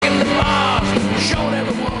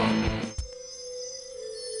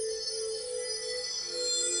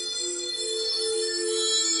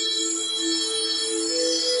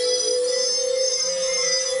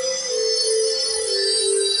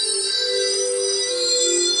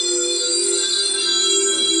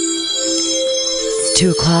2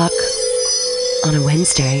 o'clock on a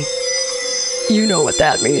Wednesday. You know what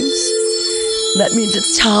that means. That means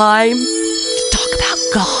it's time to talk about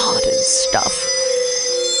God and stuff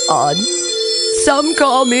on Some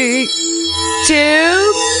Call Me Tim.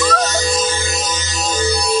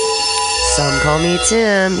 Some Call Me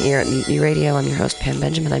Tim here at MutinyRadio. I'm your host, Pam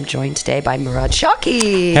Benjamin. I'm joined today by Murad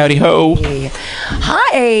Shaki. Howdy ho.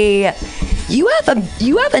 Hi. You have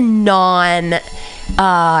a non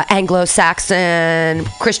Anglo-Saxon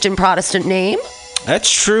Christian Protestant name? That's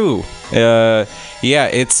true. Yeah,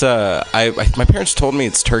 it's my parents told me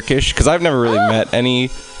it's Turkish because I've never really met any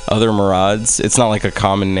other Murads. It's not like a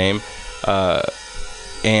common name.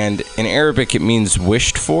 And in Arabic it means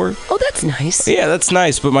wished for. Oh, that's nice. Yeah, that's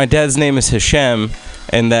nice. But my dad's name is Hashem,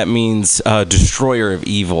 and that means destroyer of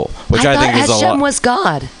evil, which I think is a lot. Hashem was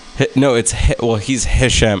God. No, he's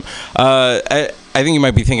Hashem. I think you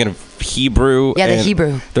might be thinking of Hebrew. Yeah, the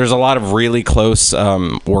Hebrew. There's a lot of really close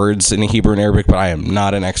words in Hebrew and Arabic, but I am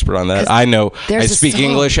not an expert on that. I know I speak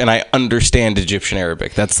English and I understand Egyptian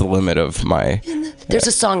Arabic. That's the limit of my... There's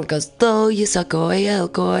a song that goes, Lo yisakoy el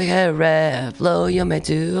koy herev, lo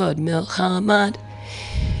yomedud milchamad.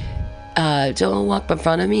 Don't walk in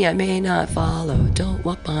front of me, I may not follow. Don't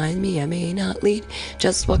walk behind me, I may not lead.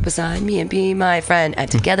 Just walk beside me and be my friend. And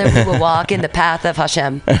together we will walk in the path of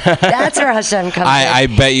Hashem. That's where Hashem comes in. I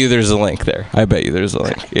bet you there's a link there. Yeah.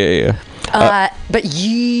 But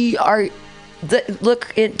ye are...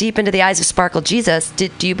 Look deep into the eyes of Sparkle Jesus.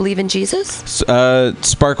 Do you believe in Jesus?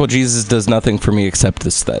 Sparkle Jesus does nothing for me except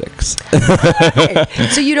aesthetics.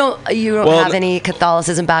 So you don't have any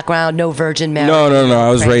Catholicism background, no Virgin Mary? No.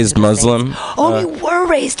 I was raised Muslim. Oh, you were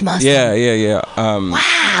raised Muslim? Yeah.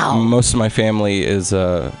 Wow. Most of my family is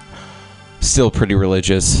still pretty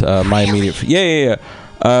religious. Really? My immediate... Yeah.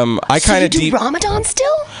 I kind of do Ramadan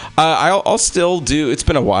still? I'll still do. It's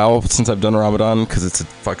been a while since I've done Ramadan because it's a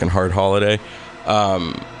fucking hard holiday.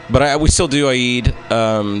 But we still do Eid.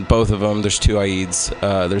 Both of them. There's 2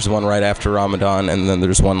 Eids. There's one right after Ramadan, and then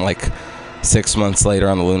there's one like 6 months later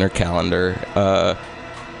on the lunar calendar.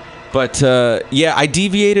 But I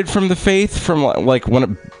deviated from the faith from like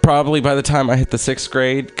probably by the time I hit the 6th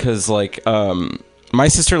grade because my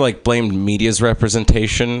sister blamed media's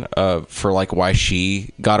representation for why she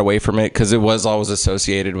got away from it because it was always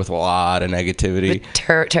associated with a lot of negativity.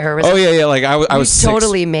 Terrorism. Oh yeah. I was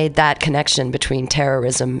totally made that connection between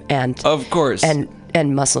terrorism and of course and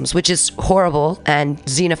Muslims, which is horrible and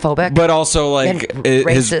xenophobic. But also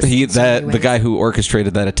racist the guy who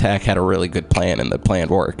orchestrated that attack had a really good plan and the plan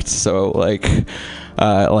worked. So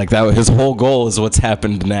that his whole goal is what's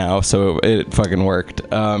happened now. So it fucking worked.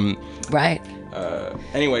 Right.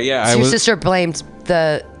 Anyway, yeah. So your sister blamed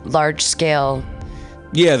the large scale.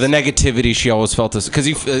 Yeah, the negativity she always felt this because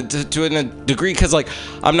to a degree because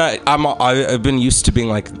I've been used to being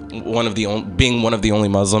one of the only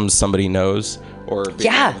Muslims somebody knows or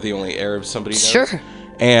being one of the only Arabs somebody knows. Sure.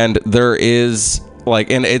 And there is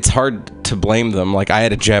and it's hard to blame them. I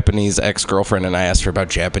had a Japanese ex-girlfriend and I asked her about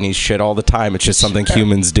Japanese shit all the time. It's just something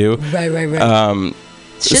humans do. Right.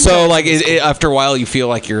 So after a while you feel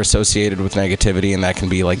like you're associated with negativity and that can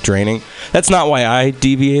be draining. That's not why I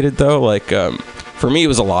deviated though. For me it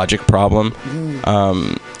was a logic problem.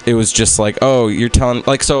 It was just you're telling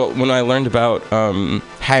so when I learned about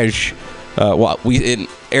Hajj, in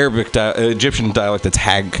Arabic Egyptian dialect it's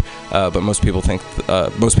Hag, but most people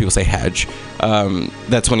say Hajj.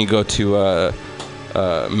 That's when you go to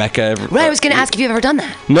Mecca. Right, I was going to ask if you've ever done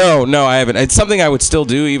that. No, I haven't. It's something I would still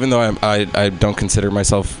do, even though I don't consider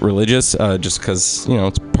myself religious, just because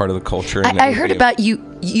it's part of the culture. And I heard about you.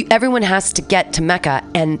 Everyone has to get to Mecca,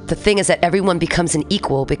 and the thing is that everyone becomes an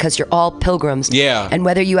equal because you're all pilgrims. Yeah. And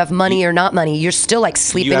whether you have money or not money, you're still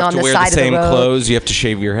sleeping on the side of the road. You have to wear the same clothes. You have to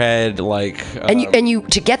shave your head. And you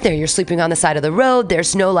to get there, you're sleeping on the side of the road.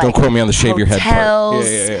 There's no Don't quote me on the shave your head part.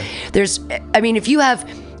 Yeah. If you have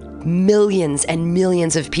millions and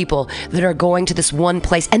millions of people that are going to this one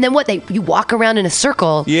place, and then you walk around in a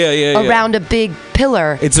circle around a big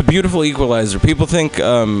pillar. It's a beautiful equalizer. People think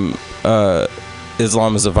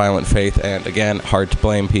Islam is a violent faith, and again, hard to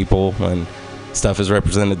blame people when stuff is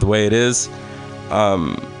represented the way it is.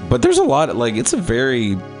 But there's a lot of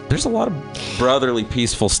there's a lot of brotherly,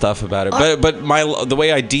 peaceful stuff about it. But the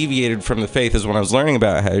way I deviated from the faith is when I was learning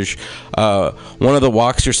about Hajj. One of the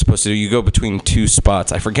walks you're supposed to do, you go between 2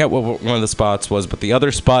 spots. I forget what one of the spots was, but the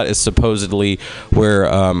other spot is supposedly where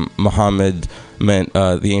Muhammad met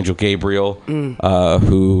the angel Gabriel,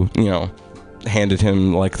 who handed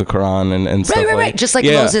him the Quran and stuff. Right. Just like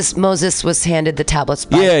Moses was handed the tablets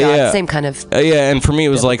by God. Same kind of. And for me it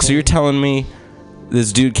was so you're telling me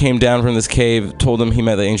this dude came down from this cave, told him he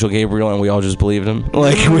met the angel Gabriel, and we all just believed him.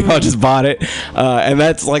 Like, we all just bought it. And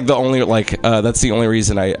that's like the only, that's the only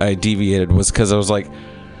reason I deviated, was because I was like,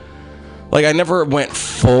 I never went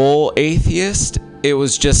full atheist. It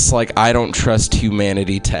was just like, I don't trust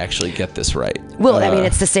humanity to actually get this right. Well, I mean,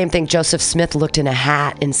 it's the same thing. Joseph Smith looked in a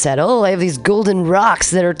hat and said, oh, I have these golden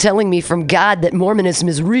rocks that are telling me from God that Mormonism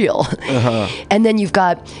is real. And then you've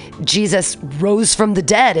got Jesus rose from the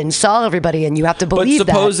dead and saw everybody, and you have to believe that.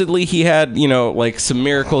 But supposedly he had, like some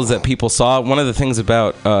miracles that people saw. One of the things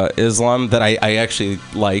about Islam that I actually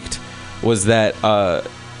liked was that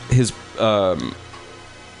his...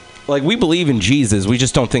 we believe in Jesus. We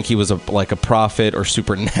just don't think he was a prophet or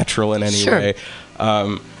supernatural in any way.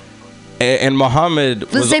 And Muhammad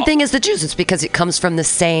was... The same thing as the Jews. It's because it comes from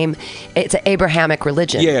it's an Abrahamic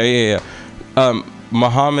religion. Yeah.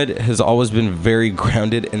 Muhammad has always been very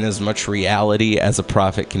grounded in as much reality as a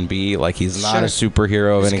prophet can be. Like, he's not a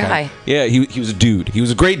superhero of any kind. Yeah, he was a dude. He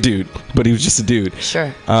was a great dude, but he was just a dude.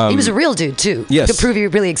 Sure. He was a real dude, too. Yes. To prove he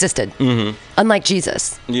really existed. Mm-hmm. Unlike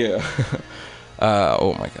Jesus. Yeah.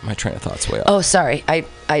 Oh my God, my train of thought's way off. Oh, sorry, I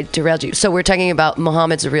derailed you. So we're talking about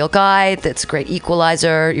Muhammad's a real guy. That's a great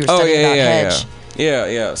equalizer. You were studying about hedge.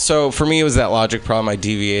 Yeah. So for me, it was that logic problem. I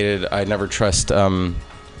deviated. I never trust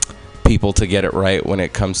people to get it right when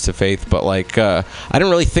it comes to faith. But I didn't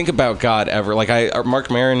really think about God ever. Mark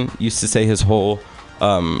Maron used to say his whole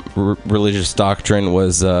religious doctrine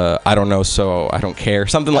was I don't know, so I don't care.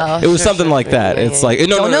 Something like something like that. Yeah, it's like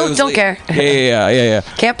don't care. Yeah.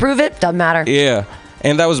 Can't prove it. Doesn't matter. Yeah,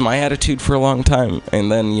 and that was my attitude for a long time.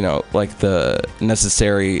 And then the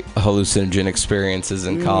necessary hallucinogen experiences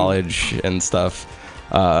in college and stuff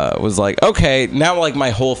was like, okay, now my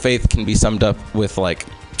whole faith can be summed up with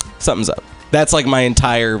something's up. That's my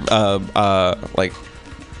entire we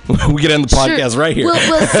get on the podcast right here.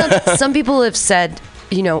 Well, some people have said,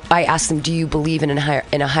 I asked them, do you believe in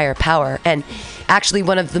a higher power? And actually,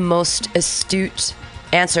 one of the most astute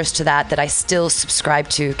answers to that I still subscribe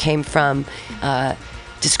to came from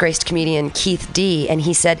disgraced comedian Keith D. And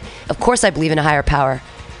he said, of course I believe in a higher power.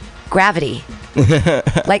 Gravity.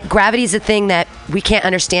 Gravity is a thing that we can't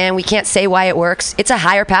understand. We can't say why it works. It's a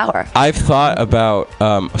higher power. I've thought about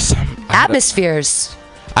atmospheres.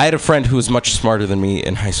 I had a friend who was much smarter than me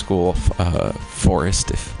in high school,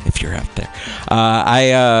 Forrest, if you're out there.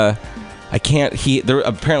 I can't.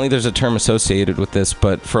 Apparently there's a term associated with this,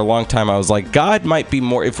 but for a long time I was like, God might be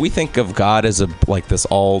more. If we think of God as this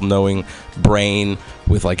all-knowing brain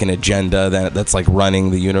with an agenda that's running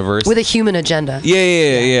the universe, with a human agenda.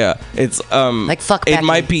 Yeah. It's fuck. It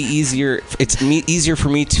might be easier. It's easier for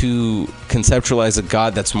me to conceptualize a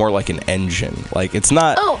God that's more like an engine. It's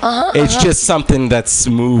not. It's just something that's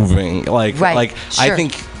moving. Right. Sure. I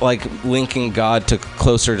think linking God to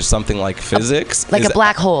closer to something like physics, a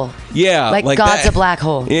black hole. Yeah. God's that. A black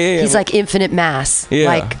hole. Yeah. He's infinite mass.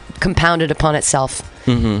 Yeah. Compounded upon itself.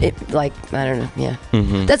 Mm-hmm. I don't know. Yeah.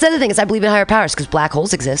 Mm-hmm. That's the other thing is I believe in higher powers because black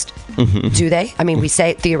holes exist. Mm-hmm. Do they? I mean, we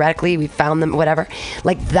say theoretically we found them. Whatever.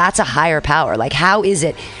 That's a higher power. How is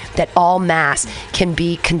it that all mass can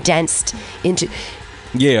be condensed into?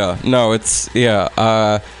 Yeah. No. It's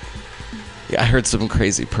I heard some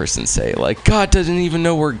crazy person say God doesn't even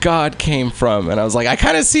know where God came from, and I was like, I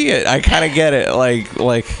kind of see it. I kind of get it. I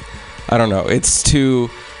don't know. It's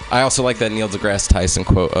too. I also like that Neil deGrasse Tyson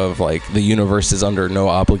quote of the universe is under no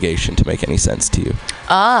obligation to make any sense to you.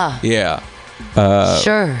 Yeah.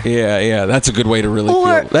 Sure. Yeah. That's a good way to really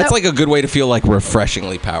feel. That's a good way to feel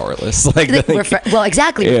refreshingly powerless. Exactly,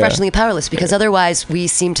 refreshingly powerless, because otherwise we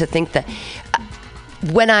seem to think that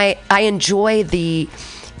when I enjoy the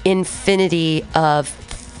infinity of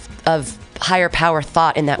higher power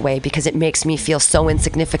thought in that way, because it makes me feel so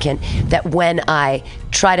insignificant that when I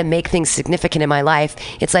try to make things significant in my life,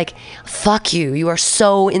 it's fuck you. You are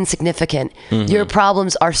so insignificant. Mm-hmm. Your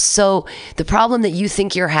problems are the problem that you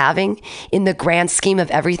think you're having in the grand scheme of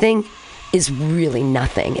everything is really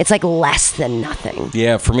nothing. It's less than nothing.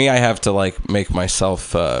 Yeah, for me, I have to make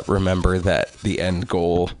myself remember that the end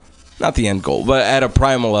goal, not the end goal, but at a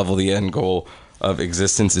primal level, the end goal of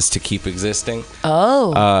existence is to keep existing.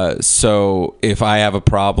 So if I have a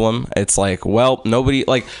problem, it's nobody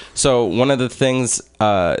so one of the things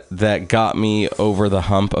that got me over the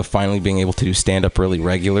hump of finally being able to do stand-up really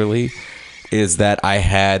regularly is that I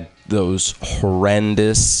had those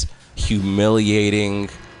horrendous, humiliating,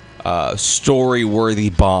 story-worthy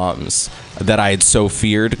bombs that I had so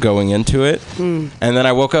feared going into it. And then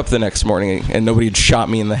I woke up the next morning and nobody had shot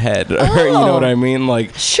me in the head. You know what I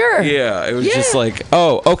mean? Sure. Yeah, it was just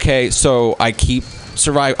oh, okay, so I keep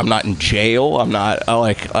surviving. I'm not in jail. I'm not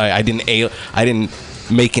I didn't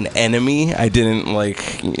make an enemy. I didn't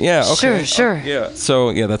like. Yeah. Okay. Sure. Yeah. So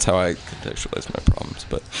yeah, that's how I contextualize my problems.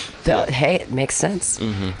 But hey, it makes sense.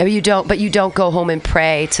 I mean, you don't go home and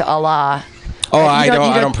pray to Allah. Oh, I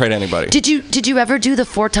don't pray to anybody. Did you ever do the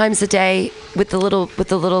 4 times a day with the little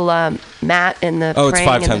mat and the? Oh, it's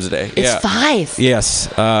 5 times a day. It's 5. Yes.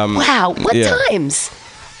 Wow. What times?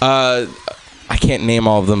 I can't name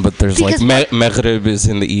all of them, but there's because Maghrib is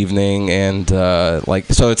in the evening, and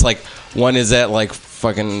so it's like one is at like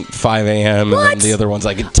fucking 5 a.m. and then the other one's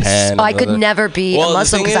like at 10. I could never be a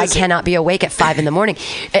Muslim because I cannot be awake at 5 in the morning.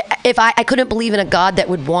 If I couldn't believe in a God that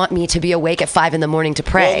would want me to be awake at 5 in the morning to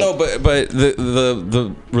pray. Well, no, but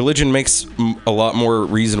the religion makes a lot more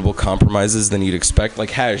reasonable compromises than you'd expect. Like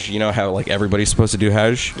Hajj, you know how like everybody's supposed to do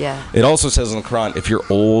Hajj? Yeah. It also says in the Quran, if you're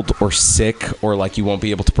old or sick or like you won't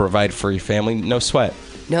be able to provide for your family, no sweat.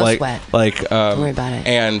 No sweat. Don't worry about it.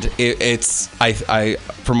 And it's I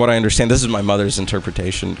from what I understand, this is my mother's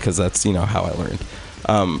interpretation because that's how I learned.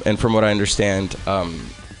 And from what I understand,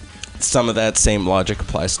 some of that same logic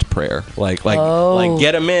applies to prayer. Like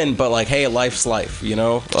get them in, but like, hey, life's life.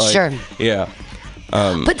 Sure. Yeah.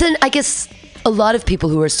 But then I guess a lot of people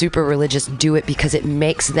who are super religious do it because it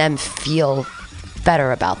makes them feel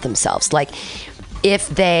better about themselves. Like if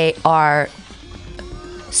they are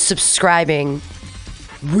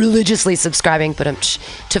religiously subscribing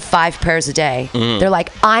to 5 prayers a day, they're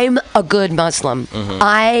like, I'm a good Muslim.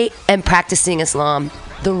 I am practicing Islam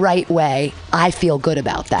the right way. I feel good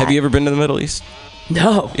about that. Have you ever been to the Middle East?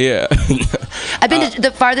 No. Yeah. I've been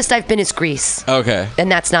the farthest I've been is Greece. Okay. And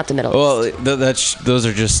that's not the Middle East. Well, those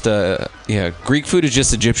are just Greek food is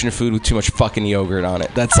just Egyptian food with too much fucking yogurt on it.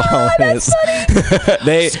 That's all it is.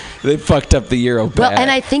 they fucked up the Euro bad. Well, and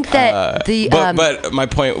I think that but my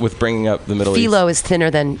point with bringing up the Middle East, phyllo is thinner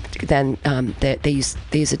than they use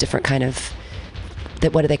a different kind of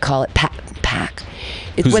what do they call it? Pack.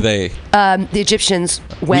 Who's they? The Egyptians.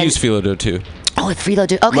 We use phyllo dough too. Oh, phyllo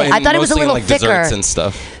dough. Okay, I thought it was a little like thicker. Desserts and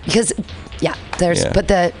stuff. Because but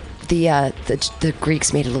the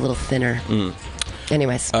Greeks made it a little thinner.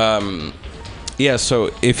 Anyways. Yeah, so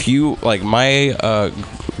if you like my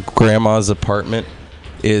grandma's apartment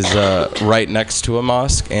is right next to a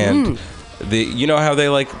mosque, and you know how they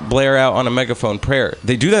like blare out on a megaphone prayer?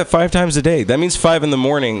 They do that 5 times a day. That means 5 in the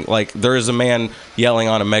morning. Like there is a man yelling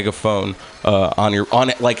on a megaphone on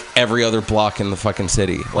it like every other block in the fucking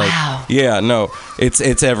city. Like, wow. Yeah, no,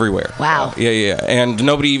 it's everywhere. Wow. Yeah, and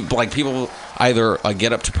nobody like people either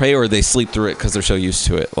get up to pray or they sleep through it because they're so used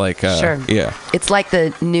to it. Like, sure. Yeah. It's like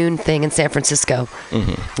the noon thing in San Francisco,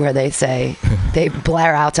 where they say they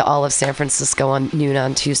blare out to all of San Francisco on noon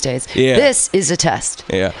on Tuesdays. Yeah. This is a test.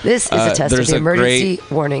 Yeah. This is a test of the emergency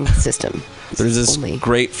warning system. There's this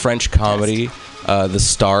great French comedy. The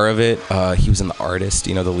star of it, he was in The Artist.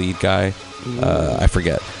 The lead guy. I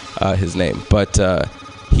forget his name, but.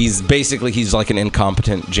 He's like an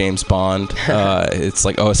incompetent James Bond. It's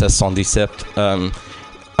like OSS 117.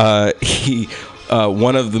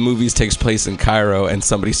 One of the movies takes place in Cairo, and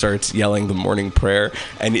somebody starts yelling the morning prayer,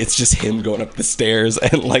 and it's just him going up the stairs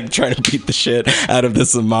and like trying to beat the shit out of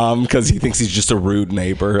this imam because he thinks he's just a rude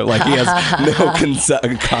neighbor. Like he has no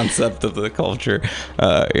concept of the culture.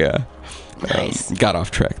 Yeah. Nice. Got off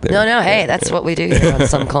track there. No. Hey, that's what we do here on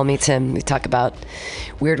Some Call Me Tim. We talk about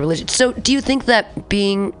weird religion. So, do you think that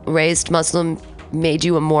being raised Muslim made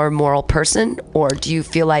you a more moral person, or do you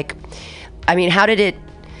feel like? I mean,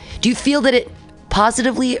 do you feel that it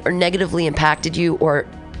positively or negatively impacted you, or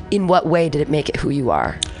in what way did it make it who you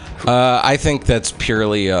are? I think that's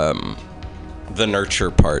purely the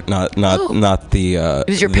nurture part, not the. It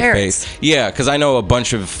was your parents. Faith. Yeah, because I know a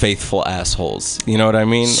bunch of faithful assholes. You know what I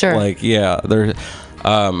mean? Sure. Like, yeah, they're.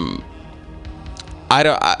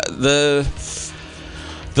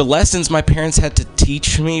 The lessons my parents had to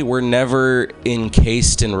teach me were never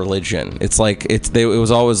encased in religion. It's like it was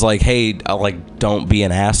always like, hey, like don't be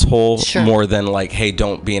an asshole, sure. More than like, hey,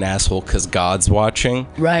 don't be an asshole because God's watching.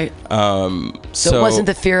 Right. So it wasn't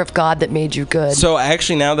the fear of God that made you good. So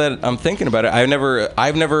actually, now that I'm thinking about it, I've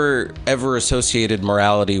never ever associated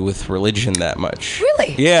morality with religion that much.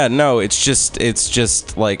 Really? Yeah. No. It's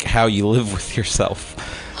just like how you live with yourself.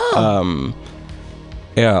 Oh.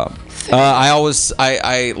 Yeah. I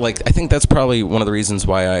think that's probably one of the reasons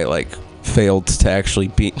why I like failed to actually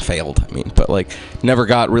but like never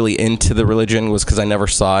got really into the religion was because I never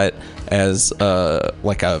saw it as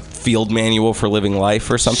like a field manual for living life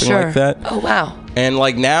or something sure. like that. Oh wow. And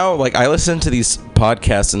like now, like I listen to these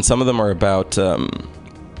podcasts and some of them are about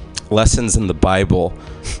lessons in the Bible,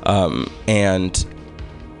 and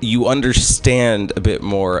you understand a bit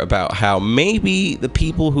more about how maybe the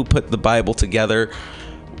people who put the Bible together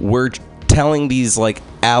were telling these like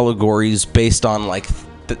allegories based on like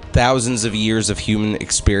thousands of years of human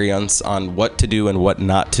experience on what to do and what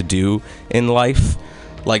not to do in life.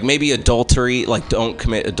 Like maybe adultery, like don't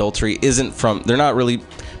commit adultery, isn't from, they're not really,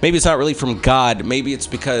 maybe it's not really from God. Maybe it's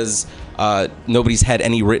because nobody's had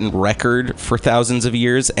any written record for thousands of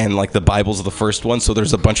years, and like the Bible's the first one, so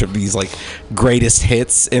there's a bunch of these like greatest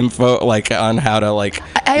hits info like on how to like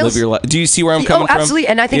live your life. Do you see where I'm coming from? Absolutely,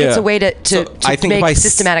 and I think it's a way to make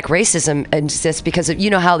systematic racism exist, because of,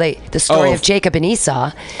 you know how the story of Jacob and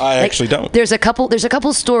Esau. I actually don't. There's a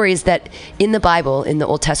couple stories that in the Bible, in the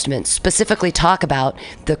Old Testament, specifically talk about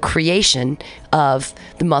the creation of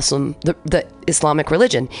the Islamic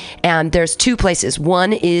religion, and there's two places.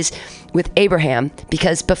 One is with Abraham,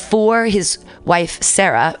 because before his wife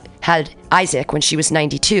Sarah had Isaac when she was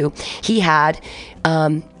 92, he had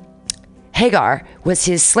Hagar was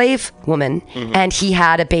his slave woman, and he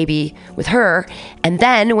had a baby with her. And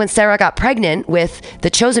then when Sarah got pregnant with the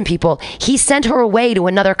chosen people, he sent her away to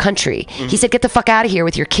another country. He said, get the fuck out of here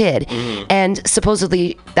with your kid. And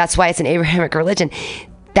supposedly that's why it's an Abrahamic religion.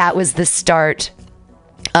 That was the start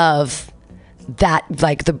of that,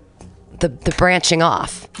 like the branching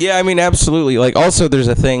off. Yeah, I mean, absolutely. Like, also, there's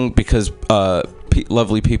a thing because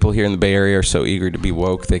lovely people here in the Bay Area are so eager to be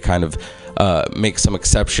woke, they kind of make some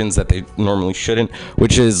exceptions that they normally shouldn't,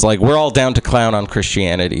 which is like, we're all down to clown on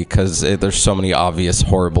Christianity because there's so many obvious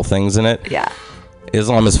horrible things in it. Yeah.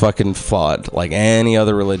 Islam is fucking flawed, like any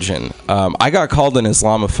other religion. I got called an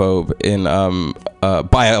Islamophobe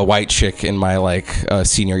by a white chick in my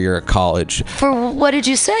senior year at college. For what did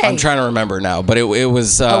you say? I'm trying to remember now, but it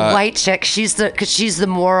was a white chick. She's the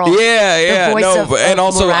moral. Yeah. The voice of and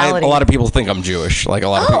also morality. a lot of people think I'm Jewish. Like a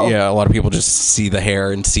lot of people just see the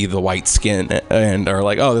hair and see the white skin and are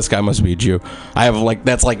like, oh, this guy must be a Jew. I have like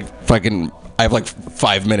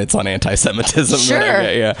 5 minutes on anti-Semitism.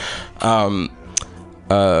 Sure.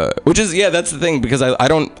 Which is, that's the thing, because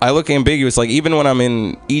I look ambiguous. Like, even when I'm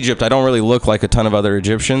in Egypt, I don't really look like a ton of other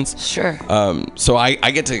Egyptians. Sure. So I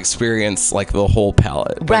get to experience like the whole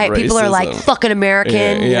palette. Right. People are like, fucking American.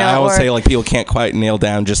 Yeah. You know, I would say like people can't quite nail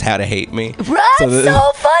down just how to hate me. Right.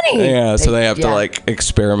 So funny. Yeah. So they have to like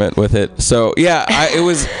experiment with it. So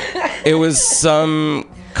it was some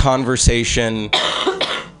conversation.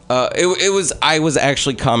 I was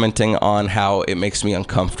actually commenting on how it makes me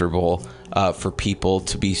uncomfortable for people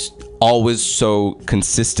to be always so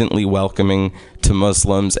consistently welcoming to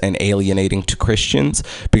Muslims and alienating to Christians,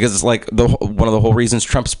 because it's like one of the whole reasons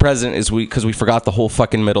Trump's president is because we forgot the whole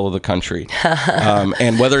fucking middle of the country.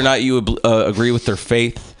 And whether or not you agree with their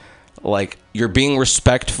faith, like, you're being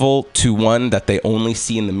respectful to one that they only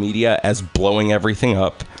see in the media as blowing everything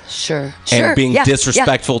up. Sure. And being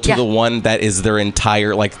disrespectful to the one that is their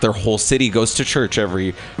entire, like, their whole city goes to church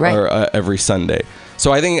every Sunday.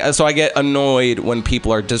 So I get annoyed when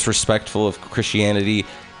people are disrespectful of Christianity,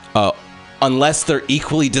 unless they're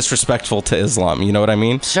equally disrespectful to Islam. You know what I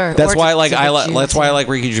mean? Sure. That's why I like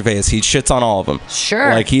Ricky Gervais. He shits on all of them. Sure.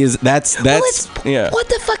 Like, he is. That's What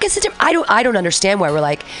the fuck is it? I don't understand why we're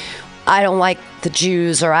like, I don't like the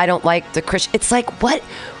Jews, or I don't like the Christian. It's like, what?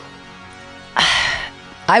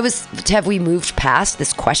 Have we moved past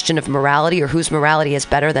this question of morality, or whose morality is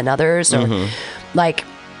better than others, or like?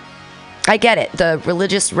 I get it. The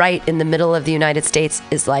religious right in the middle of the United States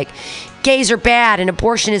is like, gays are bad and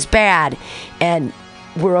abortion is bad, and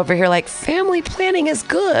we're over here like, family planning is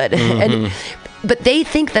good. But they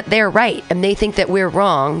think that they're right, and they think that we're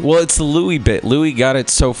wrong. Well, it's the Louis bit. Louis got it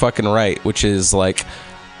so fucking right, which is like,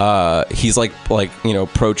 he's like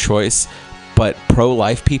pro-choice, but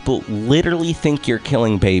pro-life people literally think you're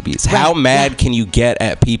killing babies. Right. How mad can you get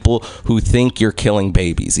at people who think you're killing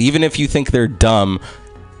babies, even if you think they're dumb?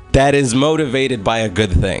 That is motivated by a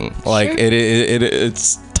good thing. Like, sure.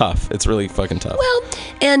 It's tough. It's really fucking tough. Well,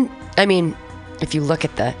 and I mean, if you look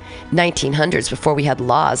at the 1900s, before we had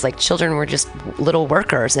laws, like, children were just little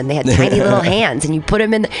workers, and they had tiny little hands, and you put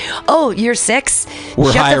them in you're 6?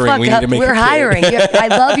 We're hiring. We need to make We're hiring. I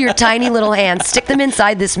love your tiny little hands. Stick them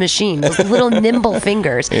inside this machine. Those little nimble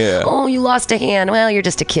fingers. Yeah. Oh, you lost a hand. Well, you're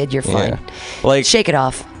just a kid. You're fine. Yeah. Like, shake it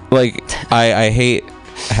off. Like, I hate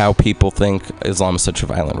how people think Islam is such a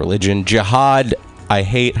violent religion. Jihad, I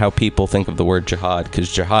hate how people think of the word jihad,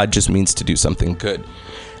 because jihad just means to do something good.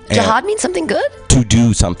 Jihad means something good? To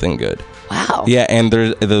do something good. Wow. Yeah, and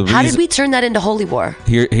how did we turn that into holy war?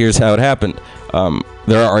 Here's how it happened.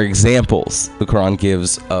 There are examples the Quran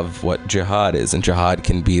gives of what jihad is, and jihad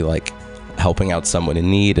can be like helping out someone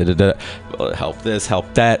in need, help this,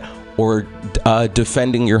 help that, or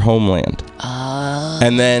defending your homeland.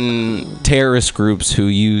 And then terrorist groups who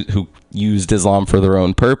used Islam for their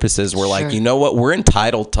own purposes were like, you know what, we're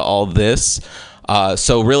entitled to all this.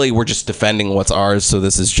 So really, we're just defending what's ours. So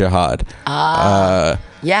this is jihad. Yeah.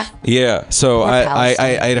 So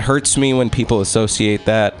it hurts me when people associate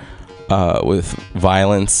that with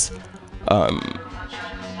violence.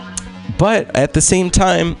 But at the same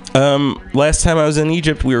time, last time I was in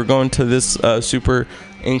Egypt, we were going to this super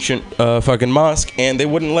ancient fucking mosque, and they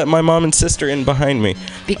wouldn't let my mom and sister in behind me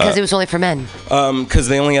because it was only for men. Because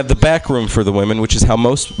they only had the back room for the women, which is how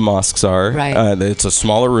most mosques are. Right. It's a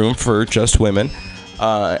smaller room for just women,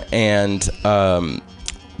 and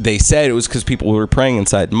they said it was because people were praying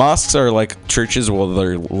inside. Mosques are like churches where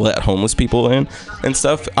they let homeless people in and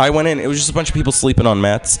stuff. I went in, it was just a bunch of people sleeping on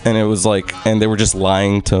mats, and it was like, and they were just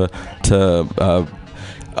lying to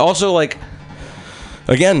also, like,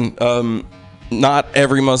 again, not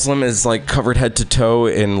every Muslim is like covered head to toe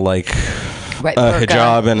in like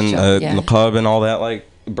hijab and niqab and all that, like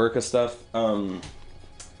burqa stuff.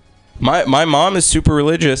 My mom is super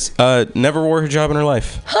religious, never wore hijab in her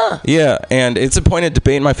life. Huh. Yeah, and it's a point of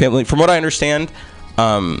debate in my family. From what I understand,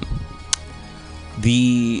 the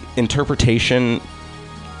interpretation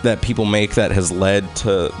that people make that has led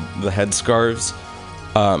to the headscarves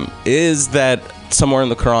is that somewhere in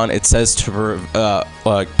the Quran it says to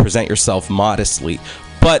present yourself modestly,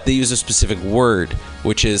 but they use a specific word,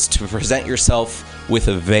 which is to present yourself with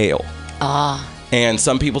a veil. And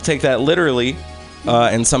some people take that literally,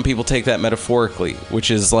 and some people take that metaphorically,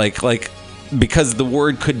 which is like because the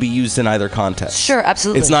word could be used in either context. Sure,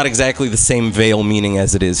 absolutely. It's not exactly the same veil meaning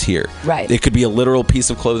as it is here. Right. It could be a literal piece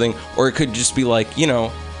of clothing, or it could just be like, you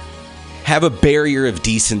know, have a barrier of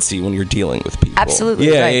decency when you're dealing with people.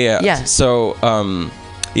 Absolutely. Yeah. So,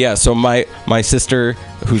 so my sister,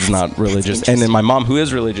 who's not religious, and then my mom, who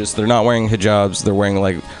is religious, they're not wearing hijabs. They're wearing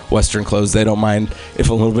like Western clothes. They don't mind if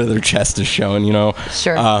a little bit of their chest is showing, you know.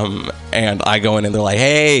 Sure. And I go in and they're like,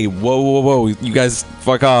 "Hey, whoa, you guys,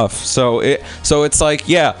 fuck off." So it's like,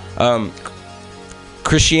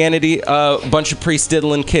 Christianity, a bunch of priests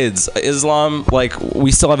diddling kids. Islam, like,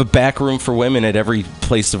 we still have a back room for women at every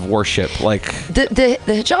place of worship. Like the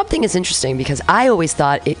hijab thing is interesting because I always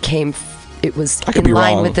thought it was I could be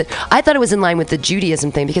wrong. I thought it was in line with the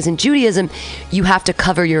Judaism thing, because in Judaism you have to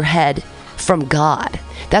cover your head from God.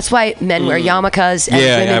 That's why men wear yarmulkes and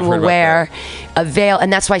women will wear a veil,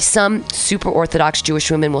 and that's why some super Orthodox Jewish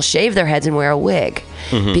women will shave their heads and wear a wig,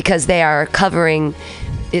 because they are covering.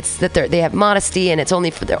 It's that they have modesty, and it's only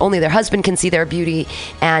their husband can see their beauty,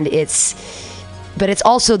 and but it's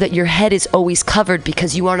also that your head is always covered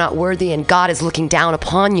because you are not worthy, and God is looking down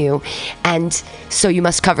upon you, and so you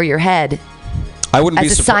must cover your head. I wouldn't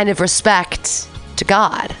as a sign of respect to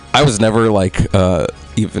God. I was never like I'm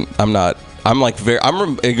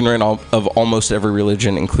ignorant of almost every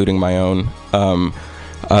religion, including my own.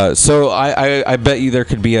 So I bet you there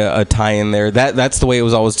could be a tie in there. That's the way it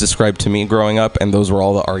was always described to me growing up, and those were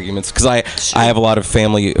all the arguments. Because I have a lot of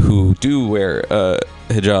family who do wear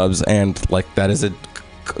hijabs, and like that is a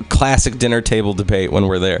classic dinner table debate when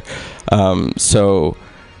we're there. And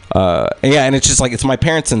it's just like, it's my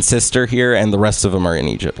parents and sister here, and the rest of them are in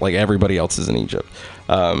Egypt. Like everybody else is in Egypt.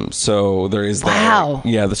 So there is that. Wow.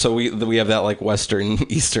 Yeah. So we have that like Western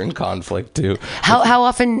Eastern conflict too.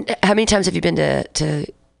 How many times have you been to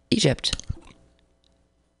Egypt?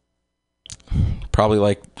 Probably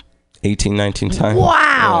like 18, 19 times.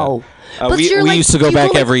 Wow. Yeah. We used to go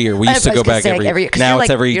back every year. Now it's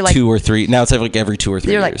every 2 or 3. Now it's like every 2 or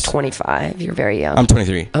 3 years. You're like 25. You're very young. I'm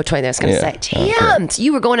 23. Oh, 20. I was going to say. Damn. So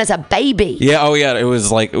you were going as a baby. Yeah. Oh, yeah. It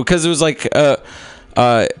was like, because it was like that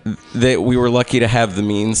we were lucky to have the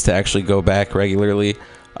means to actually go back regularly.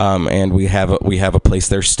 And we have a place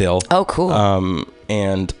there still. Oh, cool.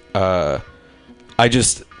 And I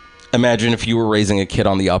just imagine if you were raising a kid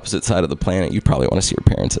on the opposite side of the planet, you'd probably want to see your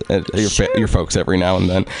parents, your folks every now and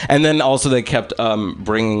then. And then also they kept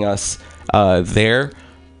bringing us there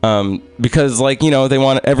because, like, you know,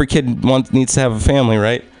 every kid needs to have a family,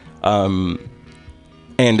 right?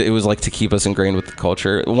 And it was like to keep us ingrained with the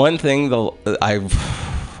culture. One thing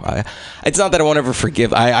it's not that I won't ever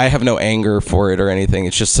forgive. I have no anger for it or anything.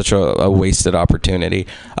 It's just such a wasted opportunity.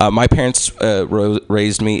 My parents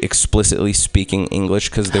raised me explicitly speaking English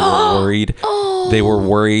because they were worried. They were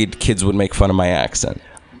worried kids would make fun of my accent.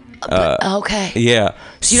 Okay. Yeah.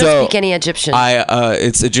 So you don't speak any Egyptian?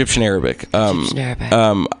 It's Egyptian Arabic. Egyptian Arabic.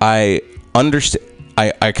 I understand.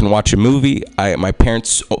 I can watch a movie. My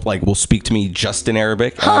parents like will speak to me just in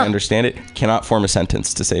Arabic. And I understand it. Cannot form a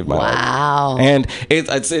sentence to save my life. Wow. And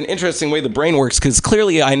it's an interesting way the brain works because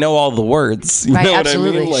clearly I know all the words. You know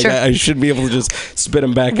absolutely. what I mean? Like sure. I should be able to just spit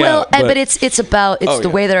them back out. But it's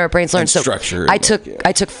the way that our brains learn. And so structure. I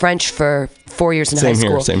took French for 4 years in high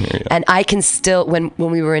school. Same here. Yeah. And I can still, when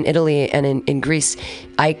we were in Italy and in Greece,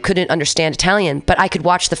 I couldn't understand Italian, but I could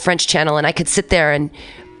watch the French channel and I could sit there and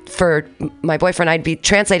for my boyfriend, I'd be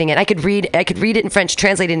translating it. I could read it in French,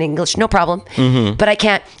 translate it in English, no problem. Mm-hmm. But I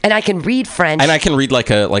can't, and I can read French. And I can read like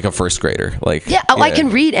a first grader. I can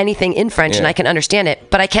read anything in French and I can understand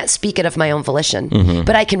it, but I can't speak it of my own volition. Mm-hmm.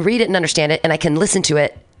 But I can read it and understand it, and I can listen to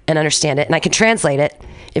it and understand it, and I can translate it.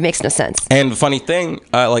 It makes no sense. And the funny thing,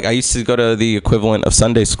 like I used to go to the equivalent of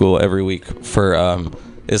Sunday school every week for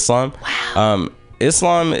Islam. Wow.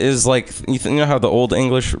 Islam is like, you know how the Old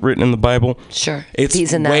English written in the Bible? Sure. It's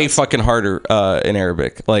way fucking harder in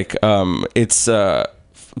Arabic. Like, it's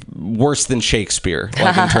worse than Shakespeare,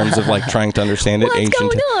 like in terms of like trying to understand it. What's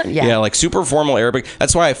going on? Yeah, like super formal Arabic.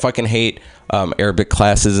 That's why I fucking hate Arabic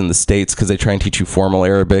classes in the States, because they try and teach you formal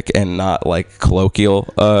Arabic and not like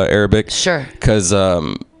colloquial Arabic. Sure. Because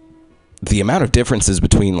the amount of differences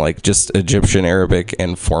between like just Egyptian Arabic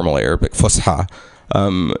and formal Arabic, Fusha,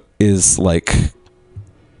 is like...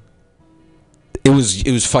 It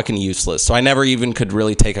was fucking useless. So I never even could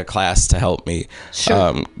really take a class to help me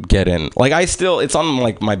get in. Like it's on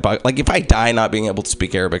like my butt. Like if I die not being able to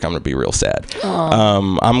speak Arabic, I'm gonna be real sad.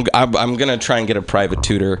 I'm gonna try and get a private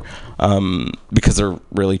tutor because they're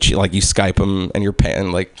really cheap. Like you Skype them and you're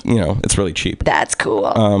paying it's really cheap. That's cool.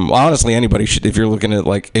 Well, honestly, anybody should, if you're looking at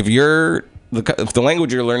like if the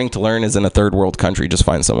language you're learning to learn is in a third world country, just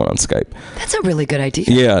find someone on Skype. That's a really good idea.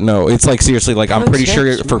 Yeah, no, it's like seriously, like I'm pretty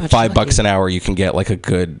sure for $5 an hour you can get like a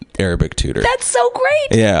good Arabic tutor. That's so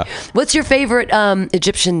great. Yeah. What's your favorite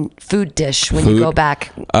Egyptian food dish when you go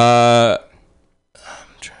back? Well,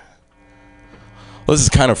 this is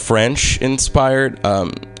kind of French inspired.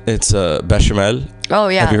 It's bechamel. Oh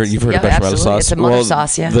yeah. You've heard of bechamel sauce? It's a mother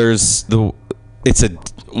sauce. Yeah.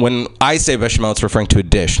 When I say bechamel, it's referring to a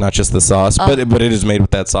dish, not just the sauce, but it is made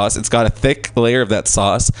with that sauce. It's got a thick layer of that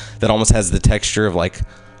sauce that almost has the texture of like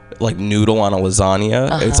noodle on a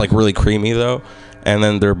lasagna. It's like really creamy though. And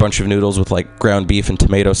then there are a bunch of noodles with like ground beef and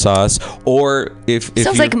tomato sauce. Or if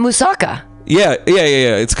sounds like moussaka. Yeah.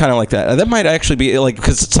 It's kind of like that. That might actually be like,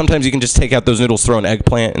 because sometimes you can just take out those noodles, throw an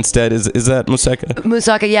eggplant instead. Is that moussaka?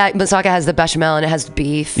 Moussaka, yeah. Moussaka has the bechamel and it has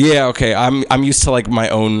beef. Yeah, okay. I'm used to like my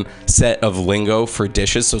own set of lingo for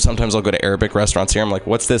dishes. So sometimes I'll go to Arabic restaurants here. I'm like,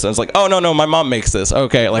 what's this? I was like, oh no, my mom makes this.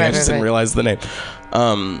 Okay, like I just didn't realize the name.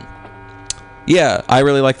 Yeah, I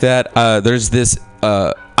really like that. There's this.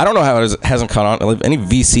 I don't know how it hasn't caught on. If any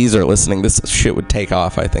VCs are listening, this shit would take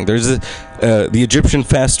off. I think there's the Egyptian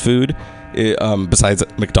fast food. Besides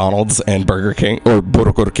McDonald's and Burger King or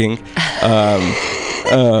Burger King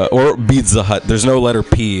or Pizza Hut. There's no letter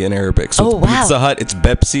P in Arabic, so it's Pizza Hut. It's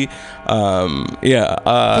Pepsi.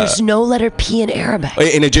 There's no letter P in Arabic.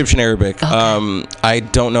 In Egyptian Arabic. Okay. I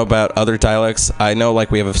don't know about other dialects. I know like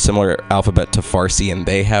we have a similar alphabet to Farsi, and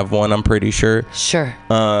they have one. I'm pretty sure. Sure.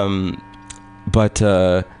 So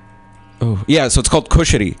it's called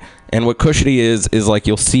kushari. And what kushari is like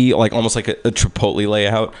you'll see like almost like a Chipotle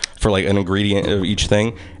layout for like an ingredient of each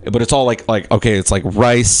thing, but it's all like okay, it's like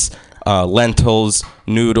rice, lentils,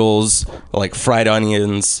 noodles, like fried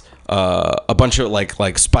onions, a bunch of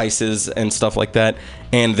like spices and stuff like that,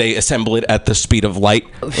 and they assemble it at the speed of light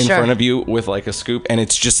in front of you with like a scoop, and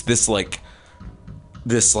it's just this bowl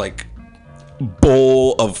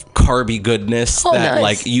of carby goodness that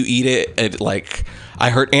like you eat it like. I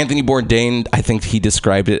heard Anthony Bourdain, I think he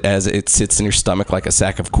described it as it sits in your stomach like a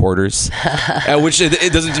sack of quarters, which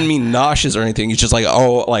it doesn't mean nauseous or anything. It's just like,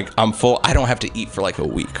 I'm full. I don't have to eat for like a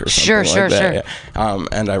week or something like that. Yeah.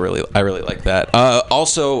 And I really like that.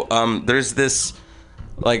 Also, there's this,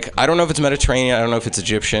 like, I don't know if it's Mediterranean. I don't know if it's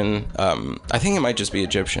Egyptian. I think it might just be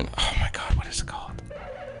Egyptian. Oh my God, what is it called?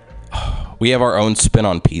 We have our own spin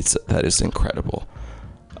on pizza. That is incredible.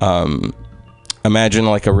 Imagine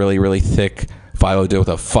like a really, really thick phyllo dough with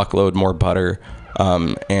a fuckload more butter,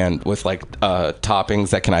 and with like toppings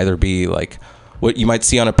that can either be like what you might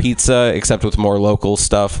see on a pizza, except with more local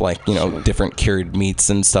stuff, like different cured meats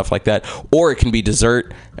and stuff like that, or it can be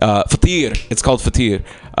dessert. Fatir, it's called fatir.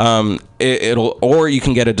 Or you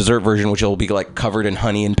can get a dessert version, which will be like covered in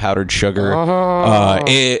honey and powdered sugar.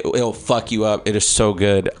 It'll fuck you up. It is so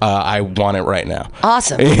good. I want it right now.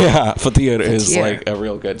 Awesome. Yeah, fatir is like a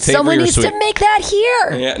real good. Someone needs to make that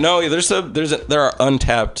here. Yeah, no, there are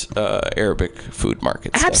untapped Arabic food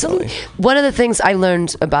markets. Absolutely. Definitely. One of the things I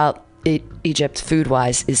learned about Egypt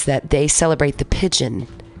food-wise is that they celebrate the pigeon.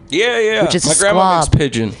 Yeah. Which is my grandma makes squab.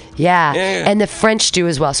 pigeon. Yeah. Yeah. And the French do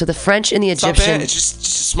as well. So the French and the It's not Egyptian. bad. It's just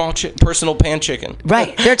small personal pan chicken.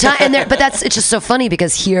 Right. But it's just so funny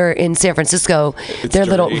because here in San Francisco, they're dirty.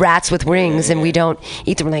 little rats with wings and we don't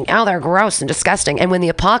eat them. We're like, oh, they're gross and disgusting. And when the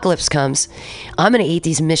apocalypse comes, I'm going to eat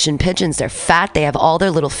these mission pigeons. They're fat. They have all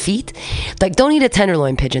their little feet. Like, don't eat a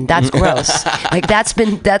tenderloin pigeon. That's gross. Like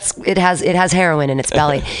it has heroin in its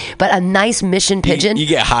belly. But a nice mission pigeon. You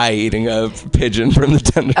get high eating a pigeon from the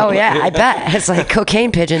tenderloin. Oh yeah, I bet. It's like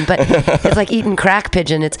cocaine pigeon, but it's like eating crack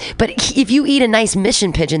pigeon. But if you eat a nice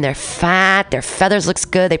mission pigeon, they're fat, their feathers looks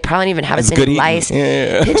good, they probably don't even have as many lice.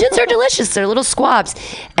 Yeah. Pigeons are delicious, they're little squabs.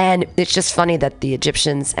 And it's just funny that the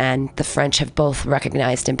Egyptians and the French have both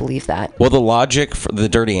recognized and believed that. Well, the logic for the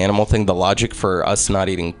dirty animal thing, the logic for us not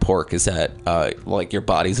eating pork is that like your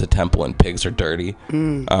body's a temple and pigs are dirty.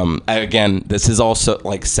 Again, this is also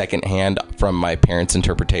like secondhand from my parents'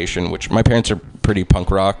 interpretation, which my parents are pretty punk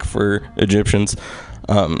rock for Egyptians,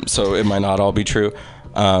 so it might not all be true,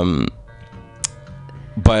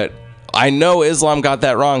 but I know Islam got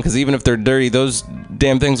that wrong, because even if they're dirty, those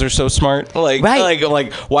damn things are so smart. Like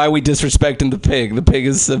why are we disrespecting the pig? The pig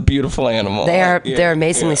is a beautiful animal. They're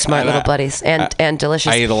amazingly smart little buddies and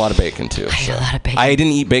delicious. I ate a lot of bacon too. I ate a lot of bacon. I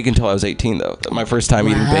didn't eat bacon until I was 18 though. My first time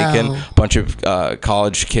eating bacon, a bunch of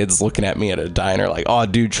college kids looking at me at a diner like, "Oh,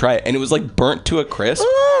 dude, try it," and it was like burnt to a crisp.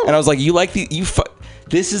 Ooh. And I was like, "You like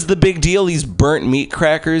this is the big deal. These burnt meat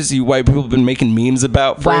crackers you white people have been making memes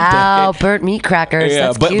about for a decade." Burnt meat crackers. Yeah,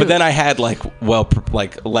 That's but cute. then I had like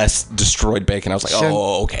less destroyed bacon. I was like, Sure.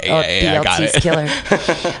 "Oh, okay, yeah, I got it." Killer.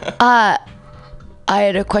 I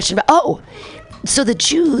had a question about. So the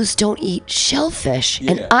Jews don't eat shellfish,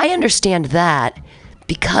 and I understand that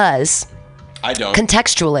because. I don't.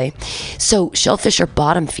 Contextually. So shellfish are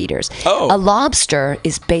bottom feeders. Oh. A lobster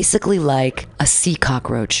is basically like a sea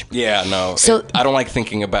cockroach. Yeah, no. So I don't like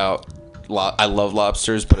thinking about. I love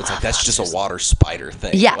lobsters, but it's like that's just a water spider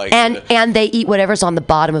thing. Yeah, like, and they eat whatever's on the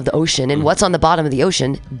bottom of the ocean, and what's on the bottom of the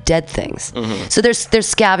ocean? Dead things. So there's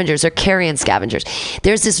scavengers, they're carrion scavengers.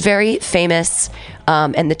 There's this very famous,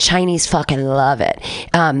 and the Chinese fucking love it.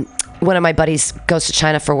 One of my buddies goes to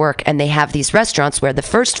China for work, and they have these restaurants where the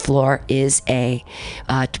first floor is a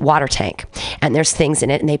water tank, and there's things in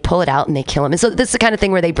it, and they pull it out and they kill them. And so this is the kind of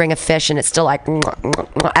thing where they bring a fish, and it's still like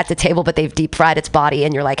at the table, but they've deep fried its body,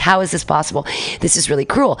 and you're like, how is this possible? This is really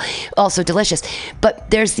cruel. Also delicious. But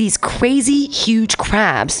there's these crazy huge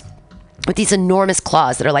crabs with these enormous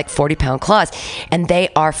claws that are like 40-pound claws, and they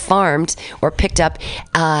are farmed or picked up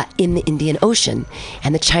in the Indian Ocean,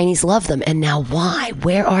 and the Chinese love them. And now why?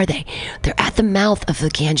 Where are they? They're at the mouth of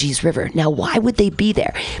the Ganges River. Now why would they be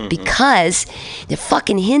there? Because the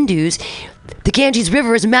fucking Hindus, the Ganges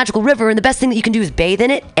River is a magical river, and the best thing that you can do is bathe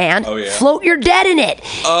in it and float your dead in it.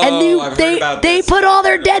 And they put all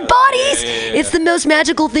their dead bodies. It's the most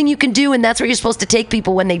magical thing you can do, and that's where you're supposed to take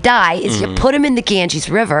people when they die, is you put them in the Ganges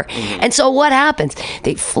River. And so what happens?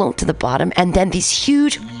 They float to the bottom, and then these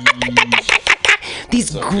huge...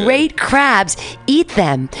 These great crabs eat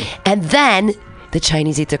them, and then... the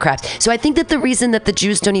Chinese eat the crabs. So I think that the reason that the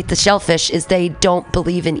Jews don't eat the shellfish is they don't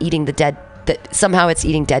believe in eating the dead, that somehow it's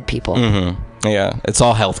eating dead people. Yeah, it's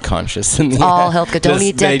all health conscious. All health. Don't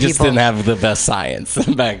eat dead people. They just didn't have the best science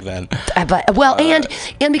back then.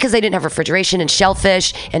 And because they didn't have refrigeration, and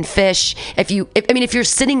shellfish and fish. If you're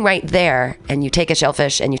sitting right there and you take a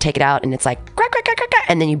shellfish and you take it out and it's like quack, quack, quack, quack, quack,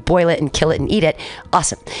 and then you boil it and kill it and eat it,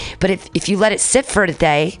 awesome. But if you let it sit for a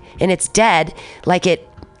day and it's dead,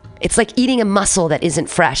 it's like eating a mussel that isn't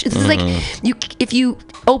fresh. It's like if you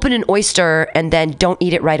open an oyster and then don't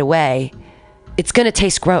eat it right away, it's going to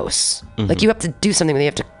taste gross. Like you have to do something where you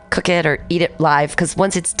have to cook it or eat it live, because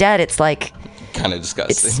once it's dead, it's like kind of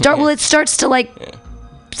disgusting. It starts to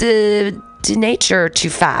denature too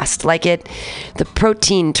fast. Like the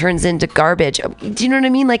protein turns into garbage. Do you know what I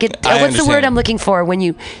mean? Like what's the word I'm looking for when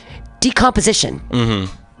you decomposition?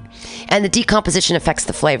 And the decomposition affects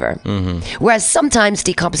the flavor. Whereas sometimes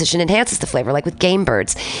decomposition enhances the flavor, like with game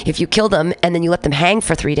birds. If you kill them and then you let them hang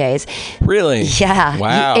for 3 days. Really? Yeah.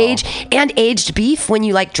 Wow. Aged beef, when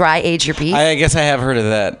you dry age your beef. I guess I have heard of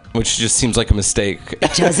that, which just seems like a mistake.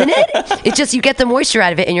 Doesn't it? It's just you get the moisture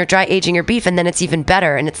out of it and you're dry aging your beef, and then it's even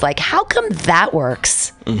better. And it's like, how come that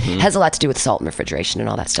works? Has a lot to do with salt and refrigeration and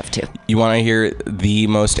all that stuff too. You want to hear the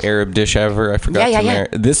most Arab dish ever? I forgot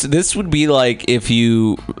to This would be like if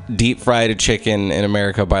you deep fried a chicken in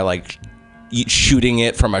America by shooting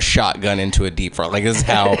it from a shotgun into a deep fry. This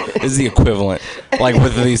is the equivalent.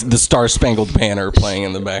 With the Star Spangled Banner playing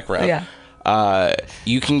in the background. Yeah.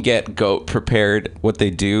 You can get goat prepared. What they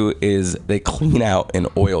do is they clean out an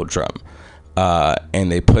oil drum,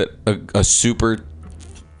 and they put a super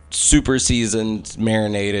seasoned,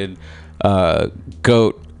 marinated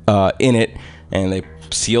goat in it, and they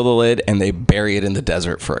seal the lid and they bury it in the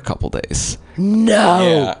desert for a couple days. No.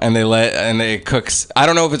 Yeah, and it cooks. I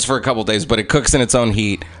don't know if it's for a couple days, but it cooks in its own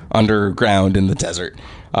heat underground in the desert.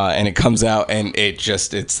 And it comes out, and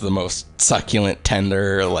it's the most succulent,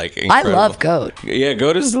 tender, like incredible. I love goat. Yeah,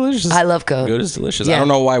 goat is delicious. I love goat. Goat is delicious. Yeah. I don't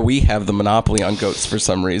know why we have the monopoly on goats for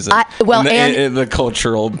some reason. In the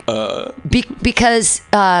cultural... because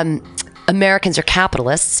Americans are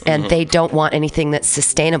capitalists, and they don't want anything that's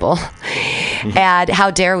sustainable. And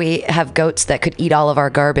how dare we have goats that could eat all of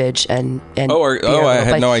our garbage and I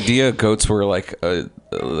had no idea goats were like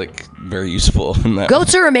very useful in that.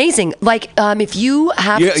 Goats are amazing. Like if you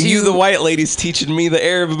have to, you the white lady's teaching me the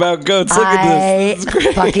Arab about goats. Look at this.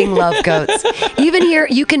 I fucking love goats. Even here,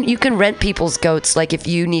 you can rent people's goats. Like if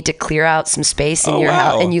you need to clear out some space in your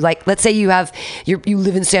house, and you let's say you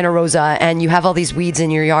live in Santa Rosa and you have all these weeds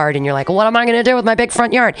in your yard, and you're like, well, what am I going to do with my big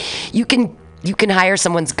front yard? You can hire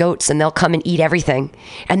someone's goats, and they'll come and eat everything.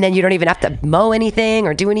 And then you don't even have to mow anything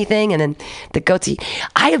or do anything. And then the goats eat.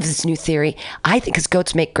 I have this new theory. I think because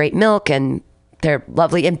goats make great milk, and they're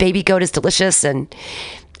lovely, and baby goat is delicious. And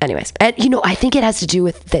anyways, and I think it has to do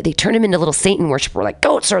with that they turn them into little Satan worshippers, like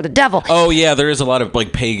goats are the devil. Oh yeah, there is a lot of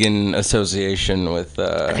like pagan association with.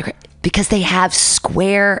 Because they have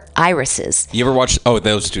square irises. You ever watch? Oh,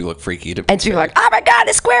 those do look freaky. And people are like, oh my God,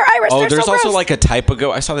 a square iris. Oh, there's so also gross. like a type of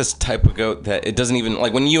goat. I saw this type of goat that it doesn't even,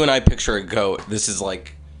 like when you and I picture a goat, this is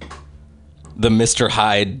like the Mr.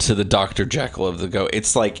 Hyde to the Dr. Jekyll of the goat.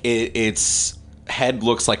 It's like, its head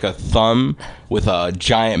looks like a thumb with a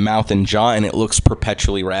giant mouth and jaw, and it looks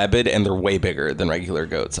perpetually rabid, and they're way bigger than regular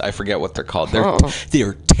goats. I forget what they're called.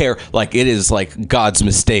 They're like, it is like God's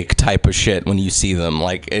mistake type of shit when you see them.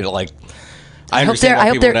 Like it, like I hope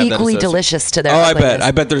they're equally delicious to their.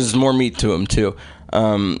 I bet there's more meat to them too.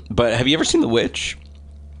 But have you ever seen The Witch?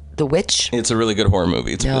 The Witch? It's a really good horror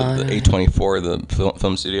movie. It's the A24, the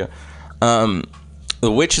film studio.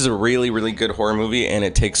 The Witch is a really, really good horror movie, and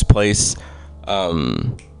it takes place.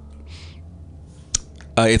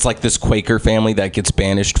 It's like this Quaker family that gets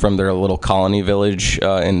banished from their little colony village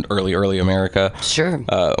in early America. Sure.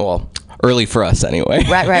 Early for us anyway.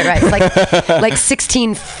 Right. It's like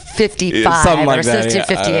 1655 something like or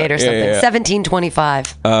 1658 or something.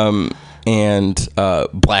 1725. And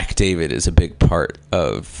Black David is a big part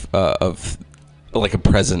of like a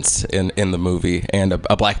presence in the movie, and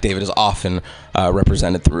a Black David is often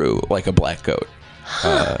represented through like a black goat.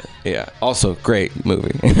 Yeah. Also, great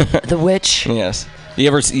movie. The Witch. Yes.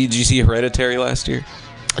 Did you see Hereditary last year?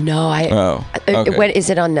 No, okay. When is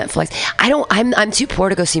it on Netflix? I'm too poor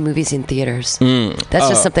to go see movies in theaters. That's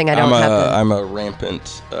just something I don't have. I'm a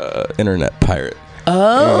rampant internet pirate.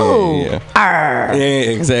 Oh. Yeah,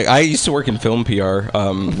 exactly. I used to work in film PR.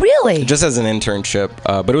 Really? Just as an internship,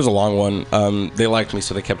 but it was a long one. They liked me,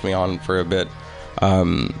 so they kept me on for a bit,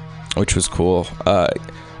 which was cool.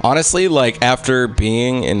 Honestly, like after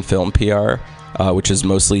being in film PR, which is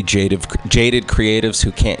mostly jaded creatives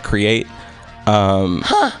who can't create,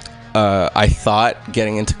 I thought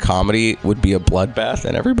getting into comedy would be a bloodbath,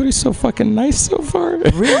 and everybody's so fucking nice so far.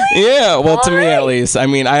 Really? Yeah, well, to me at least. I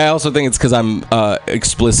mean, I also think it's because I'm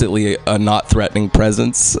explicitly a not threatening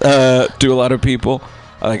presence to a lot of people.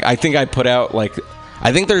 Like, I think I put out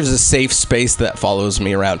I think there's a safe space that follows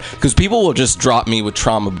me around, because people will just drop me with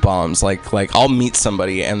trauma bombs. Like I'll meet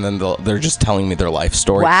somebody and then they're just telling me their life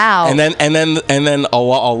story. Wow. And then a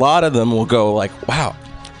lot of them will go like, wow,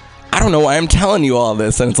 I don't know why I'm telling you all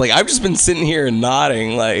this. And it's like, I've just been sitting here and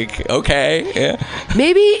nodding like, okay. Yeah.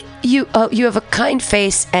 Maybe you have a kind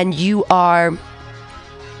face, and you are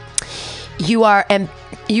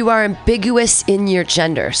ambiguous in your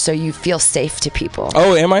gender, so you feel safe to people.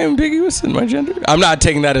 Oh, am I ambiguous in my gender? I'm not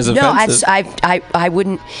taking that as offensive. No, I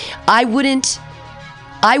wouldn't.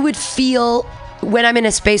 I would feel when I'm in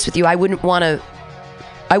a space with you, I wouldn't want to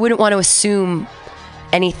assume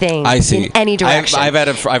anything in any direction. I've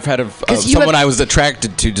had someone I was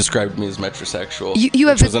attracted to described me as metrosexual.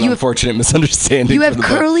 Which was an unfortunate misunderstanding. You have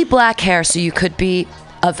curly black hair, so you could be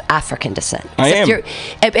of African descent. I am.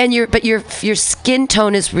 But your skin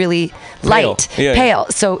tone is really light, pale.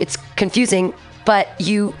 So it's confusing. But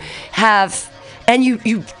you have, and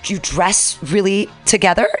you dress really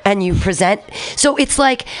together, and you present. So it's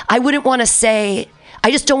like, I wouldn't want to say. I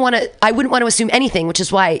wouldn't want to assume anything, which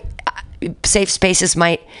is why safe spaces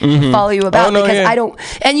might follow you about because I don't,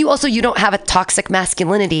 and you don't have a toxic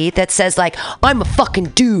masculinity that says like, I'm a fucking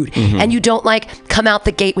dude, and you don't like come out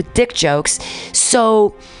the gate with dick jokes.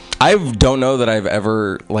 So I don't know that I've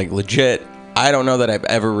ever like legit. I don't know that I've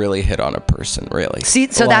ever really hit on a person, really.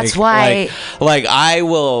 See, so that's why... Like, I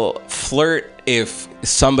will flirt if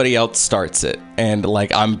somebody else starts it. And,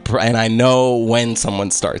 like, I know when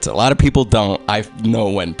someone starts it. A lot of people don't. I know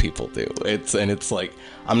when people do. It's like,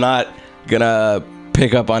 I'm not gonna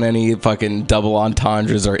pick up on any fucking double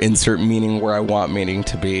entendres or insert meaning where I want meaning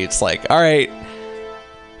to be. It's like, all right,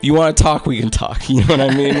 you want to talk, we can talk. You know what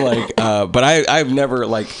I mean? Like, but I've never,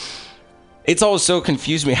 like... It's always so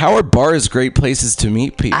confused me. How are bars great places to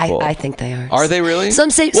meet people? I think they are. Are they really? Some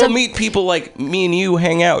say... meet people like me and you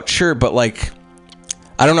hang out, sure, but like...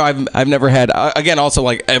 I don't know. I've never had... again, also,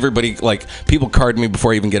 like, everybody... Like, people card me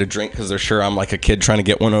before I even get a drink because they're sure I'm, like, a kid trying to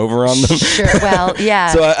get one over on them. Sure, well, yeah.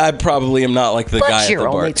 So I probably am not, like, the guy at the bar.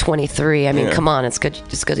 But you're only 23. I mean, come on. It's good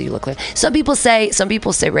that you look like... Some people say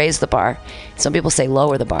raise the bar. Some people say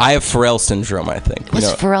lower the bar. I have Pharrell syndrome, I think.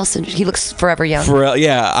 What's Pharrell syndrome? He looks forever young. Pharrell,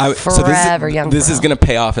 yeah. Forever young. This is going to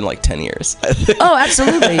pay off in, like, 10 years. Oh,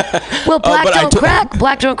 absolutely. Well, black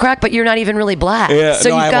don't crack, but you're not even really black. Yeah,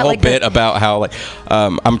 so I have got a whole bit about how, like...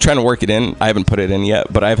 I'm trying to work it in. I haven't put it in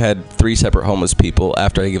yet, but I've had 3 separate homeless people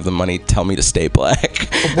after I give them money tell me to stay black.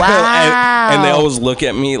 Wow. and they always look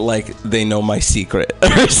at me like they know my secret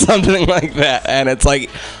or something like that. And it's like,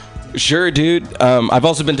 sure, dude. I've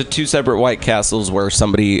also been to 2 separate White Castles where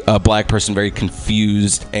a black person very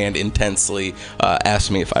confused and intensely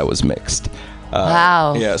asked me if I was mixed.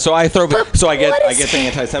 Wow. Yeah. So I get the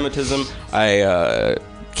anti-Semitism.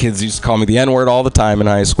 Kids used to call me the N-word all the time in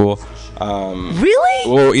high school.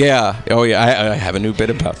 Really? Well, yeah. Oh, yeah. I have a new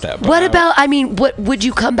bit about that. What about? I mean, what would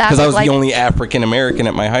you come back? Because I was the only African American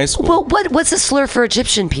at my high school. Well, what's a slur for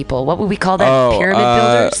Egyptian people? What would we call that? Pyramid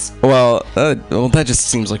builders? Well, that just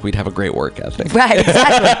seems like we'd have a great work ethic. Right.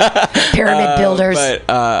 Exactly. Pyramid builders.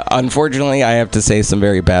 But unfortunately, I have to say some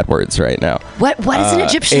very bad words right now. What is an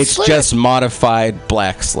Egyptian slur? It's just modified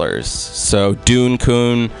black slurs. So Dune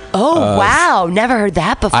Coon. Oh wow! Never heard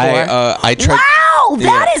that before. I tried. Wow,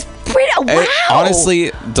 that is pretty. Wow.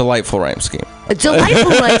 Honestly, delightful rhyme scheme. A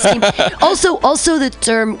delightful rhyme scheme. Also, the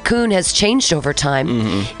term coon has changed over time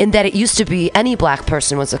in that it used to be any black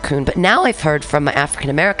person was a coon, but now I've heard from my African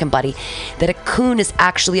American buddy that a coon is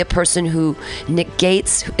actually a person who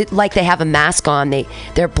negates, like they have a mask on,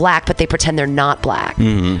 they're black, but they pretend they're not black.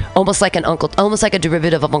 Almost like a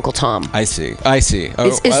derivative of Uncle Tom. I see.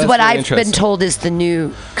 Is what I've been told is the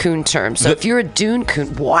new coon term. So if you're a dune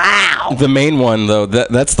coon, wow. The main one, though,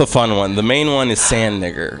 that's the fun one. The main one is sand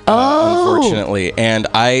nigger, unfortunately. And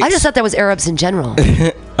I just thought that was Arabs in general.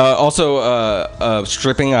 Also,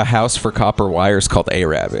 stripping a house for copper wire is called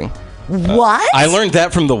Arabbing. What? I learned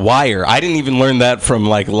that from The Wire. I didn't even learn that from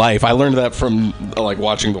like life. I learned that from like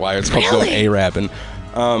watching The Wire. It's called going Arabbing.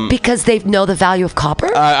 Because they know the value of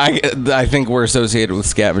copper? I think we're associated with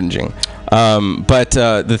scavenging. But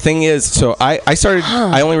the thing is, so I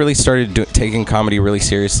only really started taking comedy really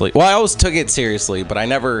seriously. Well, I always took it seriously, but I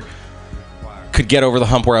never could get over the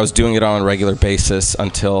hump where I was doing it on a regular basis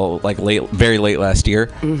until like very late last year.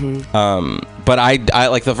 But I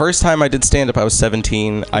like the first time I did stand-up, I was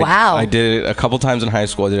 17. Wow. I did it a couple times in high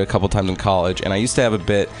school. I did it a couple times in college. And I used to have a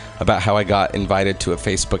bit about how I got invited to a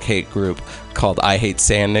Facebook hate group called I Hate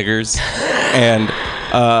Sand Niggers. And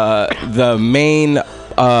the main...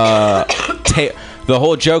 the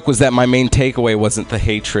whole joke was that my main takeaway wasn't the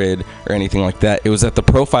hatred or anything like that. It was that the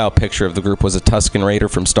profile picture of the group was a Tusken Raider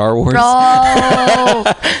from Star Wars. Oh,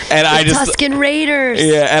 and Tusken Raiders.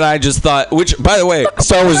 Yeah, and I just thought, which, by the way,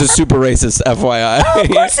 Star Wars is super racist, FYI. Oh, of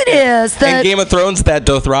course it is. And Game of Thrones, that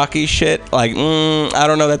Dothraki shit, like, I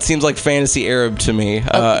don't know, that seems like fantasy Arab to me.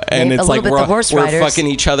 And it's like we're fucking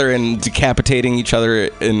each other and decapitating each other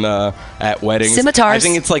in at weddings. Scimitars. I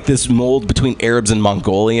think it's like this mold between Arabs and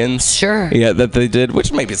Mongolians. Sure. Yeah, that they did,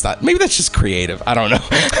 which maybe it's not. Maybe that's just creative. I don't know.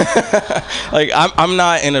 Like, I'm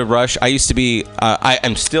not in a rush. I used to be. I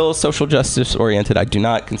am still social justice oriented. I do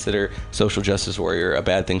not consider social justice warrior a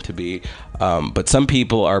bad thing to be. But some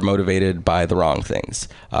people are motivated by the wrong things.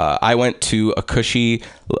 I went to a cushy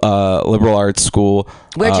liberal arts school.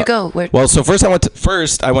 Where'd you go? Well, so first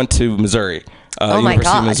I went to Missouri.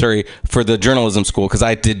 University of Missouri, for the journalism school, because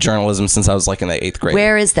I did journalism since I was like in the 8th grade.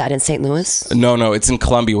 Where is that, in St. Louis? No, it's in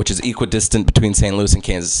Columbia, which is equidistant between St. Louis and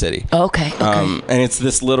Kansas City. Okay. And it's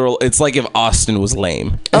this literal, it's like if Austin was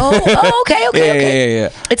lame. Okay. Yeah.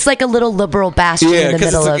 It's like a little liberal bastion in the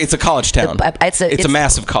middle of... it's a college town. It's a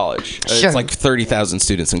massive college. Sure. It's like 30,000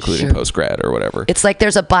 students, including post-grad or whatever. It's like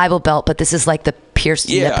there's a Bible Belt, but this is like the pierced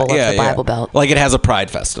nipple of the Bible Belt. Like it has a Pride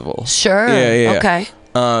Festival. Sure. Yeah. Okay.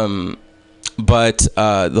 But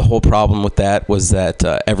the whole problem with that was that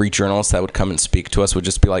every journalist that would come and speak to us would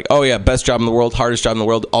just be like, oh yeah, best job in the world, hardest job in the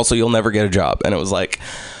world, also you'll never get a job. And it was like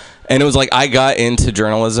I got into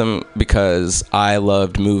journalism because I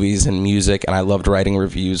loved movies and music, and I loved writing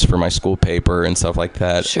reviews for my school paper and stuff like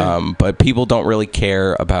that. Sure. But people don't really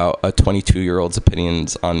care about a 22-year-old's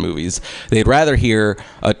opinions on movies. They'd rather hear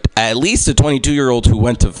at least a 22-year-old who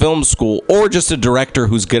went to film school, or just a director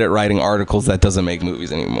who's good at writing articles that doesn't make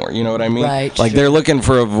movies anymore. You know what I mean? Right. Like, sure. they're looking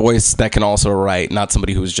for a voice that can also write, not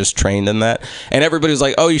somebody who's just trained in that. And everybody was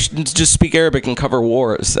like, oh, you should just speak Arabic and cover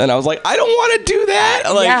wars. And I was like, I don't want to do that.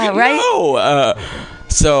 Like, yeah, right? No.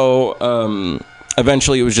 So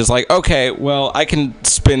eventually it was just like, okay, well, I can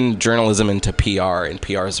spin journalism into PR, and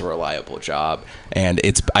PR is a reliable job. And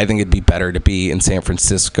I think it'd be better to be in San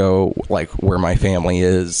Francisco, like where my family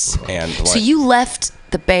is. And so you left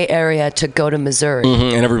the Bay Area to go to Missouri.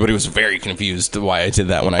 Mm-hmm, and everybody was very confused why I did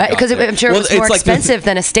that when I got there. Because I'm sure it was more expensive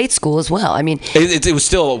than a state school as well. I mean, it was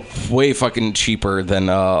still way fucking cheaper than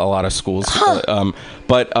a lot of schools.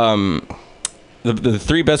 The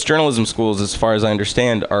three best journalism schools, as far as I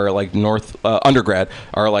understand, are like undergrad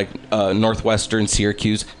are like Northwestern,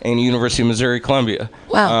 Syracuse, and University of Missouri Columbia.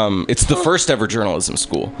 Wow. It's the first ever journalism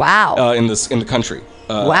school. Wow. In the country.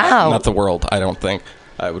 Wow. Not the world, I don't think.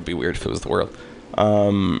 It would be weird if it was the world.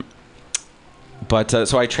 But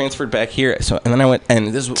so I transferred back here. So and then I went, and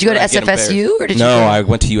this. Did you go to SFSU or did you? No, I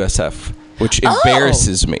went to USF. Which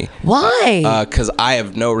embarrasses me. Why? Because I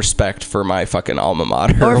have no respect for my fucking alma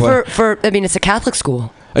mater. Or I mean, it's a Catholic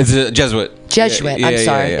school. It's a Jesuit. I'm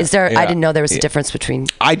sorry. Is there? I didn't know there was a difference between.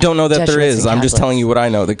 I don't know that Jesuits there is. I'm just telling you what I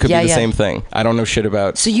know. That could be the same thing. I don't know shit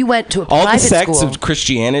about. So you went to a all private the sects school. of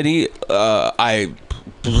Christianity. I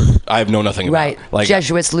have no nothing about. Right. Like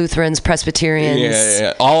Jesuits, Lutherans, Presbyterians.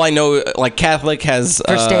 Yeah. All I know, like Catholic has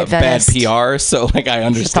bad PR, so like I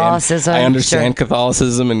understand Catholicism. I understand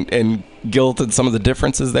Catholicism and guilt and some of the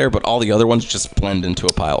differences there, but all the other ones just blend into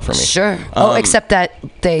a pile for me. Sure. Except that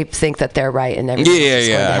they think that they're right and everything.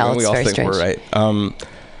 Yeah. I mean, we all think we're right.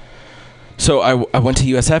 So I went to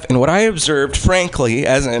USF, and what I observed, frankly,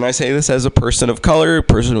 and I say this as a person of color, a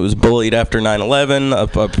person who was bullied after 9/11,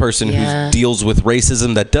 a person who deals with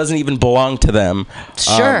racism that doesn't even belong to them.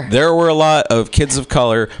 Sure. There were a lot of kids of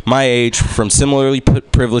color, my age, from similarly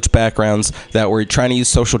privileged backgrounds that were trying to use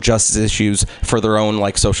social justice issues for their own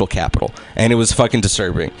like social capital, and it was fucking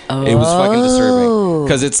disturbing. It was fucking disturbing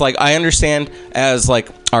because it's like I understand as like.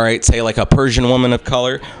 All right, say like a Persian woman of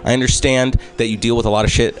color. I understand that you deal with a lot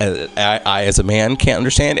of shit I as a man can't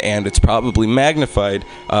understand, and it's probably magnified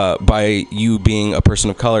by you being a person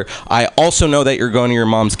of color. I also know that you're going to your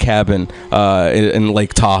mom's cabin in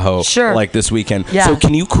Lake Tahoe like this weekend. Yeah. So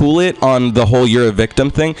can you cool it on the whole you're a victim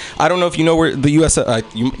thing? I don't know if you know where the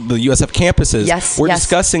USF campus is. Yes. We're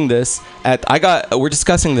discussing this we're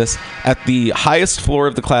discussing this at the highest floor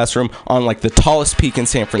of the classroom on like the tallest peak in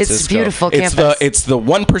San Francisco. It's beautiful campus. It's the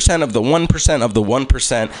 1% of the 1% of the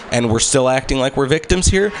 1%, and we're still acting like we're victims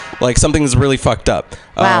here. Like something's really fucked up.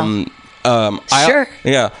 Wow. Sure.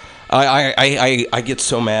 I get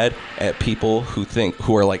so mad at people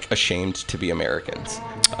who are like ashamed to be Americans.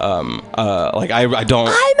 I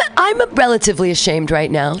don't. I'm relatively ashamed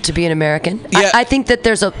right now to be an American. Yeah. I think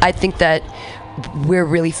that we're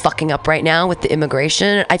really fucking up right now with the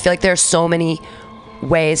immigration. I feel like there are so many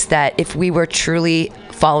ways that if we were truly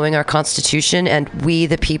following our Constitution and we,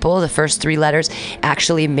 the people, the first three letters,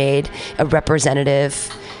 actually made a representative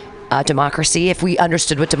democracy, if we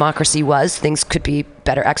understood what democracy was, things could be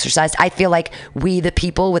better exercised. I feel like we, the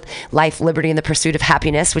people, with life, liberty, and the pursuit of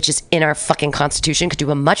happiness, which is in our fucking Constitution, could do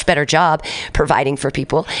a much better job providing for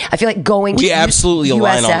people. I feel like we absolutely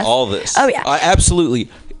align on all this. Oh, yeah. Absolutely.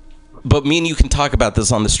 But me and you can talk about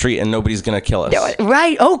this on the street and nobody's going to kill us.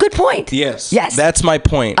 Right. Oh, good point. Yes. Yes. That's my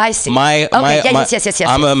point. I see. Yes.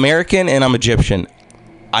 I'm American and I'm Egyptian.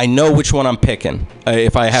 I know which one I'm picking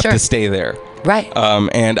if I have to stay there. Right.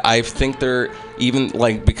 And I think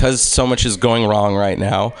because so much is going wrong right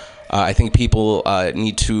now, I think people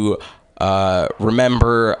need to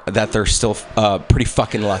remember that they're still pretty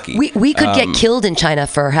fucking lucky. We could get killed in China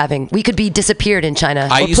we could be disappeared in China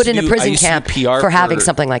or put in a prison camp for having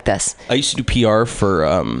something like this. I used to do PR for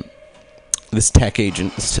this tech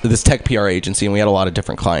PR agency, and we had a lot of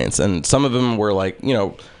different clients, and some of them were like,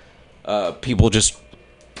 people just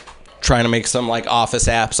trying to make some like office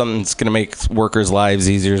app, something that's going to make workers' lives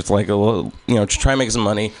easier. It's like a little, to try and make some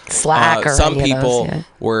money. Slack or some any of people those,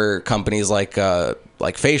 were companies like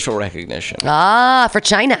facial recognition. For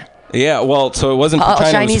China. Yeah, well, so it wasn't for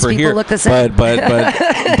China, Chinese it was for people here. look the same.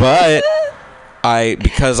 But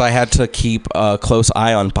because I had to keep a close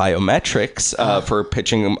eye on biometrics for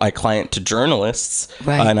pitching my client to journalists,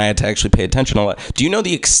 and I had to actually pay attention a lot. Do you know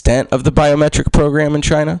the extent of the biometric program in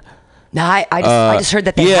China? No, I just heard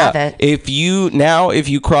that they have it. If you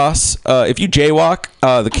jaywalk,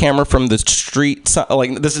 the camera from the street,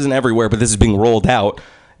 like this isn't everywhere, but this is being rolled out.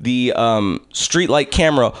 The street light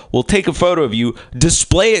camera will take a photo of you,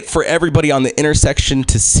 display it for everybody on the intersection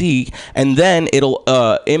to see, and then it'll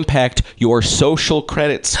impact your social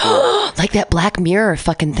credit score. Like that Black Mirror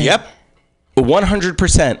fucking thing. Yep.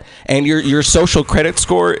 100%. And your social credit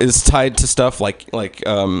score is tied to stuff like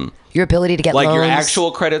your ability to get loans. Your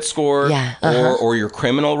actual credit score, or your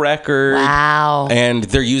criminal record. Wow. And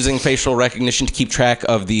they're using facial recognition to keep track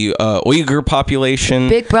of the Uyghur population.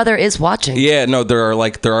 Big Brother is watching. Yeah, no, there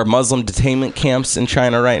are Muslim detainment camps in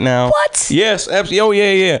China right now. What? Yes, absolutely. Oh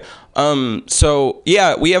yeah. So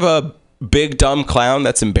yeah, we have a big dumb clown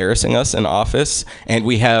that's embarrassing us in office, and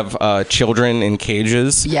we have children in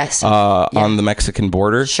cages. Yes. On the Mexican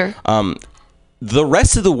border. Sure. The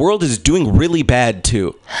rest of the world is doing really bad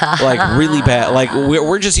too, like really bad. Like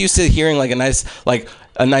we're just used to hearing like a nice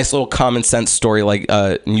little common sense story, like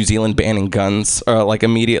New Zealand banning guns, like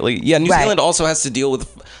immediately. Yeah, New Zealand also has to deal with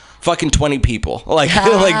fucking 20 people. Like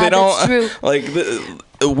they don't. That's true. Like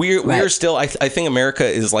we're still. I think America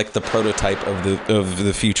is like the prototype of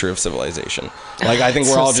the future of civilization. Like I think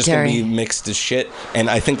we're all just gonna be mixed as shit, and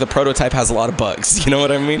I think the prototype has a lot of bugs. You know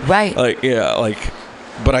what I mean? Right.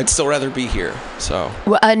 But I'd still rather be here. So.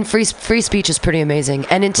 Well, and free speech is pretty amazing.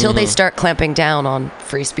 And until they start clamping down on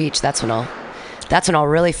free speech, that's when I'll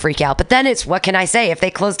really freak out. But then it's, what can I say? If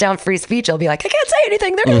they close down free speech, I'll be like, I can't say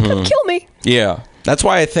anything. They're gonna come kill me. Yeah, that's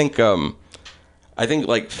why I think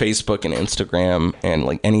like Facebook and Instagram and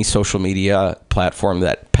like any social media platform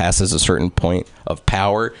that passes a certain point of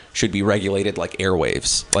power should be regulated like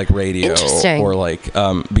airwaves, like radio, or like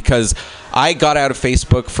because I got out of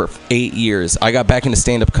Facebook for 8 years. I got back into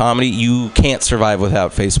stand-up comedy. You can't survive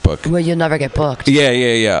without Facebook. Well, you'll never get booked. Yeah.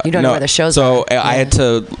 You don't know where the shows are. So I had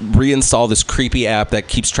to reinstall this creepy app that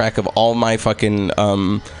keeps track of all my fucking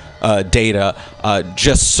data,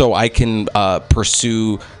 just so I can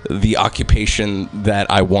pursue the occupation that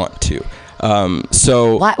I want to.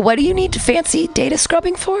 So what do you need fancy data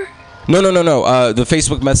scrubbing for? No. The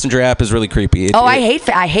Facebook Messenger app is really creepy. I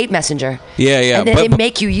hate Messenger. Yeah. And then they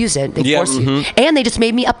make you use it. They force you. And they just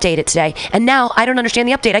made me update it today. And now I don't understand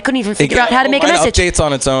the update. I couldn't even figure out how to make a message. Updates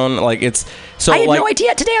on its own. Like it's so. I had no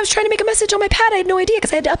idea. Today I was trying to make a message on my pad. I had no idea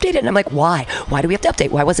because I had to update it. And I'm like, why? Why do we have to update?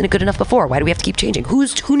 Why wasn't it good enough before? Why do we have to keep changing?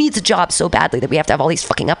 Who needs a job so badly that we have to have all these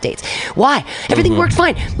fucking updates? Why? Everything worked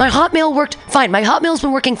fine. My Hotmail worked fine. My Hotmail's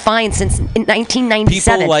been working fine since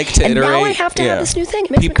 1997. People like to iterate. And now I have to have this new thing.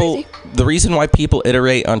 It makes me crazy. The reason why people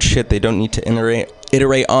iterate on shit they don't need to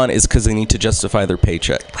iterate on is because they need to justify their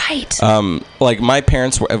paycheck. Right. Like my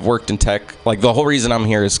parents have worked in tech. Like the whole reason I'm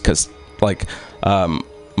here is because like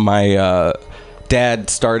my dad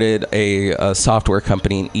started a software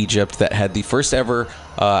company in Egypt that had the first ever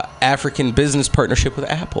African business partnership with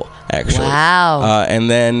Apple, actually. Wow. And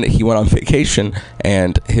then he went on vacation,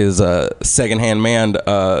 and his secondhand man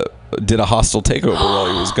did a hostile takeover while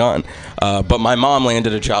he was gone. But my mom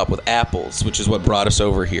landed a job with Apple's, which is what brought us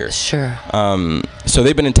over here. Sure. So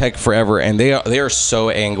they've been in tech forever, and they are so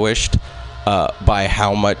anguished by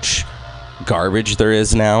how much garbage there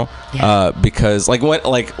is now. Yeah. Because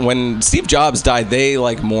when Steve Jobs died, they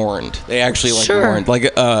mourned. They actually mourned.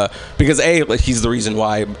 Because he's the reason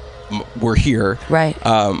why we're here. Right.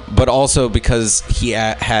 But also because he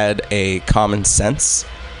had a common sense.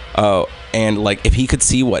 And if he could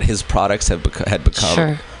see what his products had become,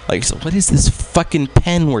 sure. So what is this fucking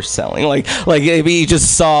pen we're selling? If he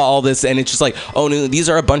just saw all this, and it's just oh no, these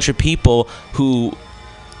are a bunch of people who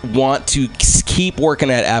want to keep working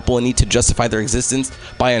at Apple and need to justify their existence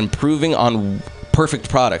by improving on perfect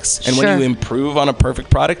products. And when you improve on a perfect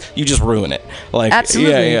product, you just ruin it.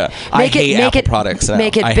 Absolutely. Yeah. I hate Apple products now.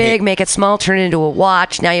 Make it big, make it small, turn it into a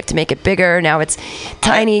watch. Now you have to make it bigger. Now it's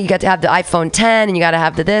tiny. You got to have the iPhone 10, and you got to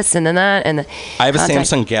have the this and then that. And I have a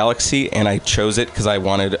Samsung Galaxy, and I chose it because I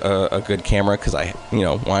wanted a good camera, because I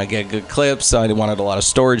want to get good clips. I wanted a lot of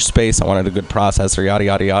storage space. I wanted a good processor, yada,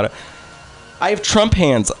 yada, yada. I have Trump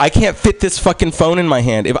hands. I can't fit this fucking phone in my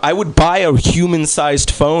hand. If I would buy a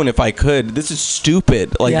human-sized phone if I could. This is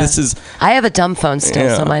stupid. Like this is. I have a dumb phone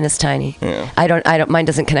still, so mine is tiny. Yeah. I don't. Mine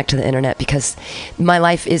doesn't connect to the internet because my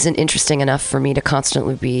life isn't interesting enough for me to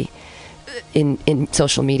constantly be in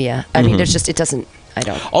social media. I mean, there's just it doesn't. I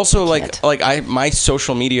don't. Also, my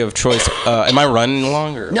social media of choice. Am I running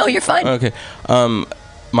along? Or? No, you're fine. Okay.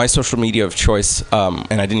 My social media of choice,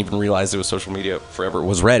 and I didn't even realize it was social media forever,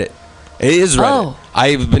 was Reddit. It is Reddit.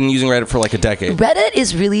 I've been using Reddit for like a decade. Reddit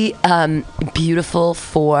is really beautiful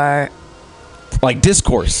for like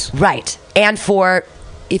discourse. Right. And for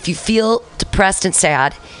if you feel depressed and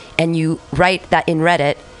sad and you write that in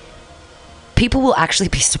Reddit, people will actually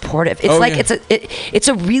be supportive. It's it's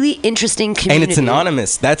a really interesting community. And it's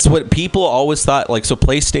anonymous. That's what people always thought. Like, so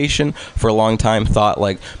PlayStation for a long time thought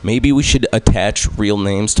like maybe we should attach real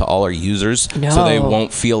names to all our users so they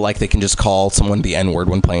won't feel like they can just call someone the N-word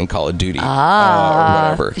when playing Call of Duty or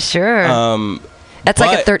whatever. Sure. That's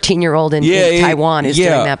like a 13-year-old in Taiwan is doing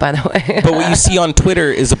that, by the way. But what you see on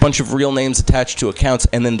Twitter is a bunch of real names attached to accounts,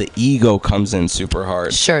 and then the ego comes in super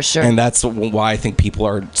hard. Sure. And that's why I think people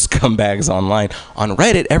are scumbags online. On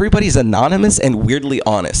Reddit, everybody's anonymous and weirdly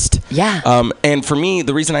honest. Yeah. And for me,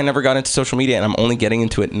 the reason I never got into social media, and I'm only getting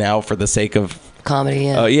into it now for the sake of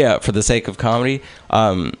comedy. For the sake of comedy.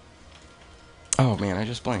 Oh man, I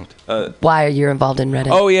just blanked. Why are you involved in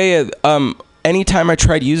Reddit? Oh yeah. Anytime I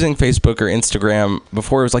tried using Facebook or Instagram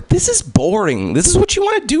before, it was like, this is boring. This is what you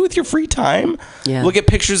want to do with your free time? Yeah. Look at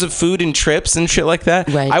pictures of food and trips and shit like that.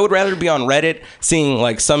 Right. I would rather be on Reddit seeing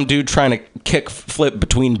like some dude trying to kick flip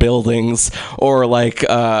between buildings, or like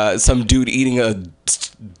some dude eating a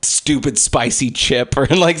stupid spicy chip, or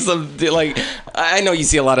like some like, I know you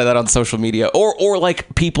see a lot of that on social media, or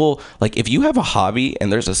like people, like if you have a hobby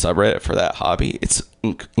and there's a subreddit for that hobby, it's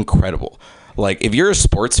incredible. Like, if you're a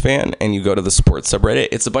sports fan and you go to the sports subreddit,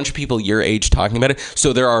 it's a bunch of people your age talking about it.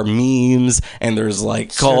 So there are memes, and there's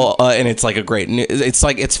like and it's like a great. It's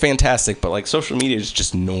like, it's fantastic, but like social media is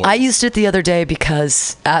just noise. I used it the other day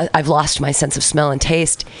because I've lost my sense of smell and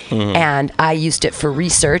taste, and I used it for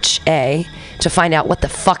research to find out what the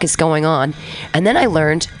fuck is going on, and then I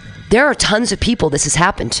learned there are tons of people this has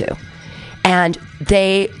happened to. And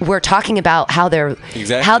they were talking about how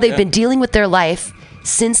they've been dealing with their life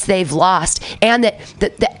since they've lost, and that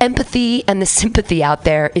the empathy and the sympathy out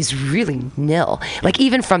there is really nil. Like,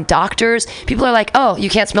 even from doctors, people are like, oh, you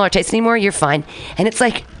can't smell or taste anymore, you're fine. And it's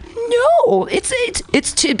like, no,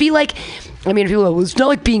 it's to be like, I mean, people are, well, it's not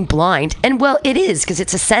like being blind. And well, it is, because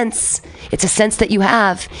it's a sense that you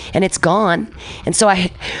have, and it's gone. And so I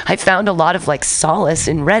found a lot of like solace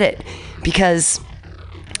in Reddit, because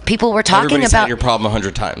people were talking Everybody's about had your problem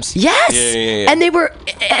 100 times. Yes. Yeah. And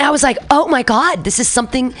I was like, oh my God, this is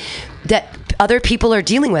something that other people are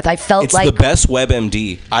dealing with. I felt it's like the best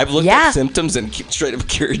WebMD. I've looked at symptoms and straight up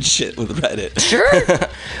cured shit with Reddit. Sure.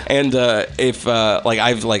 And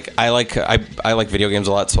I like video games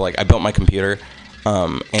a lot, so like I built my computer.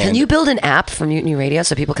 And can you build an app for MutinyRadio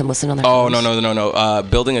so people can listen on their phones? No.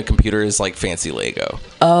 Building a computer is like fancy Lego.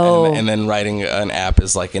 Oh. And then writing an app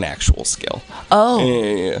is like an actual skill. Oh.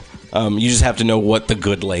 Yeah. You just have to know what the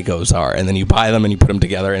good Legos are, and then you buy them and you put them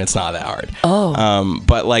together, and it's not that hard. Oh.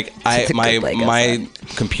 But like my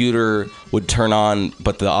computer would turn on,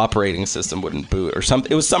 but the operating system wouldn't boot, or something.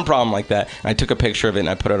 It was some problem like that. And I took a picture of it and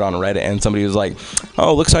I put it on Reddit, and somebody was like,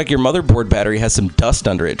 "Oh, looks like your motherboard battery has some dust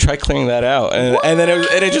under it. Try clearing that out." And then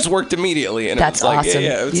it just worked immediately. And that's it was like, awesome.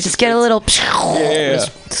 Yeah, you just get a little. Yeah.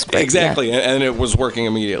 Exactly, and it was working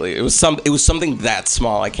immediately. It was something that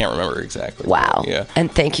small. I can't remember exactly. Wow. Yeah. And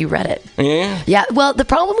thank you, Reddit. Yeah. Yeah. Well, the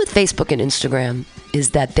problem with Facebook and Instagram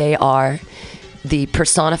is that they are the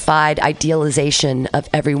personified idealization of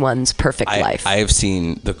everyone's perfect life. I have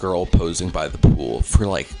seen the girl posing by the pool for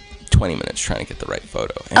like 20 minutes trying to get the right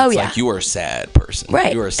photo. And it's like, you are a sad person.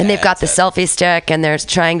 Right. You are a sad, and they've got the selfie stick, and they're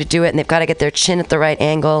trying to do it, and they've got to get their chin at the right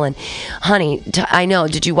angle. And honey, I know.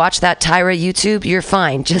 Did you watch that Tyra YouTube? You're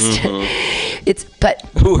fine. Just but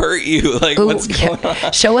who hurt you? Like, what's going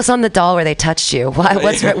on? Show us on the doll where they touched you.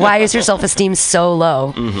 Why is your self-esteem so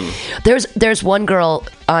low? There's one girl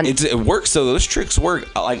on. It works though. Those tricks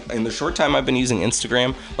work. Like, in the short time I've been using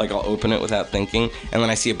Instagram, like, I'll open it without thinking, and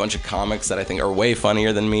then I see a bunch of comics that I think are way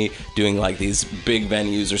funnier than me doing like these big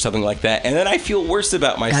venues or something like that, and then I feel worse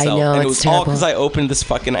about myself. I know, and it was terrible. all because I opened this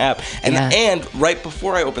fucking app, and right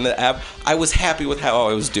before I opened the app, I was happy with how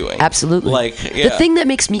I was doing. Absolutely. Like, the thing that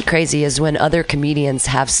makes me crazy is when other comedians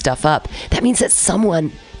have stuff up. That means that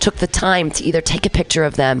someone took the time to either take a picture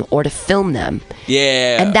of them or to film them.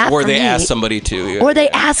 Yeah. And that, or for they me, ask somebody to. Yeah. Or they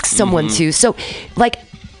ask someone to. So, like,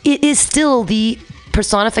 it is still the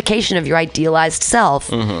personification of your idealized self.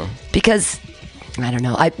 Because I don't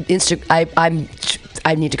know.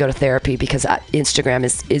 I need to go to therapy because Instagram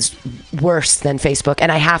is worse than Facebook,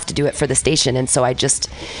 and I have to do it for the station. And so I just,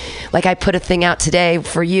 like, I put a thing out today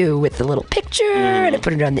for you with the little picture, and I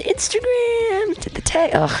put it on the Instagram, did the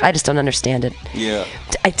tag. Ugh, I just don't understand it. Yeah.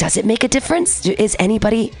 Does it make a difference? Is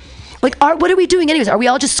anybody, like, what are we doing anyways? Are we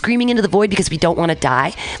all just screaming into the void because we don't want to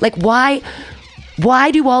die? Like, why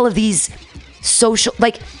do all of these social,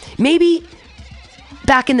 like, maybe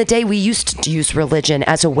back in the day, we used to use religion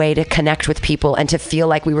as a way to connect with people and to feel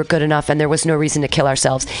like we were good enough and there was no reason to kill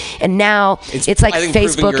ourselves. And now it's like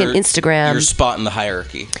Facebook and Instagram. Your spot in the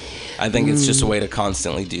hierarchy. I think it's just a way to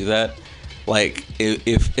constantly do that. Like,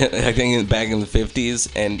 if I think back in the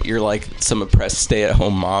 50s and you're like some oppressed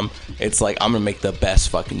stay-at-home mom, it's like, I'm going to make the best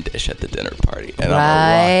fucking dish at the dinner party. And I'm going to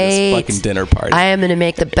rock this fucking dinner party. I am going to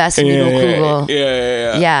make the best noodle kugel.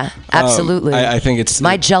 Yeah, absolutely. I think it's...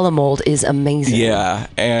 My Jell-O mold is amazing. Yeah,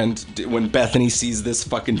 and when Bethany sees this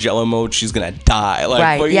fucking Jell-O mold, she's going to die. Like,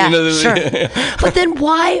 right, but, yeah, you know, sure. But then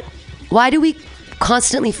why do we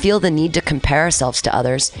constantly feel the need to compare ourselves to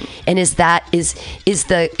others? And is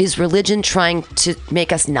religion trying to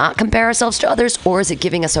make us not compare ourselves to others, or is it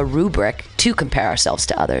giving us a rubric to compare ourselves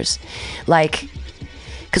to others? Like,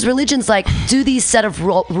 because religion's like, do these set of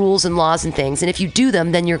rules and laws and things, and if you do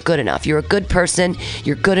them, then you're good enough. You're a good person.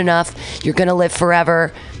 You're good enough. You're gonna live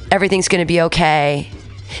forever. Everything's gonna be okay.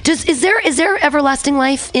 Is there everlasting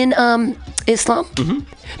life in Islam?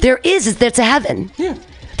 There is. There's a heaven. Yeah.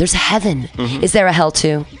 There's a heaven. Is there a hell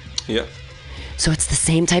too? Yeah. So it's the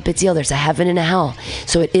same type of deal. There's a heaven and a hell.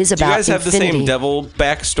 So it is about infinity. Do you guys have the same devil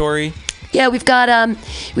backstory? Yeah, we've got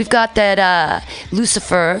that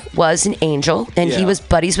Lucifer was an angel, and he was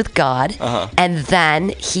buddies with God. And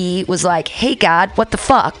then he was like, hey, God, what the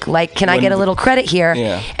fuck? Like, can I get a little credit here?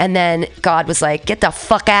 Yeah. And then God was like, get the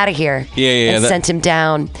fuck out of here. And sent him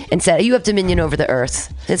down and said, you have dominion over the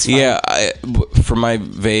earth. It's fine. Yeah, from my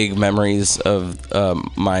vague memories of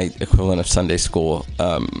my equivalent of Sunday school,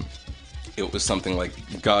 it was something like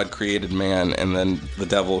God created man, and then the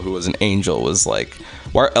devil, who was an angel, was like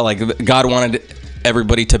God wanted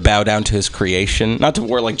everybody to bow down to his creation, not to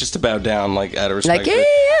war, like just to bow down, like out of respect. Like,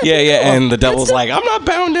 yeah. And the devil's like, I'm not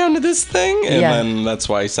bowing down to this thing, and then that's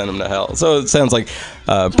why he sent him to hell. So it sounds like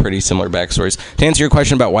pretty similar backstories. To answer your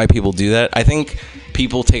question about why people do that, I think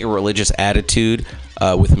people take a religious attitude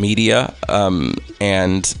with media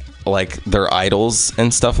and like their idols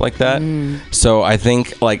and stuff like that. So I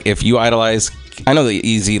think, like, if you idolize, I know the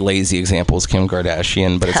easy lazy example is Kim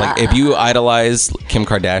Kardashian, but it's like, if you idolize Kim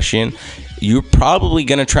Kardashian, you're probably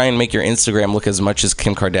going to try and make your Instagram look as much as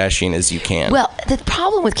Kim Kardashian as you can. Well, the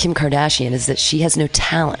problem with Kim Kardashian is that she has no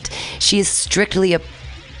talent. She is strictly a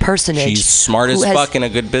personage. She's smart as fuck and a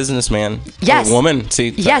good businessman. Yes. A woman. See,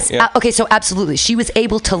 yes. Okay, so absolutely. She was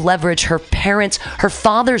able to leverage her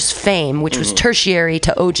father's fame, which was tertiary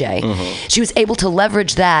to OJ. She was able to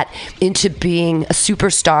leverage that into being a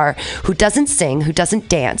superstar who doesn't sing, who doesn't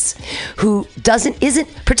dance, who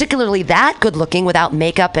isn't particularly that good looking without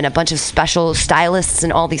makeup and a bunch of special stylists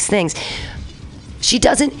and all these things. She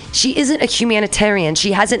isn't a humanitarian.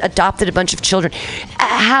 She hasn't adopted a bunch of children.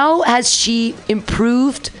 How has she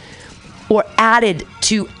improved or added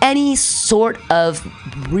to any sort of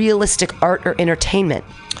realistic art or entertainment?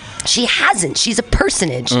 She hasn't. She's a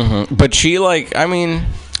personage. But she, like, I mean,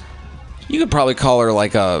 you could probably call her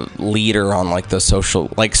like a leader on like the social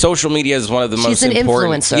media is one of the most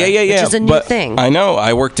important. She's an influencer. Yeah. Which is a new thing. I know.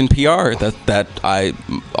 I worked in PR. I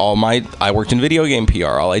worked in video game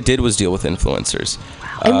PR. All I did was deal with influencers.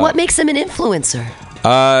 And what makes them an influencer?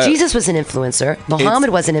 Jesus was an influencer. Muhammad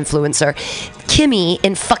was an influencer. Kimmy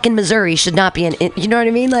in fucking Missouri should not be you know what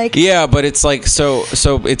I mean? Like, yeah, but it's like, so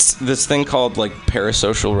it's this thing called like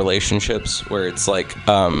parasocial relationships, where it's like,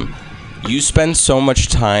 you spend so much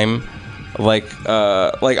time,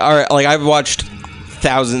 I've watched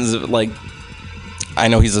thousands of, like, I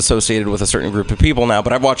know he's associated with a certain group of people now,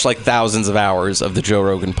 but I've watched like thousands of hours of the Joe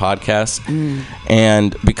Rogan podcast.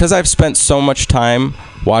 And because I've spent so much time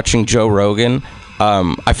watching Joe Rogan,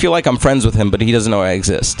 I feel like I'm friends with him, but he doesn't know I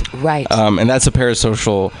exist. Right. And that's a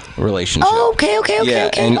parasocial relationship. Oh, okay.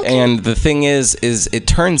 And the thing is it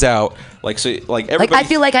turns out, like, so, like, everybody, like, I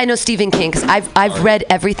feel like I know Stephen King because I've read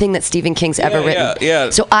everything that Stephen King's ever written.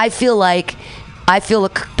 Yeah. So but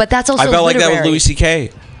that's also I felt literary. like that with Louis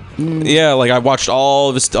C.K. Yeah, like I watched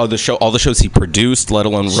all the shows he produced, let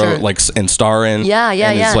alone wrote, like, and star in. Yeah.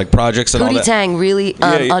 His, like, projects and all that. Pootie Tang, really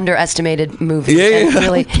underestimated movie. Yeah.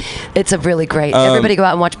 Really, it's a really great. Everybody go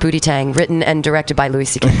out and watch Pootie Tang, written and directed by Louis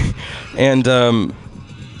C.K. And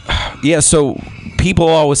Yeah, so people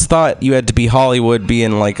always thought you had to be Hollywood, be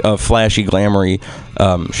in like a flashy, glamoury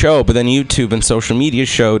show, but then YouTube and social media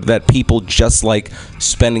showed that people just like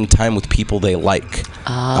spending time with people they like.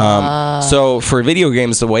 So for video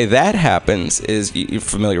games, the way that happens is, you're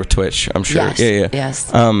familiar with Twitch, I'm sure. Yes. Yeah.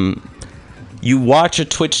 Yes. You watch a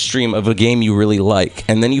Twitch stream of a game you really like,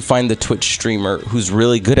 and then you find the Twitch streamer who's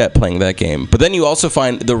really good at playing that game. But then you also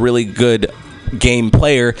find the really good game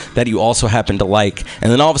player that you also happen to like, and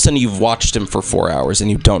then all of a sudden you've watched him for 4 hours and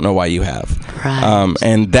you don't know why you have. Right.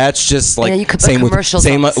 And that's just like same with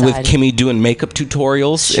Kimmy doing makeup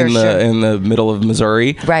tutorials in the middle of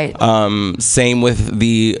Missouri. Right. Same with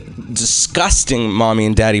the disgusting mommy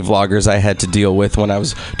and daddy vloggers I had to deal with when I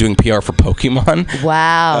was doing PR for Pokemon.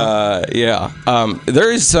 Wow. Yeah. There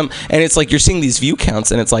is some, and it's like you're seeing these view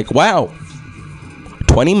counts, and it's like, wow,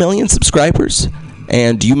 20 million subscribers.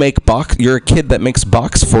 And you're a kid that makes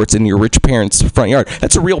box forts in your rich parents' front yard.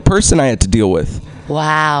 That's a real person I had to deal with.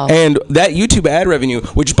 Wow. And that YouTube ad revenue,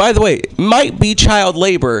 which, by the way, might be child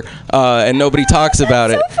labor, and nobody talks about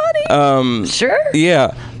it. So funny. Sure.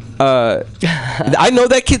 Yeah. I know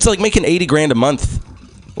that kid's like making $80,000 a month.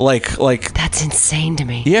 Like that's insane to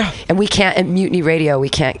me. Yeah. And we can't, at Mutiny Radio, we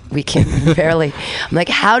can barely. I'm like,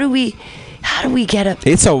 how do we get a?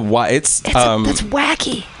 That's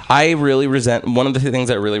wacky. I really one of the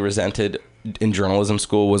things I really resented in journalism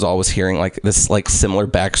school was always hearing like this like similar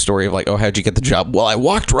backstory of like, oh, how'd you get the job? Well, I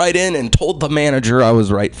walked right in and told the manager I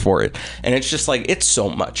was right for it. And it's just like, it's so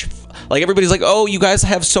much. Like everybody's like, oh, you guys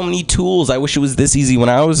have so many tools. I wish it was this easy when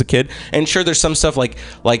I was a kid. And sure, there's some stuff like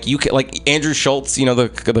you can, like Andrew Schultz, you know,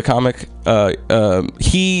 the comic,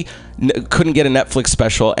 he couldn't get a Netflix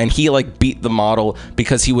special, and he like beat the model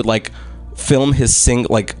because he would like film his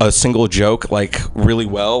a single joke like really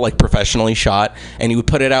well, like professionally shot, and he would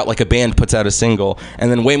put it out like a band puts out a single, and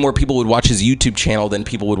then way more people would watch his YouTube channel than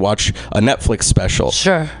people would watch a Netflix special.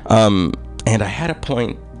 Sure. And I had a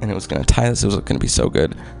point, and it was going to tie this. It was going to be so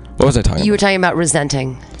good. What was I talking about? You were talking about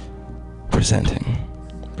resenting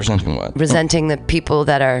what? Resenting the people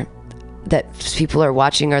that people are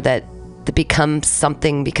watching, or that become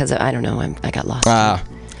something because of, I don't know. I got lost.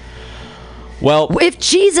 Well, if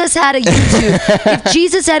Jesus had a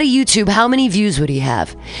YouTube, how many views would he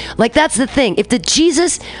have? Like, that's the thing. If the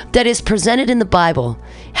Jesus that is presented in the Bible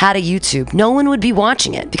had a YouTube, no one would be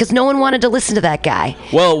watching it because no one wanted to listen to that guy.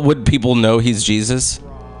 Well, would people know he's Jesus?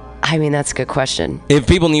 I mean, that's a good question. If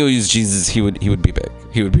people knew he was Jesus, he would be big.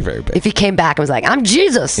 He would be very big. If he came back and was like, I'm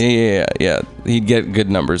Jesus. Yeah. He'd get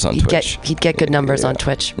good numbers on Twitch. He'd get good numbers on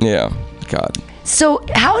Twitch. Yeah. God. So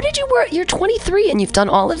how did you work? You're 23 and you've done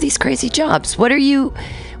all of these crazy jobs. What are you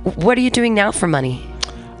doing now for money?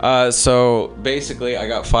 So basically I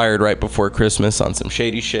got fired right before Christmas on some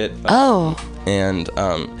shady shit. And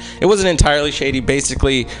it wasn't entirely shady.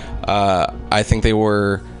 Basically, I think they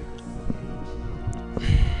were...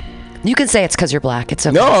 You can say it's because you're black. It's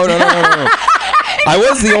okay. No. I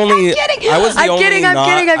was the only... I'm kidding.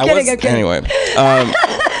 Anyway.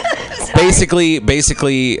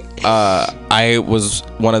 Basically, I was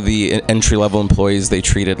one of the entry-level employees they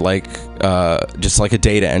treated like just like a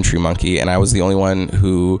data entry monkey, and I was the only one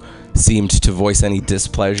who seemed to voice any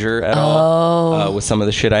displeasure at all with some of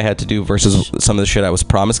the shit I had to do versus some of the shit I was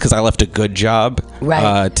promised, because I left a good job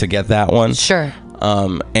to get that one. Sure.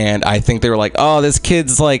 And I think they were like, oh, this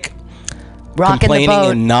kid's like rocking complaining the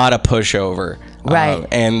boat. and not a pushover. Right.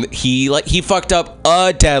 And he fucked up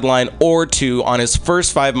a deadline or two on his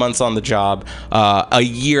first 5 months on the job, a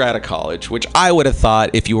year out of college, which I would have thought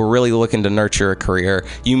if you were really looking to nurture a career,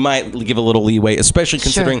 you might give a little leeway, especially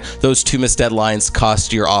considering those two missed deadlines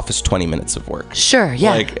cost your office 20 minutes of work. Sure,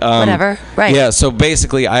 yeah, whatever, right. Yeah, so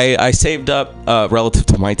basically I saved up, relative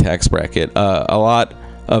to my tax bracket, a lot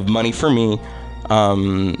of money for me,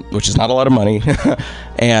 which is not a lot of money,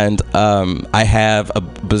 and I have a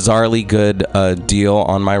bizarrely good deal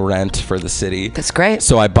on my rent for the city. That's great.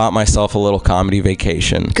 So I bought myself a little comedy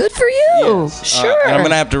vacation. Good for you. Yes. Sure. And I'm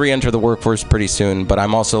gonna have to re-enter the workforce pretty soon, but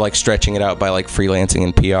I'm also like stretching it out by like freelancing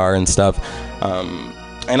and PR and stuff.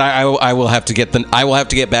 And I will have to get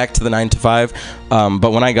back to the 9 to 5.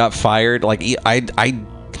 But when I got fired, like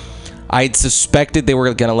I'd suspected they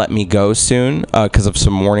were going to let me go soon because of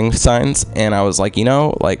some warning signs. And I was like,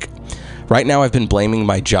 right now I've been blaming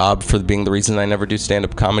my job for being the reason I never do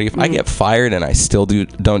stand-up comedy. If I get fired and I still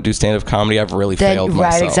don't do stand-up comedy, I've really failed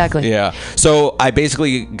myself. Right, exactly. Yeah. So I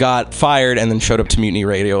basically got fired and then showed up to Mutiny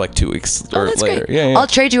Radio like 2 weeks later. Great. Yeah. I'll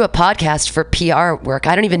trade you a podcast for PR work.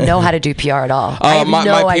 I don't even know how to do PR at all. I have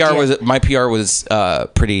no idea. My PR was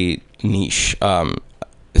pretty niche.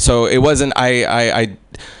 So it wasn't...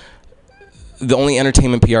 the only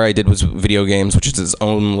entertainment PR I did was video games, which is its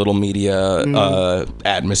own little media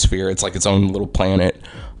atmosphere. It's like its own little planet.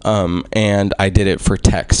 And I did it for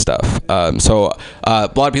tech stuff. So a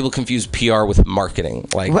lot of people confuse PR with marketing.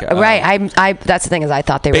 Like right. I that's the thing, is I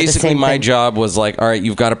thought they were the same basically my thing. job was like, all right,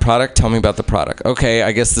 you've got a product, tell me about the product. Okay,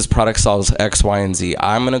 I guess this product solves X, Y, and Z.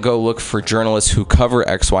 I'm gonna go look for journalists who cover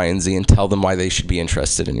X, Y, and Z and tell them why they should be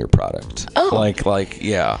interested in your product.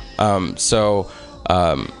 Yeah. So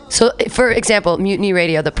for example, Mutiny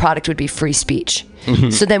Radio, the product would be free speech.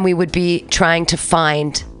 So then we would be trying to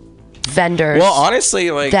find vendors. Well, honestly,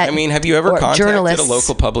 have you ever contacted a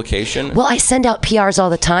local publication? Well, I send out PRs all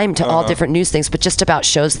the time to all different news things, but just about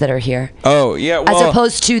shows that are here. Oh, yeah. Well, as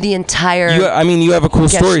opposed to the entire... you have a cool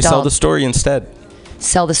story. Sell the story instead.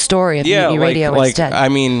 Sell the story of Mutiny Radio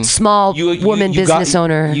instead. Small woman business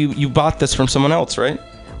owner. You bought this from someone else, right?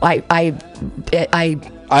 I've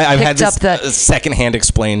had this secondhand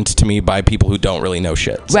explained to me by people who don't really know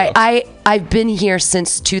shit. So. Right. I've been here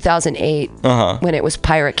since 2008 when it was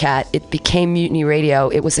Pirate Cat. It became Mutiny Radio.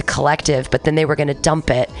 It was a collective, but then they were going to dump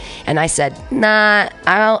it. And I said, nah,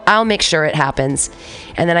 I'll make sure it happens.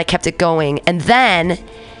 And then I kept it going. And then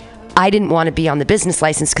I didn't want to be on the business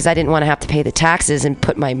license because I didn't want to have to pay the taxes and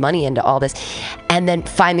put my money into all this. And then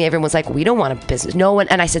finally everyone was like, we don't want a business. No one.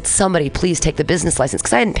 And I said, somebody please take the business license,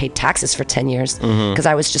 because I hadn't paid taxes for 10 years because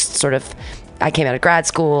I was just I came out of grad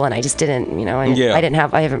school and I just didn't,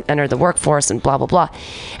 I haven't entered the workforce and blah, blah, blah.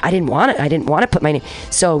 I didn't want it. I didn't want to put my name.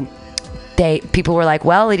 So people were like,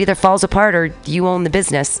 well, it either falls apart or you own the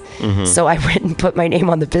business. So I went and put my name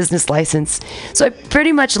on the business license. So I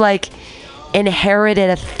pretty much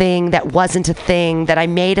inherited a thing that wasn't a thing, that I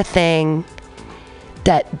made a thing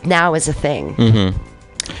that now is a thing.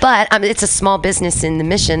 But it's a small business in the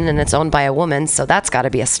Mission, and it's owned by a woman, so that's got to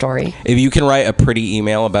be a story. If you can write a pretty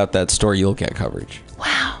email about that story, you'll get coverage.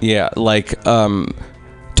 Wow. Yeah,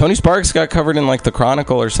 Tony Sparks got covered in the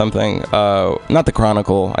Chronicle or something. Not the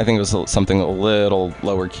Chronicle. I think it was something a little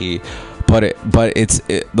lower key. But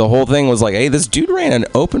the whole thing was hey, this dude ran an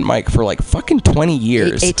open mic for fucking 20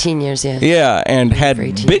 years. 18 years, yeah. Yeah, and had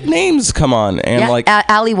big names come on. And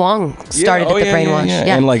Ali Wong started at the Brainwash.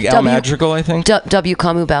 Yeah. And Al Madrigal, I think. W.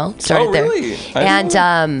 Camu Bell started there. Oh, really?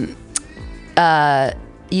 And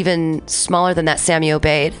even smaller than that, Sammy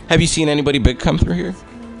Obeid. Have you seen anybody big come through here?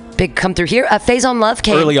 Come through here. Faison Love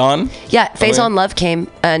came early on. Yeah, Faison Love came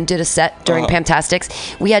and did a set during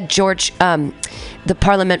Pamtastics. We had George, the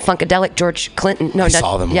Parliament Funkadelic George Clinton. No, I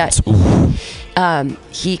saw them once.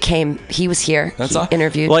 He came. He was here.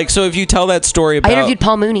 Interviewed. So if you tell that story about, I interviewed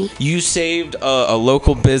Paul Mooney. You saved a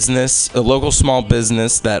local business, a local small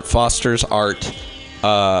business that fosters art.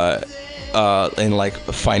 In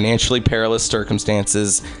financially perilous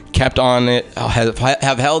circumstances, kept on it,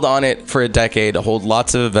 have held on it for a decade, to hold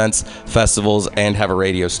lots of events, festivals, and have a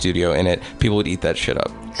radio studio in it. People would eat that shit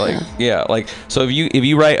up. So if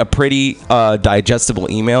you write a pretty digestible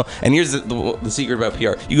email, and here's the secret about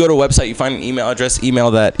PR: you go to a website, you find an email address,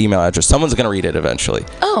 email that email address. Someone's gonna read it eventually.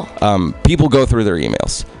 People go through their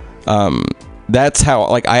emails. That's how.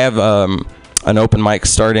 I have an open mic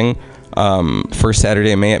starting. First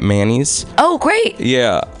Saturday in May at Manny's. Oh, great!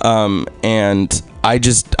 Yeah, and I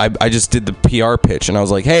just did the PR pitch, and I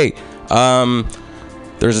was like, hey,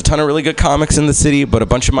 there's a ton of really good comics in the city, but a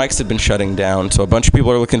bunch of mics have been shutting down, so a bunch of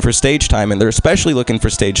people are looking for stage time, and they're especially looking for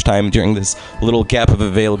stage time during this little gap of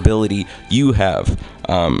availability you have.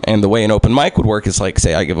 And the way an open mic would work is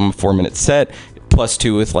say I give them a 4-minute set,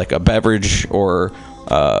 +2 with a beverage or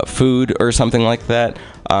food or something like that,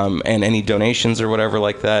 and any donations or whatever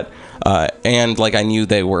like that. And I knew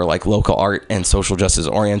they were local art and social justice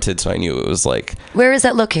oriented, so I knew it was Where is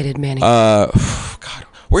that located, Manny? God,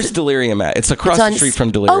 where's Delirium at? It's across the street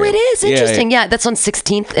from Delirium. Oh, it is interesting. Yeah, that's on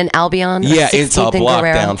 16th and Albion. Yeah, it's a block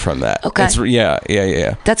down from that. Okay.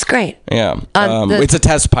 Yeah. That's great. Yeah. It's a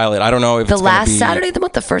test pilot. I don't know if the it's last be Saturday of the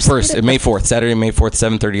month, the first May 4th, Saturday, May 4th,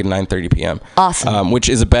 7:30 to 9:30 p.m. Awesome. Which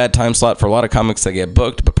is a bad time slot for a lot of comics that get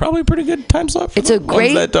booked, but probably a pretty good time slot for it's a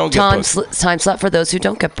great that don't time get booked. Time slot for those who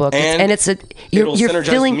don't get booked. And it's you're synergize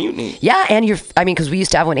filling Mutiny. Yeah, and because we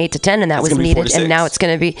used to have one 8 to 10, and that was needed, and now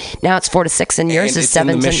it's 4 to 6, and yours is 7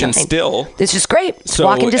 to 9. Mission still. It's just great. It's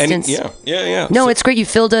walking distance. Yeah. No, it's great. You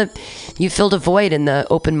filled a void in the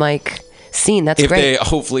open mic scene. That's great.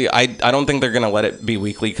 Hopefully, I don't think they're gonna let it be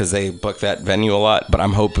weekly because they book that venue a lot. But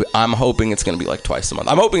I'm hoping it's gonna be twice a month.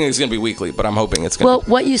 I'm hoping it's gonna be weekly, but I'm hoping it's gonna. Well,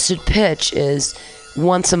 what you should pitch is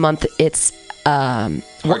once a month. It's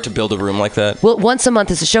hard to build a room like that. Well, once a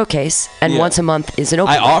month is a showcase, and once a month is an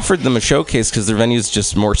open mic. Offered them a showcase because their venue is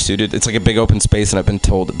just more suited. It's a big open space, and I've been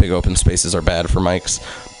told that big open spaces are bad for mics.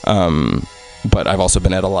 But I've also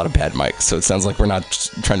been at a lot of bad mics, so it sounds like we're not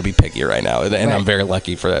trying to be picky right now. And I'm very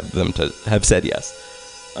lucky for them to have said yes.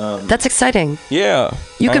 That's exciting. Yeah.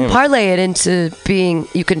 You can parlay it into being,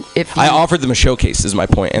 I offered them a showcase is my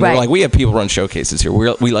point. And they're like, we have people run showcases here.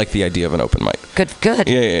 We like the idea of an open mic. Good.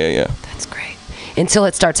 Yeah. That's great. Until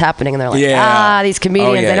it starts happening and they're like, these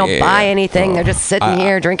comedians, they don't buy anything. They're just sitting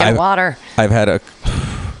here drinking water.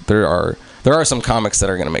 There are some comics that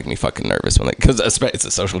are going to make me fucking nervous because it's a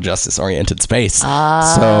social justice oriented space. So,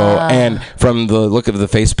 and from the look of the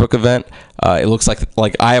Facebook event, it looks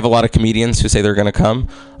like I have a lot of comedians who say they're going to come.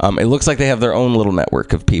 It looks like they have their own little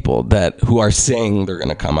network of people who are saying they're going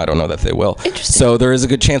to come. I don't know that they will. Interesting. So there is a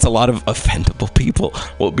good chance a lot of offendable people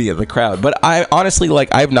will be in the crowd. But I honestly,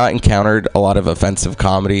 I've not encountered a lot of offensive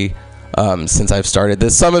comedy since I've started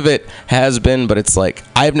this. Some of it has been, but it's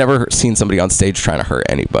I've never seen somebody on stage trying to hurt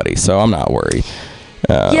anybody, so I'm not worried.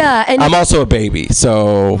 And I'm also a baby,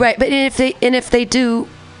 so right. But if they do,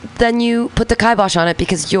 then you put the kibosh on it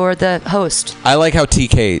because you're the host. I like how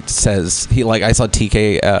TK says I saw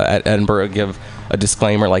TK at Edinburgh give a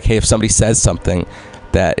disclaimer hey, if somebody says something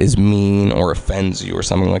that is mean or offends you or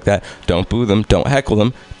something like that, don't boo them, don't heckle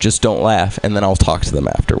them, just don't laugh, and then I'll talk to them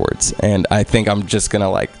afterwards. And I think I'm just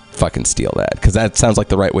gonna fucking steal that because that sounds like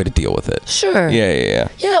the right way to deal with it. Sure. Yeah.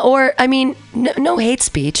 Or no hate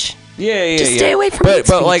speech. Yeah. Just stay away from hate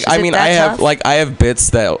speech. But I have bits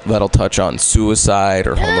that'll touch on suicide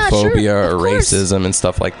or homophobia or racism and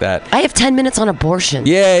stuff like that. I have 10 minutes on abortion.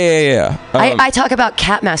 Yeah. I talk about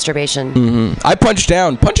cat masturbation. Mm-hmm. I punch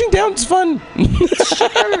down. Punching down is fun.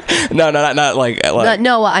 No, not like.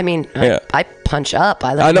 No, I punch up.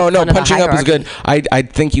 No, punching up is good. I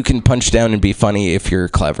think you can punch down and be funny if you're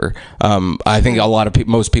clever. I think a lot of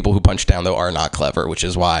most people who punch down though are not clever, which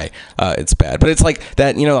is why it's bad. But it's like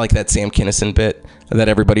that, that Sam Kinison bit that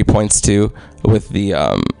everybody points to with the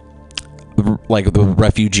the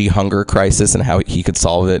refugee hunger crisis and how he could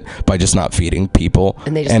solve it by just not feeding people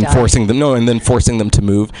and forcing them to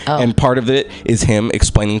move. And part of it is him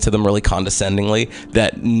explaining to them really condescendingly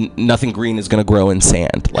that nothing green is going to grow in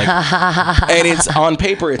sand. And it's on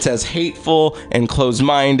paper it says hateful and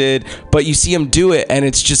closed-minded, but you see him do it and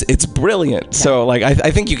it's brilliant. Yeah. So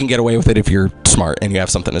I think you can get away with it if you're smart and you have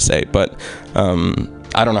something to say, but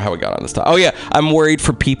I don't know how we got on this topic. Oh yeah, I'm worried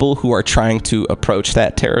for people who are trying to approach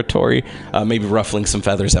that territory, maybe ruffling some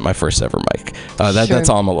feathers at my first ever mic. That's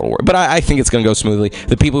all I'm a little worried. But I think it's going to go smoothly.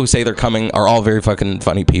 The people who say they're coming are all very fucking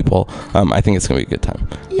funny people. I think it's going to be a good time.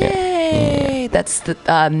 Yay! Yeah. That's the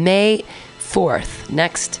May 4th,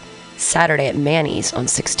 next Saturday at Manny's on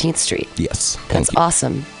 16th Street. Yes. That's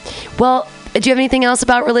awesome. Well, do you have anything else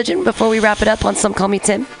about religion before we wrap it up on Some Call Me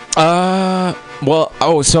Tim?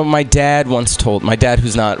 So my dad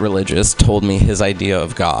who's not religious, told me his idea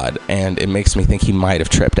of God, and it makes me think he might have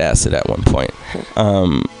tripped acid at one point.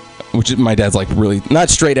 Which my dad's really not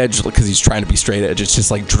straight edge because he's trying to be straight edge. It's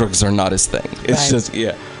just drugs are not his thing. It's just,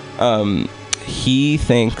 yeah. He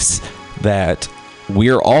thinks that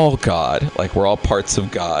we're all God, we're all parts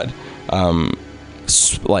of God,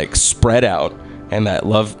 spread out, and that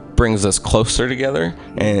love brings us closer together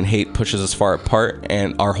and hate pushes us far apart,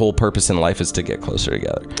 and our whole purpose in life is to get closer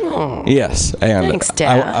together. Oh, yes, and thanks,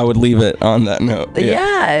 Dad. I would leave it on that note.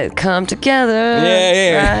 Yeah, come together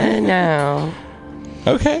right now.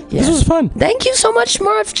 Okay, This was fun. Thank you so much,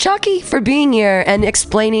 Marv Chucky, for being here and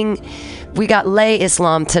explaining. We got lay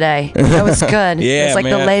Islam today. That was good. It's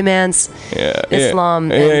the layman's Islam.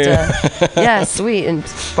 And sweet. And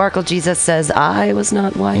Sparkle Jesus says, I was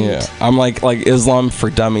not white. Yeah. I'm like Islam for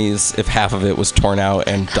dummies if half of it was torn out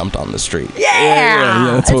and dumped on the street.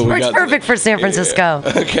 Yeah. That's what we got. It's perfect for San Francisco.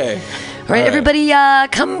 Yeah. Okay. All right, everybody,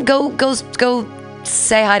 come go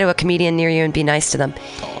say hi to a comedian near you and be nice to them.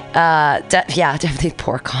 Definitely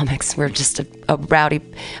poor comics. We're just a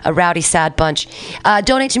rowdy, sad bunch.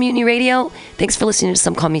 Donate to Mutiny Radio. Thanks for listening to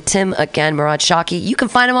Some Call Me Tim. Again, Murad Shaki. You can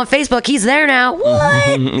find him on Facebook. He's there now.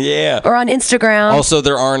 What? Yeah. Or on Instagram. Also,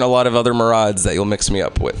 there aren't a lot of other Murads that you'll mix me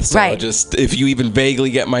up with. So just, if you even vaguely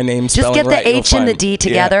get my name spelling right, just get the H and the D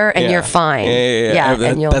together and you're fine. Yeah.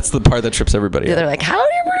 That's the part that trips everybody out. They're like, how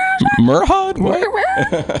do you pronounce Murhad?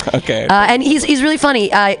 What? Okay. And he's really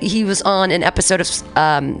funny. He was on an episode of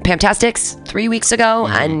Pamtastics 3 weeks ago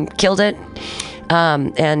and killed it.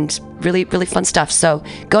 And really, really fun stuff. So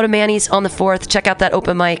go to Manny's on the 4th. Check out that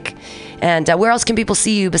open mic. And where else can people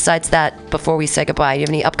see you besides that before we say goodbye? Do you have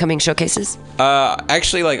any upcoming showcases?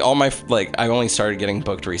 Actually, all my I only started getting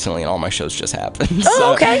booked recently, and all my shows just happened.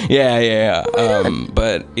 Oh, okay. Yeah.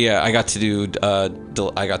 But yeah, I got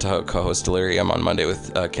to co-host Delirium on Monday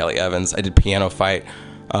with Kelly Evans. I did Piano Fight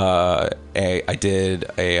I did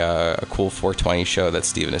a cool 420 show that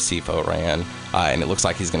Steven Asifo ran, and it looks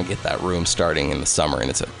like he's going to get that room starting in the summer, and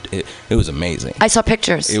it was amazing. I saw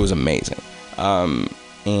pictures. It was amazing.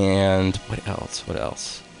 And what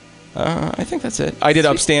else? I think that's it. I did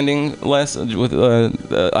Upstanding with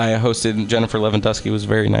I hosted Jennifer Lewandowski. It was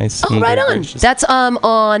very nice. Oh, right on. Gracious. That's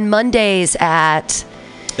on Mondays at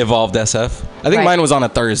Evolved SF. I think mine was on a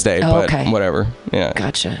Thursday, but whatever. Yeah.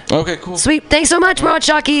 Gotcha. Okay, cool. Sweet. Thanks so much, Ron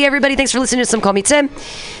Shockey. Everybody, thanks for listening to Some Call Me Tim.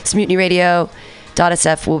 It's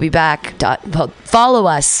MutinyRadio.sf. We'll be back. Follow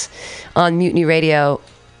us on Mutiny Radio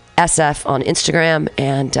SF on Instagram.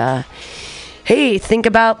 And, hey, think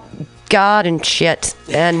about God and shit.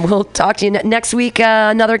 And we'll talk to you next week.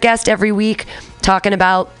 Another guest every week talking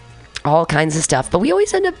about all kinds of stuff. But we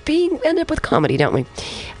always end up with comedy, don't we?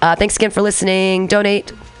 Thanks again for listening.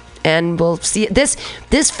 Donate. And we'll see it.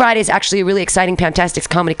 This Friday is actually a really exciting Fantastics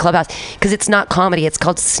Comedy Clubhouse because it's not comedy. It's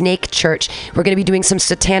called Snake Church. We're going to be doing some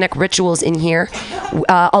satanic rituals in here,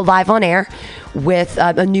 live on air, with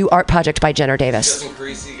a new art project by Jenner Davis. Isn't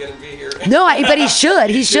Greasy going to be here? No, but he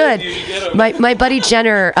should. He should. My buddy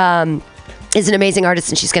Jenner is an amazing artist,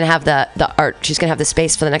 and she's going to have the art. She's going to have the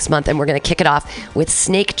space for the next month, and we're going to kick it off with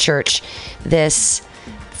Snake Church this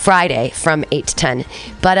Friday from 8 to 10.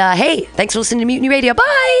 But hey, thanks for listening to Mutiny Radio.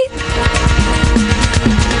 Bye!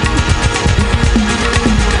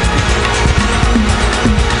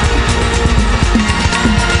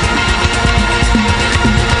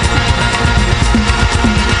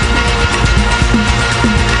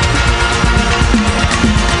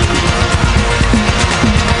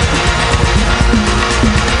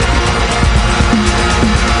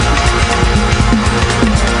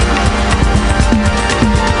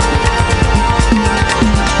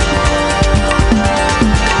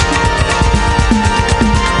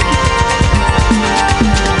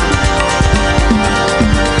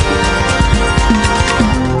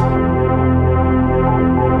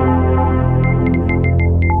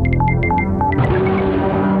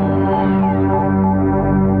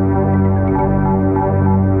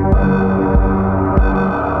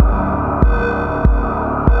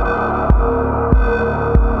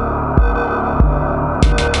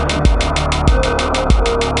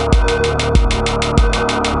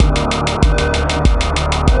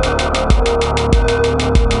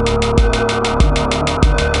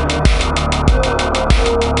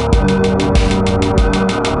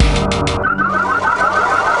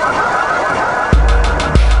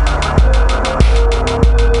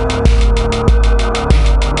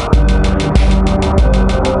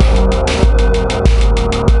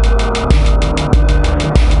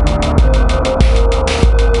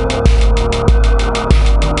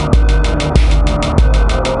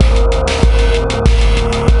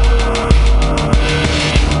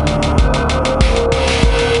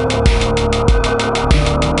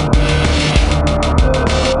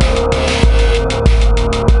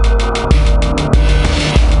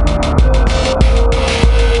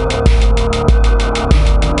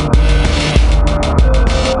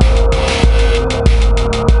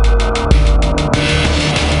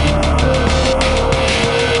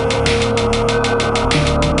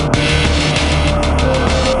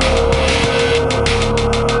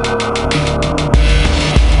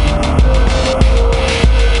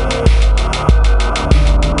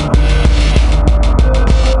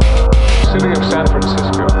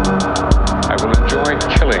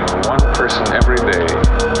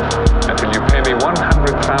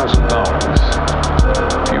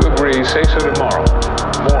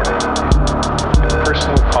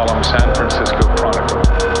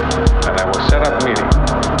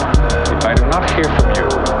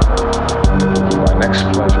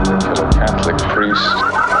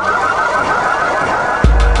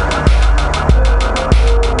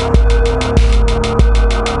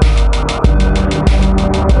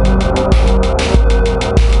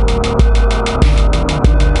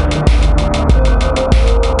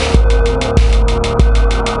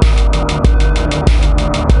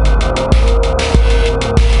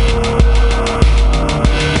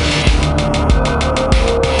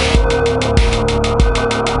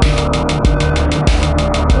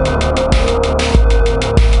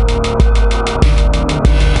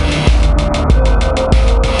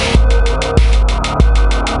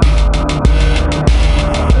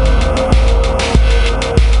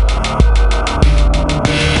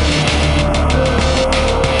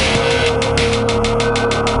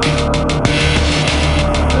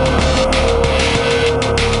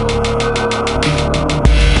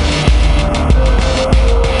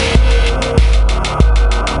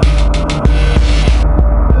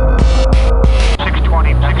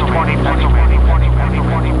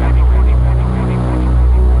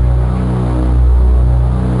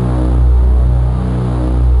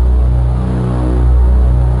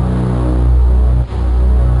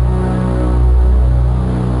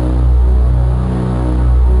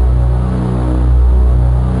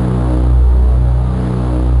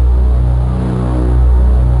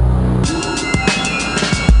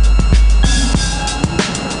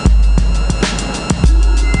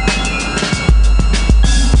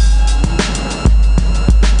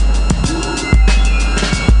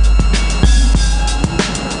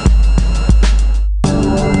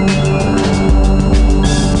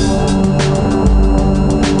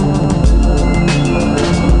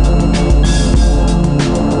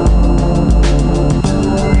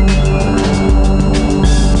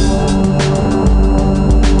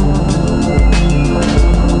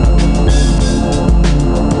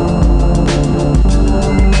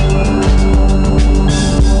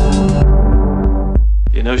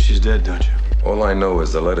 she's dead, don't you? All I know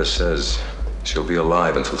is the letter says she'll be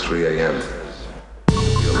alive until 3 a.m.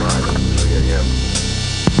 She'll be alive until 3 a.m.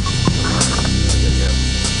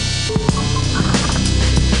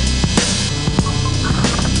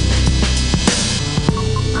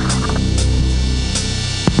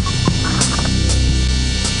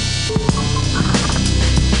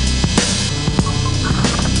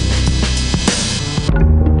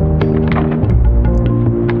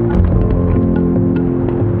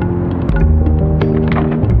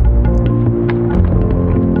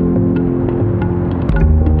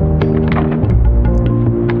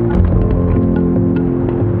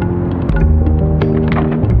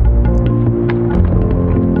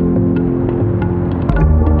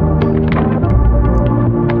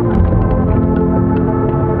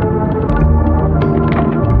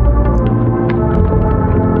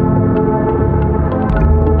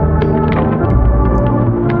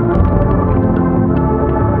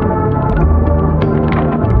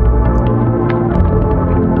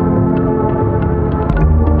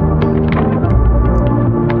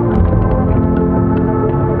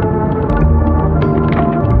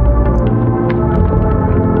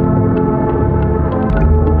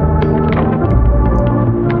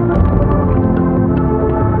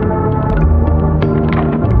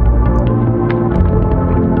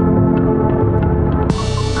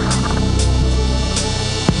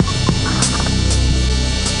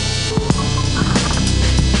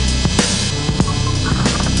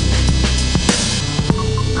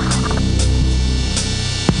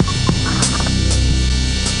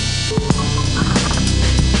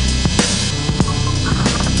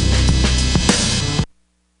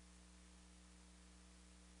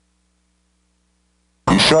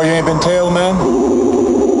 Sure you ain't been tailed, man?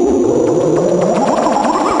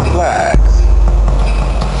 Relax.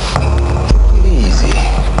 Take it easy.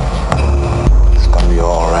 It's gonna be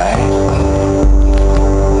all right.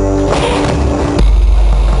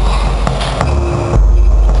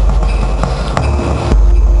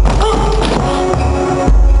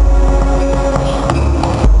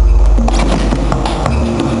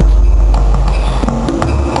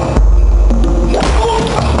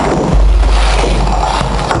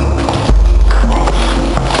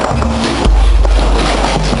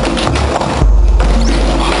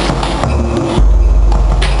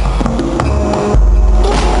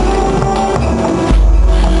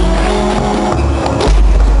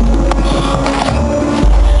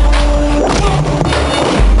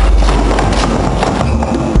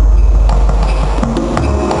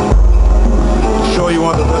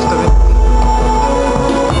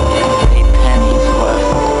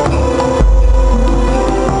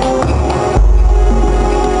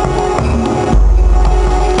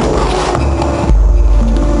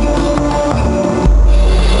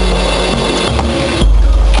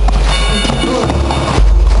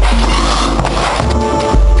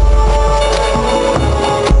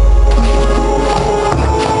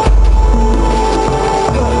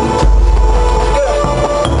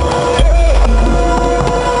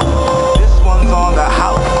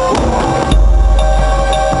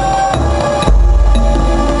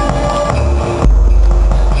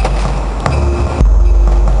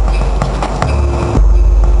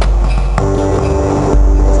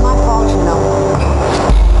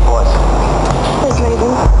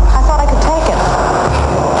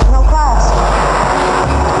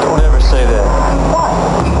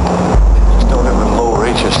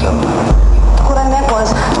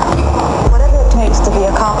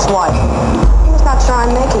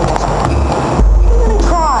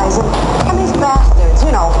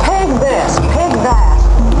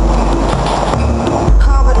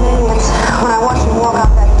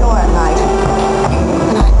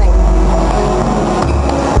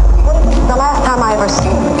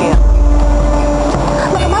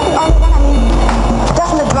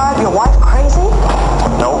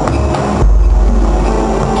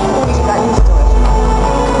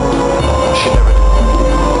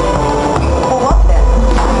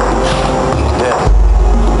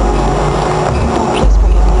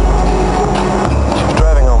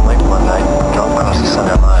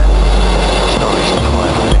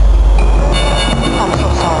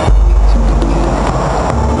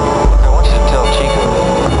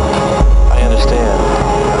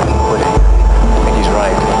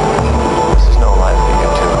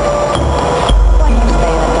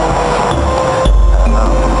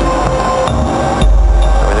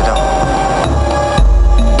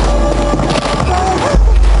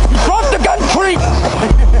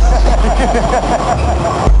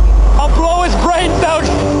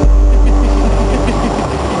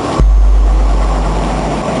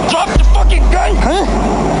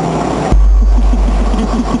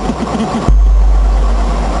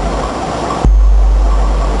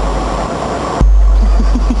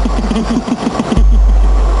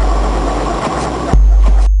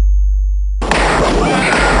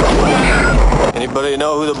 Anybody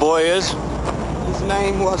know who the boy is? His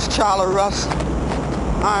name was Charlie Russ.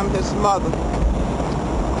 I'm his mother.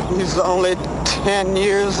 He's only 10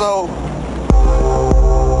 years old.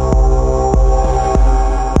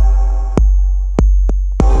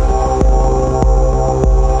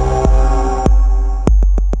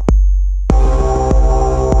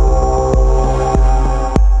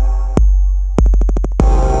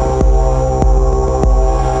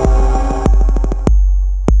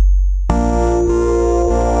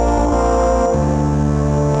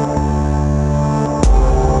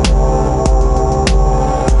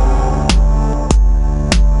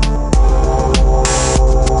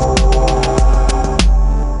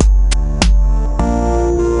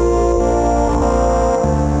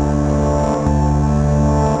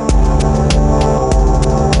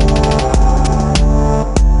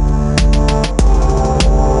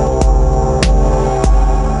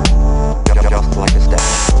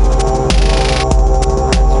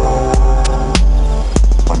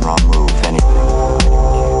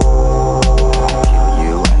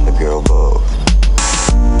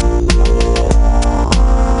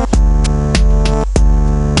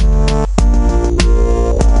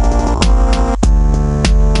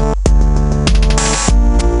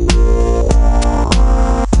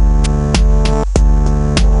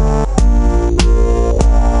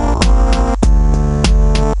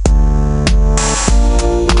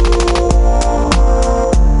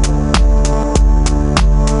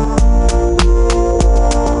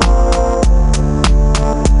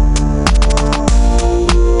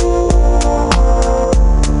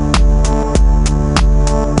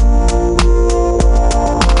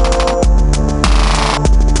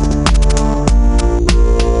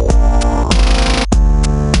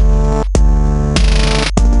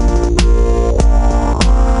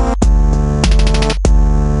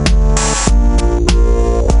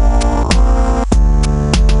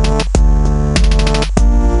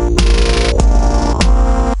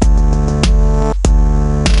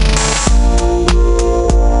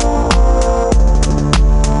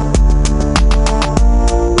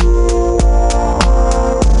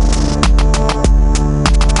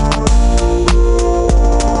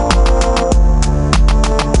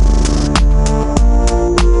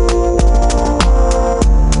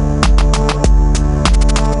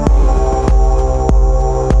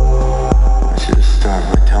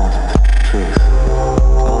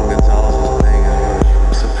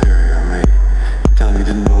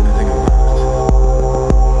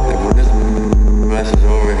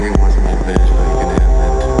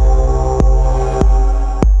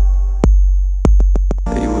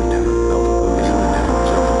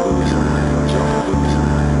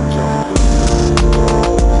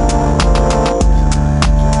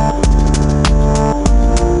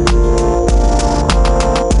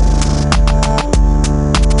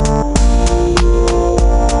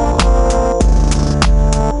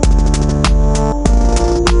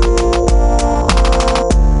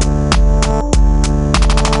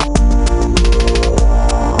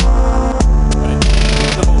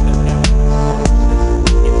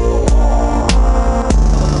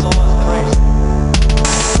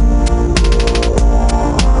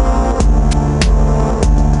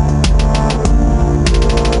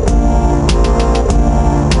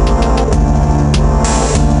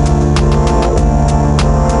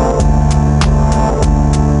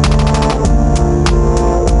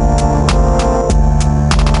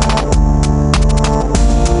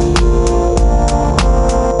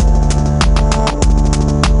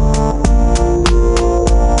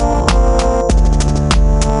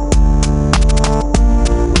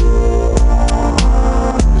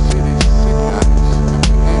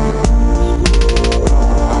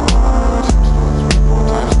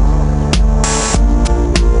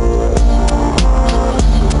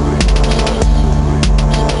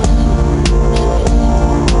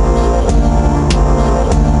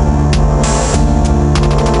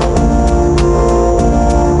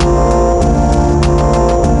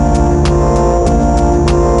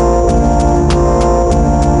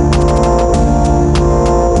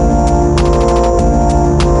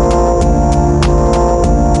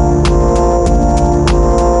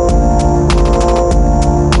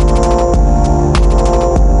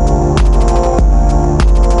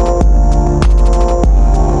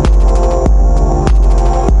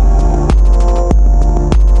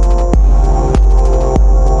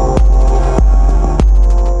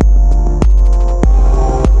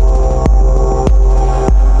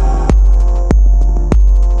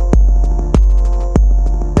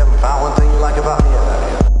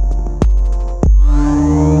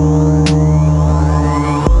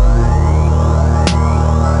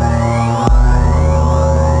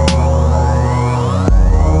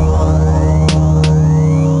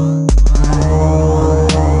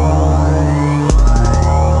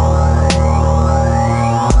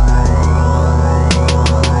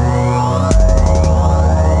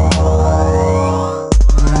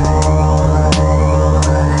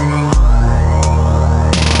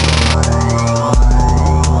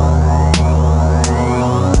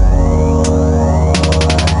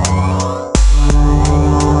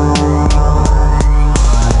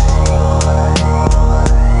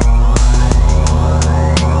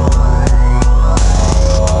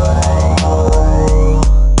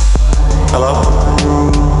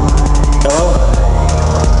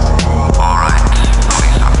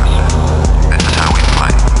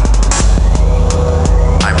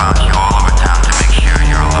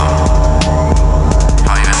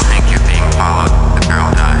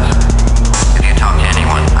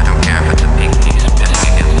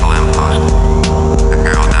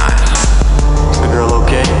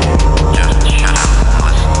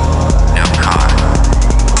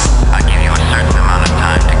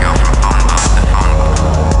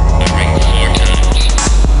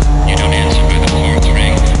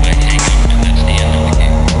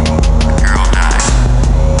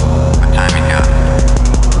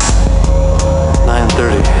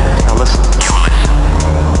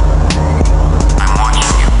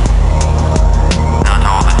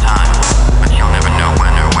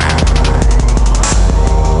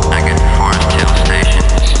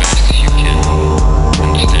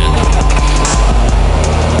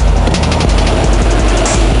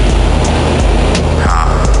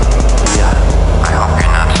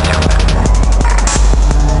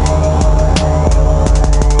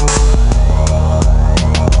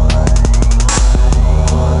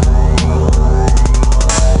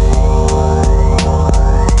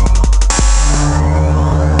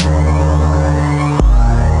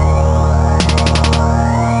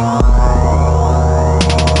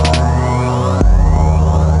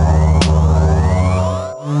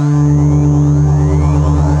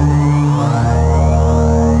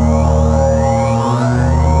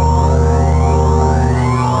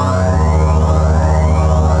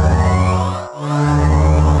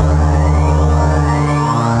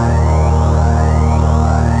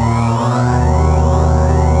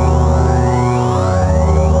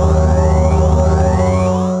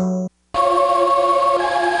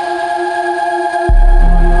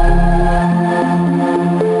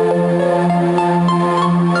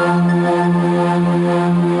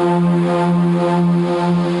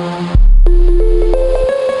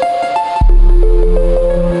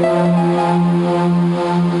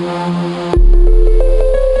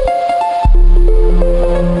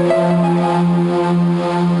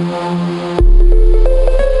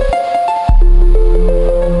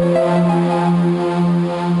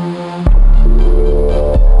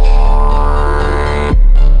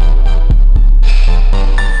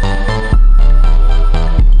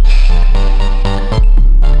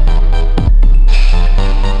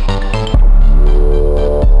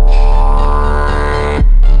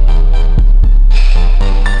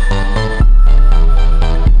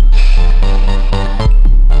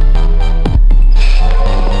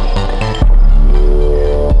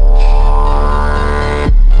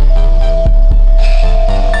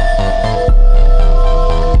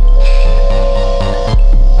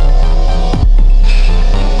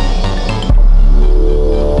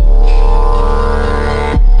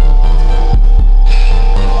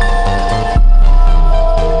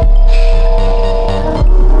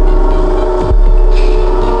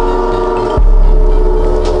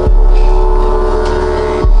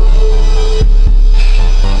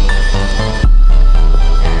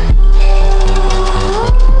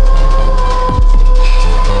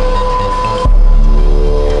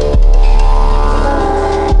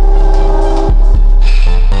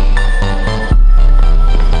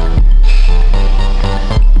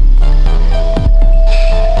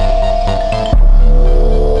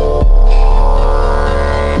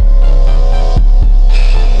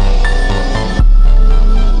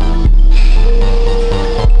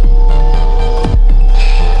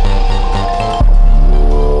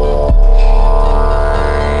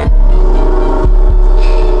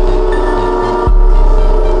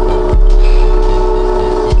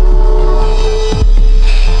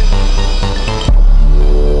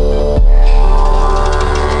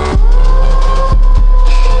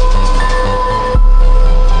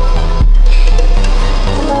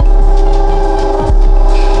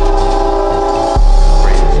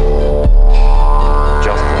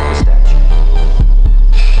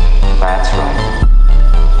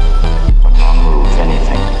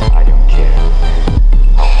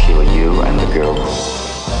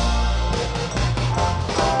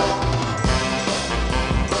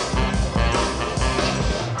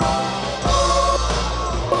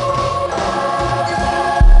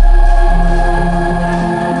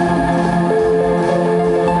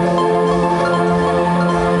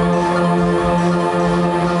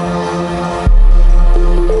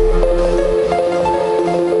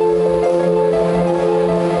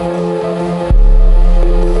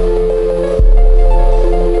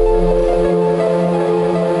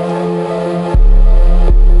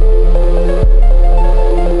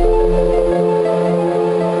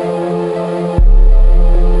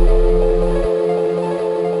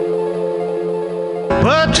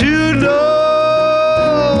 want to know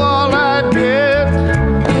all I get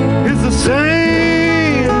is the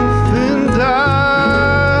same thin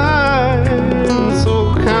dime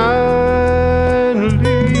so kindly.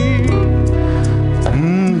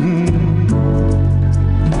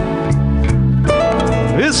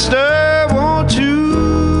 Mister, won't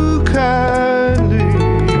you kindly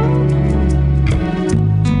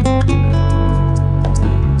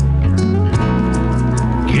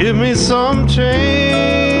give me some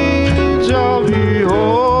change? I'll be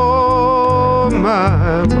on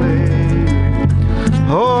my way.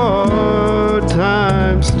 Hard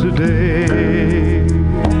times today.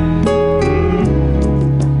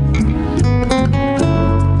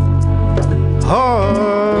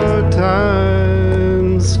 Hard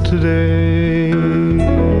times today.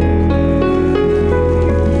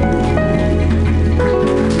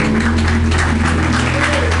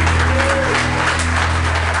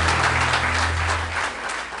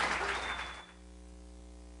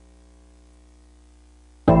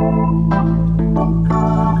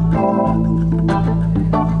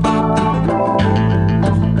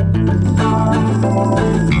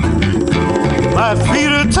 My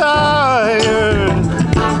feet are tired.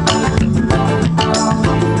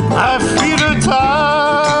 My feet are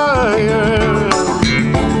tired.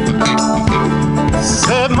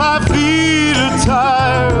 Said my feet are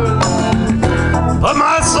tired, but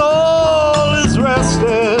my soul is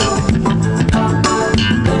rested.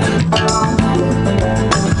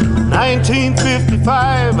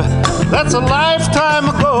 1955, that's a lifetime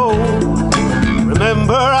ago.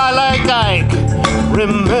 Remember I like Ike.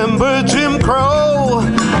 Remember Jim Crow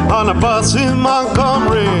on a bus in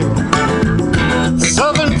Montgomery.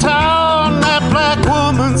 Southern town, that black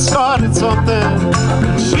woman started something.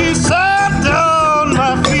 She sat down,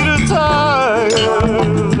 my feet are tired.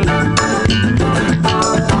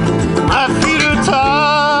 My feet are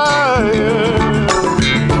tired.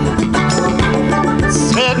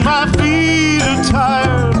 Said my feet are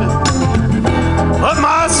tired, but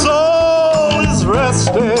my soul is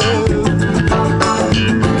rested.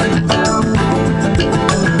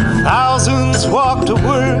 Thousands walk to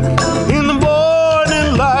work in the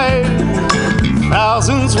morning light.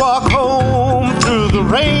 Thousands walk home through the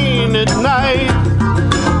rain at night.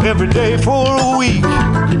 Every day for a week,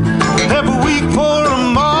 every week for a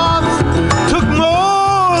month. Took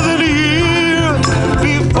more than a year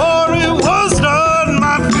before it was done.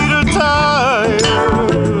 My feet are tired.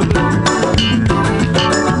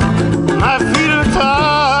 My feet are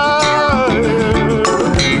tired.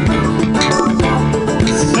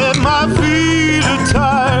 Said my feet are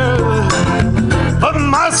tired, but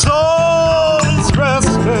my soul is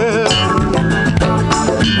rested.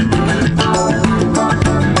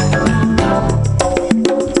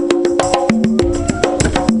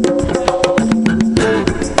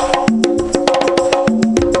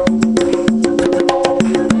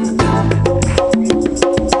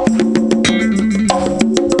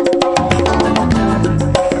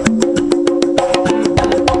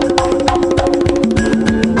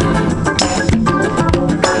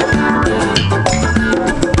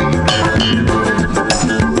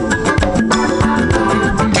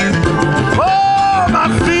 Oh, my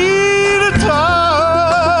feet are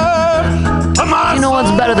tired, but my You know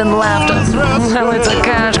what's better than laughter? soul is rested. Well, it's a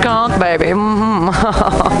cash conch, baby.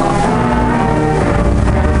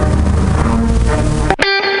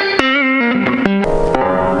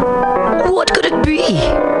 What could it be?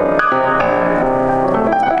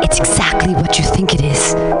 It's exactly what you think it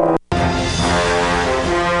is.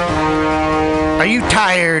 Are you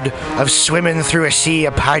tired of swimming through a sea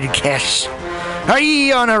of podcasts? Are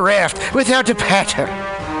ye on a raft without a paddle?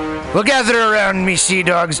 Well, gather around me, sea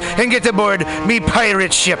dogs, and get aboard me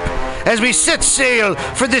pirate ship as we set sail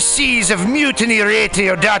for the seas of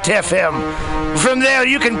MutinyRadio.fm. From there,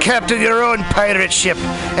 you can captain your own pirate ship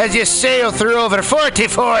as you sail through over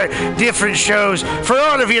 44 different shows for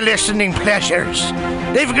all of your listening pleasures.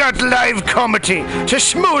 They've got live comedy to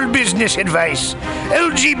small business advice,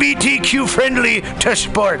 LGBTQ friendly to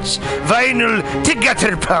sports, vinyl to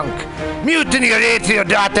gutter punk.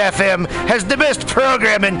 MutinyRadio.fm has the best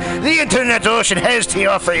programming the internet ocean has to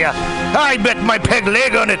offer you. I bet my peg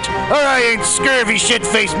leg on it, or I ain't scurvy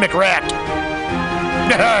shit-faced McRat.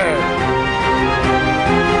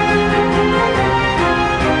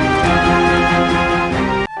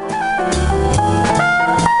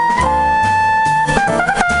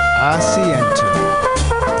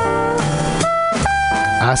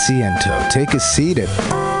 Asiento. Take a seat at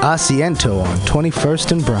Asiento on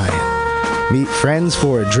 21st and Bryant. Meet friends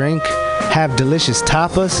for a drink, have delicious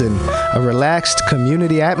tapas, and a relaxed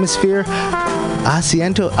community atmosphere.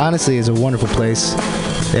 Asiento honestly is a wonderful place.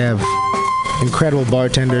 They have incredible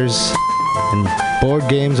bartenders and board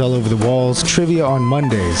games all over the walls, trivia on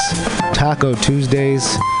Mondays, Taco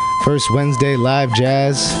Tuesdays, First Wednesday live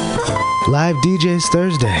jazz, live DJs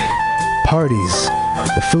Thursday, parties.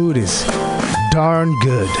 The food is darn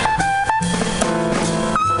good.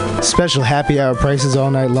 Special happy hour prices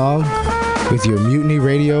all night long with your Mutiny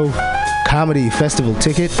Radio Comedy Festival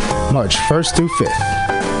ticket, March 1st through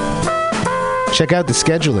 5th. Check out the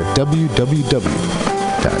schedule at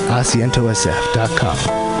www.asientosf.com.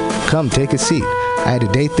 Come take a seat. I had a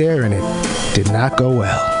date there and it did not go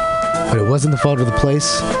well. But it wasn't the fault of the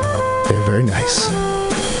place. They're very nice.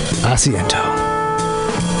 Asiento.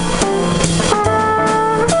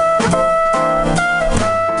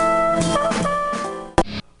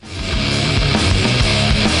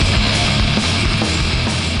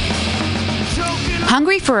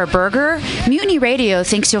 Hungry for a burger? Mutiny Radio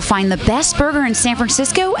thinks you'll find the best burger in San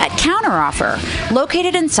Francisco at Counteroffer,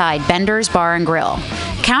 located inside Bender's Bar and Grill.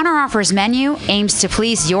 Counteroffer's menu aims to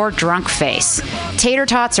please your drunk face. Tater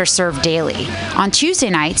tots are served daily. On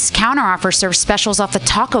Tuesday nights, Counteroffer serves specials off the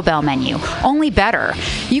Taco Bell menu, only better.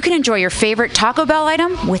 You can enjoy your favorite Taco Bell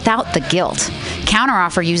item without the guilt.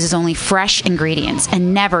 Counteroffer uses only fresh ingredients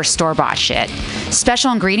and never store-bought shit.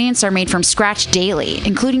 Special ingredients are made from scratch daily,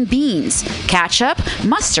 including beans, ketchup,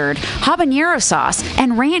 mustard, habanero sauce,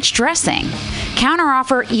 and ranch dressing.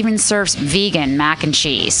 Counteroffer even serves vegan mac and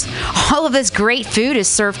cheese. All of this great food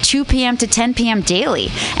is served 2 p.m. to 10 p.m. daily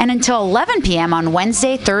and until 11 p.m. on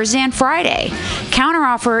Wednesday, Thursday, and Friday.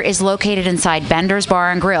 Counteroffer is located inside Bender's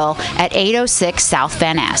Bar and Grill at 806 South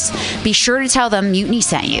Van Ness. Be sure to tell them Mutiny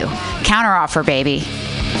sent you. Counteroffer, baby. Everybody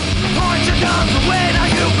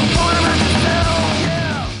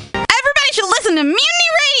should listen to Mutiny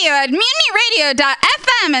Radio at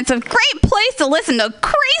MutinyRadio.fm. It's a great place to listen to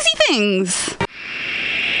crazy things.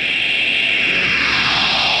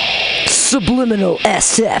 Subliminal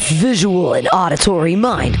SF visual and auditory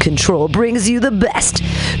mind control brings you the best,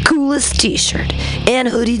 coolest t-shirt and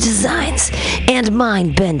hoodie designs and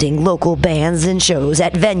mind-bending local bands and shows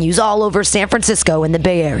at venues all over San Francisco and the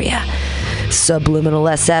Bay Area. Subliminal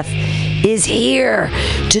SF is here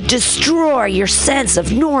to destroy your sense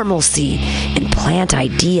of normalcy and plant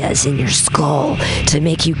ideas in your skull to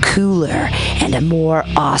make you cooler and a more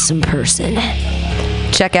awesome person.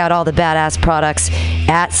 Check out all the badass products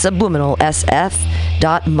at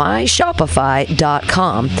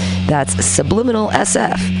subliminalsf.myshopify.com. That's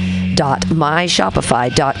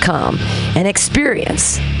subliminalsf.myshopify.com and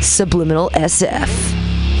experience Subliminal SF.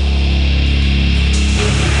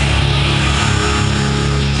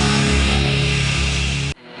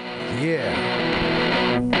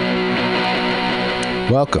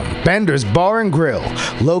 Welcome. Bender's Bar and Grill,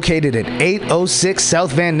 located at 806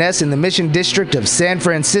 South Van Ness in the Mission District of San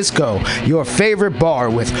Francisco. Your favorite bar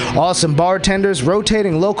with awesome bartenders,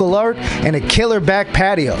 rotating local art, and a killer back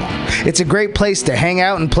patio. It's a great place to hang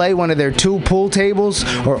out and play one of their 2 pool tables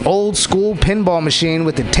or old school pinball machine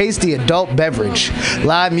with a tasty adult beverage.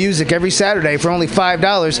 Live music every Saturday for only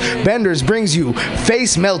 $5. Bender's brings you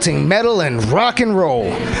face-melting metal and rock and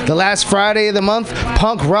roll. The last Friday of the month,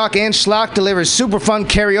 punk, rock, and schlock delivers super fun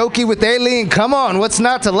karaoke with Aileen. Come on, what's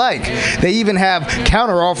not to like? They even have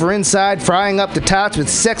Counteroffer inside, frying up the tots with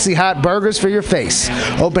sexy hot burgers for your face.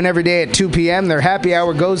 Open every day at 2 p.m. Their happy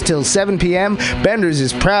hour goes till 7 p.m. Bender's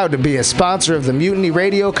is proud to be a sponsor of the Mutiny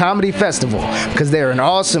Radio Comedy Festival because they're an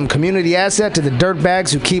awesome community asset to the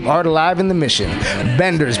dirtbags who keep art alive in the Mission.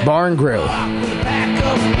 Bender's Bar and Grill.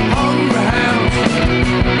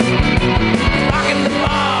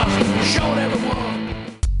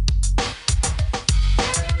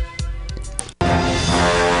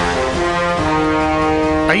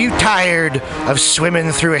 Are you tired of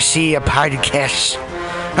swimming through a sea of podcasts?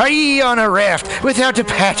 Are ye on a raft without a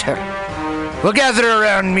paddle? Well, gather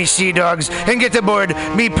around me, sea dogs, and get aboard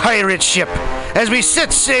me pirate ship as we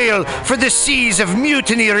set sail for the seas of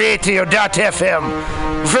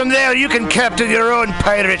MutinyRadio.fm. From there, you can captain your own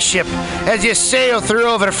pirate ship as you sail through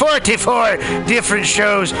over 44 different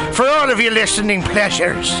shows for all of your listening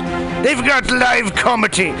pleasures. They've got live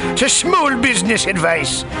comedy to small business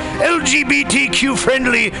advice, LGBTQ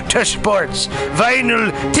friendly to sports,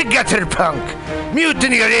 vinyl to gutter punk.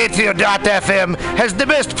 MutinyRadio.fm has the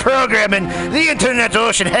best programming the internet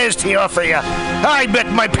ocean has to offer you. I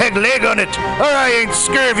bet my peg leg on it, or I ain't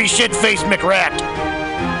scurvy shit-faced McRat.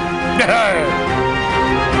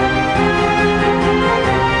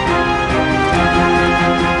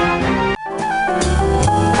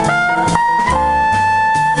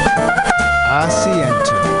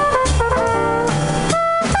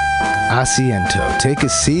 Asiento. Take a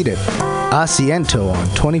seat at Asiento on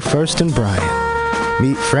 21st and Bryant.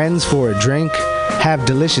 meet friends for a drink, have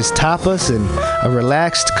delicious tapas, and a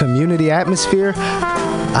relaxed community atmosphere,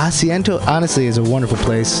 Asiento honestly is a wonderful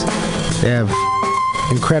place. They have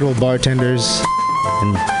incredible bartenders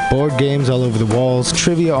and board games all over the walls,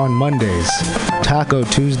 trivia on Mondays, Taco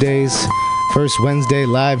Tuesdays, First Wednesday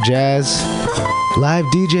live jazz, live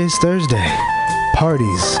DJs Thursday,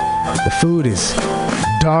 parties. The food is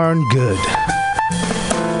darn good.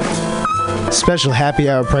 Special happy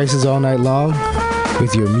hour prices all night long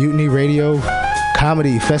with your Mutiny Radio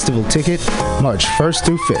Comedy Festival ticket, March 1st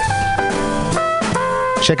through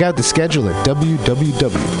 5th. Check out the schedule at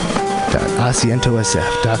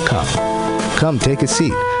www.asientosf.com. Come take a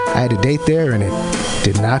seat. I had a date there and it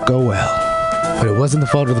did not go well. But it wasn't the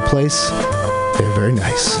fault of the place. They're very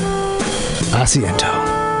nice. Asiento.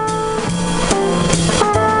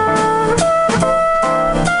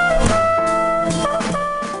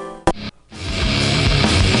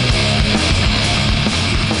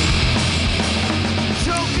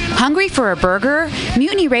 Hungry for a burger?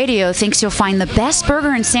 Mutiny Radio thinks you'll find the best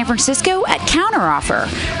burger in San Francisco at Counteroffer,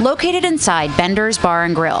 located inside Bender's Bar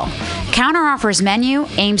and Grill. Counteroffer's menu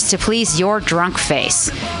aims to please your drunk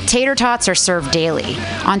face. Tater tots are served daily.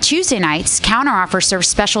 On Tuesday nights, Counteroffer serves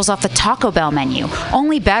specials off the Taco Bell menu,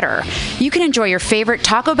 only better. You can enjoy your favorite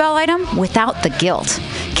Taco Bell item without the guilt.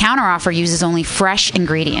 Counteroffer uses only fresh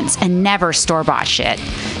ingredients and never store-bought shit.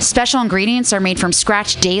 Special ingredients are made from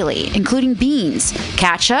scratch daily, including beans,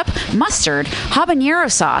 ketchup, mustard,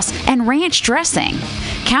 habanero sauce, and ranch dressing.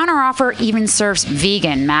 Counteroffer even serves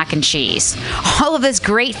vegan mac and cheese. All of this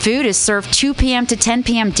great food is served 2 p.m. to 10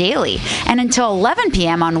 p.m. daily and until 11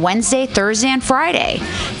 p.m. on Wednesday, Thursday, and Friday.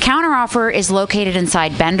 Counteroffer is located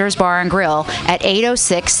inside Bender's Bar and Grill at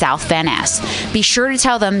 806 South Van Ness. Be sure to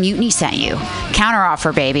tell them Mutiny sent you.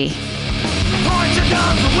 Counteroffer, baby.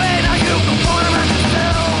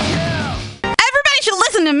 Everybody should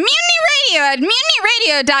listen to Mutiny Radio at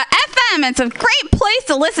MutinyRadio.fm. It's a great place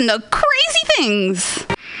to listen to crazy things.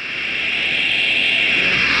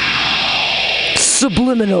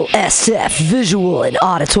 Subliminal SF visual and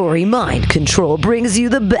auditory mind control brings you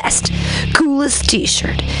the best, coolest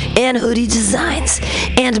t-shirt and hoodie designs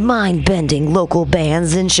and mind-bending local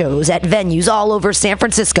bands and shows at venues all over San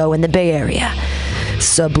Francisco and the Bay Area.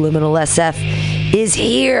 Subliminal SF is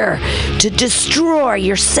here to destroy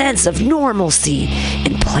your sense of normalcy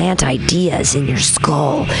and plant ideas in your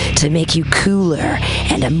skull to make you cooler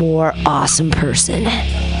and a more awesome person.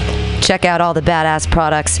 Check out all the badass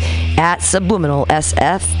products at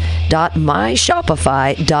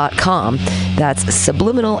subliminalsf.myshopify.com. That's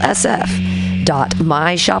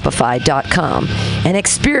subliminalsf.myshopify.com and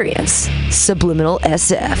experience Subliminal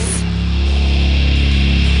SF.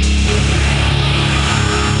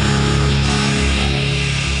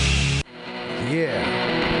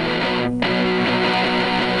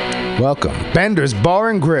 Welcome. Bender's Bar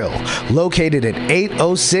and Grill, located at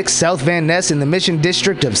 806 South Van Ness in the Mission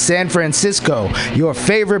District of San Francisco. Your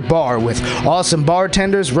favorite bar with awesome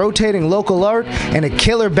bartenders, rotating local art, and a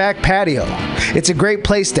killer back patio. It's a great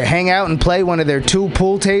place to hang out and play one of their 2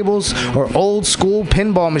 pool tables or old school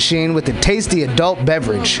pinball machine with a tasty adult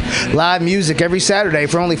beverage. Live music every Saturday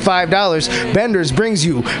for only $5. Bender's brings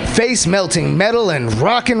you face-melting metal and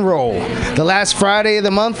rock and roll. The last Friday of the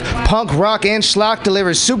month, punk, rock, and schlock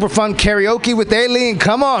delivers super fun karaoke with Aileen.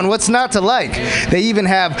 Come on, what's not to like? They even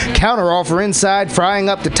have Counteroffer inside, frying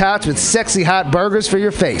up the tots with sexy hot burgers for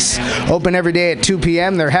your face. Open every day at 2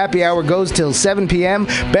 p.m. Their happy hour goes till 7 p.m.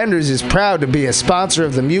 Bender's is proud to be a sponsor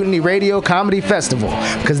of the Mutiny Radio Comedy Festival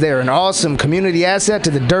because they're an awesome community asset to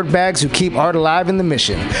the dirtbags who keep art alive in the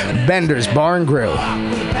Mission. Bender's Bar and Grill.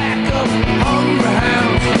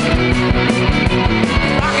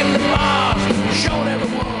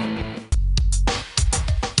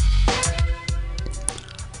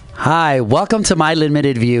 Hi, welcome to My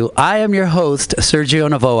Limited View. I am your host, Sergio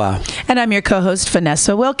Navoa. And I'm your co-host,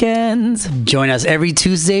 Vanessa Wilkins. Join us every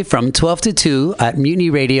Tuesday from 12 to 2 at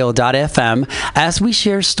MutinyRadio.fm as we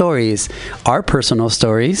share stories, our personal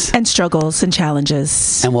stories. And struggles and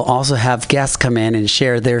challenges. And we'll also have guests come in and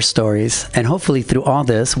share their stories. And hopefully through all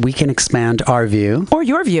this, we can expand our view. Or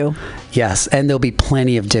your view. Yes, and there'll be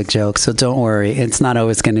plenty of dick jokes, so don't worry. It's not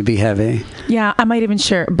always going to be heavy. Yeah, I might even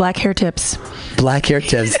share black hair tips. Black hair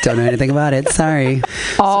tips. Don't know anything about it. Sorry.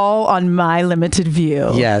 All on My Limited View.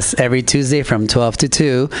 Yes, every Tuesday from 12 to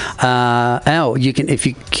 2. You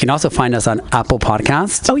can also find us on Apple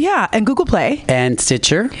Podcasts. Oh, yeah, and Google Play. And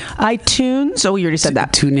Stitcher. iTunes. Oh, you already said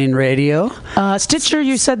that. TuneIn Radio. Stitcher,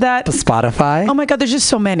 you said that. Spotify. Oh, my God, there's just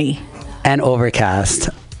so many. And Overcast.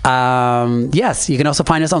 Yes, you can also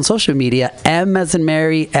find us on social media. M as in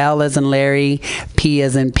Mary, L as in Larry, P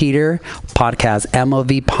as in Peter. Podcast,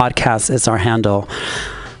 MOV Podcast is our handle.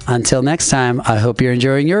 Until next time, I hope you're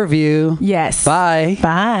enjoying your review. Yes. Bye.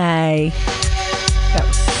 Bye.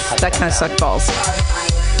 That kind of sucked balls.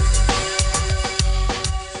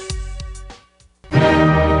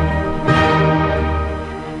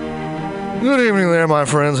 Good evening there, my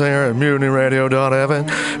friends here at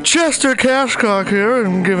MutinyRadio.fm. Chester Cashcock here,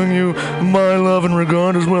 and giving you my love and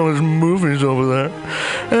regard as well as movies over there.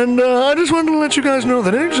 And I just wanted to let you guys know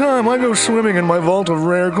that anytime I go swimming in my vault of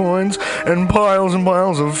rare coins and piles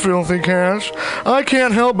of filthy cash, I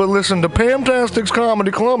can't help but listen to Pamtastic's Comedy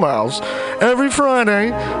Clubhouse every Friday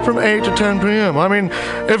from 8 to 10 p.m. I mean,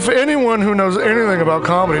 if anyone who knows anything about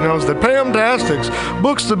comedy knows that Pamtastics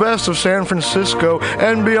books the best of San Francisco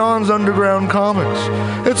and beyond's underground comics.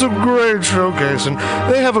 It's a great showcase, and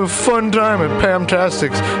they have a fun time at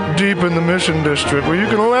Pamtastics deep in the Mission District, where you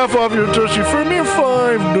can laugh off your tushy for a mere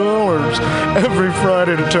 $5 every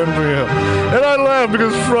Friday to 10 p.m. And I laugh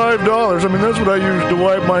because $5, I mean, that's what I use to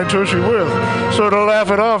wipe my tushy with. So to laugh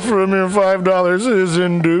it off for a mere $5 is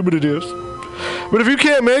indubitious. But if you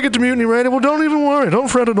can't make it to Mutiny Radio, well, don't even worry. Don't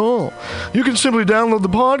fret at all. You can simply download the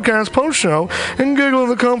podcast post-show and giggle in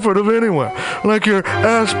the comfort of anywhere, like your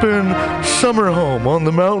Aspen summer home on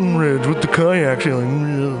the mountain ridge with the kayak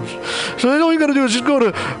feeling. So all you got to do is just go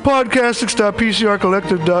to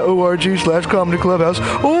podcastics.pcrcollective.org/comedy clubhouse,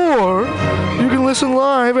 or you can listen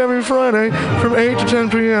live every Friday from 8 to 10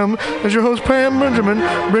 p.m. as your host Pam Benjamin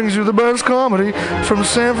brings you the best comedy from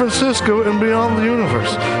San Francisco and beyond the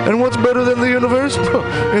universe. And what's better than the universe?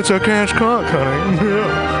 It's a cash cock, honey. Yeah.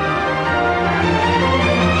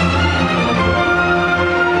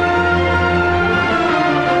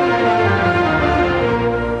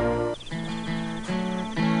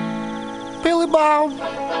 Billy Bob,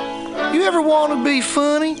 you ever want to be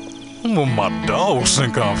funny? Well, my dogs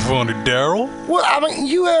think I'm funny, Daryl. Well, I mean,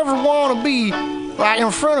 you ever want to be like in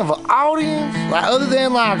front of an audience, like other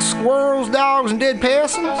than like squirrels, dogs, and dead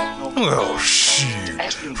peasants? Oh, shoot.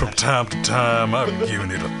 From time to time, I've been giving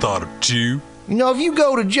it a thought or two. You know, if you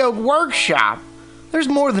go to Joke Workshop, there's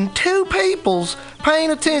more than 2 peoples paying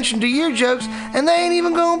attention to your jokes, and they ain't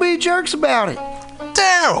even gonna be jerks about it.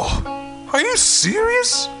 Daryl, are you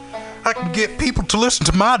serious? I can get people to listen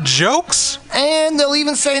to my jokes? And they'll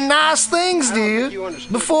even say nice things to you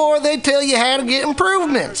before they tell you how to get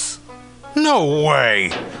improvements. No way.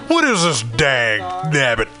 What is this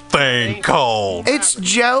dag-nabbit thing called? It's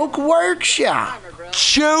Joke Workshop.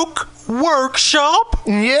 Joke Workshop?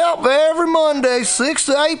 Yep, every Monday, 6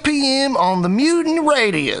 to 8 p.m. on the Mutiny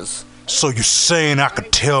Radios. So you're saying I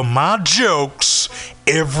could tell my jokes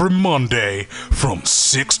every Monday from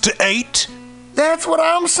 6 to 8? That's what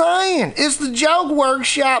I'm saying. It's the Joke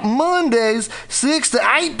Workshop Mondays, 6 to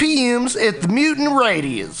 8 p.m. at the Mutiny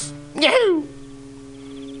Radios. Yahoo!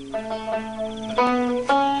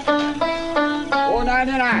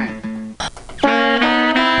 $4.99.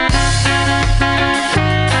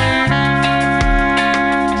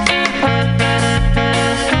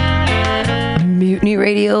 Mutiny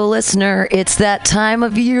Radio listener, it's that time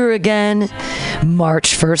of year again.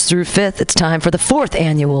 March 1st through 5th, it's time for the 4th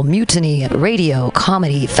annual Mutiny Radio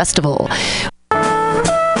Comedy Festival.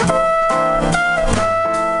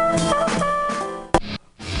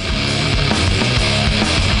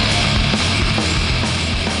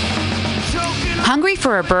 Hungry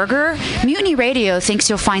for a burger? Mutiny Radio thinks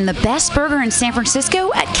you'll find the best burger in San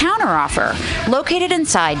Francisco at Counteroffer, located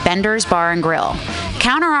inside Bender's Bar and Grill.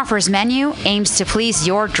 Counteroffer's menu aims to please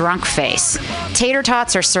your drunk face. Tater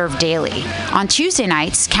tots are served daily. On Tuesday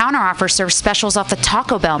nights, Counteroffer serves specials off the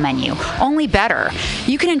Taco Bell menu, only better.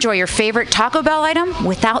 You can enjoy your favorite Taco Bell item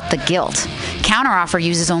without the guilt. Counteroffer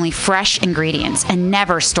uses only fresh ingredients and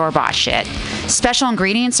never store-bought shit. Special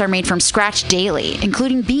ingredients are made from scratch daily,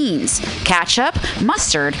 including beans, ketchup,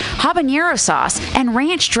 mustard, habanero sauce, and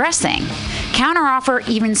ranch dressing. Counteroffer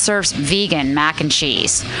even serves vegan mac and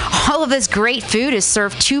cheese. All of this great food is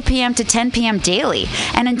served 2 p.m. to 10 p.m. daily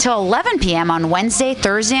and until 11 p.m. on Wednesday,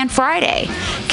 Thursday, and Friday.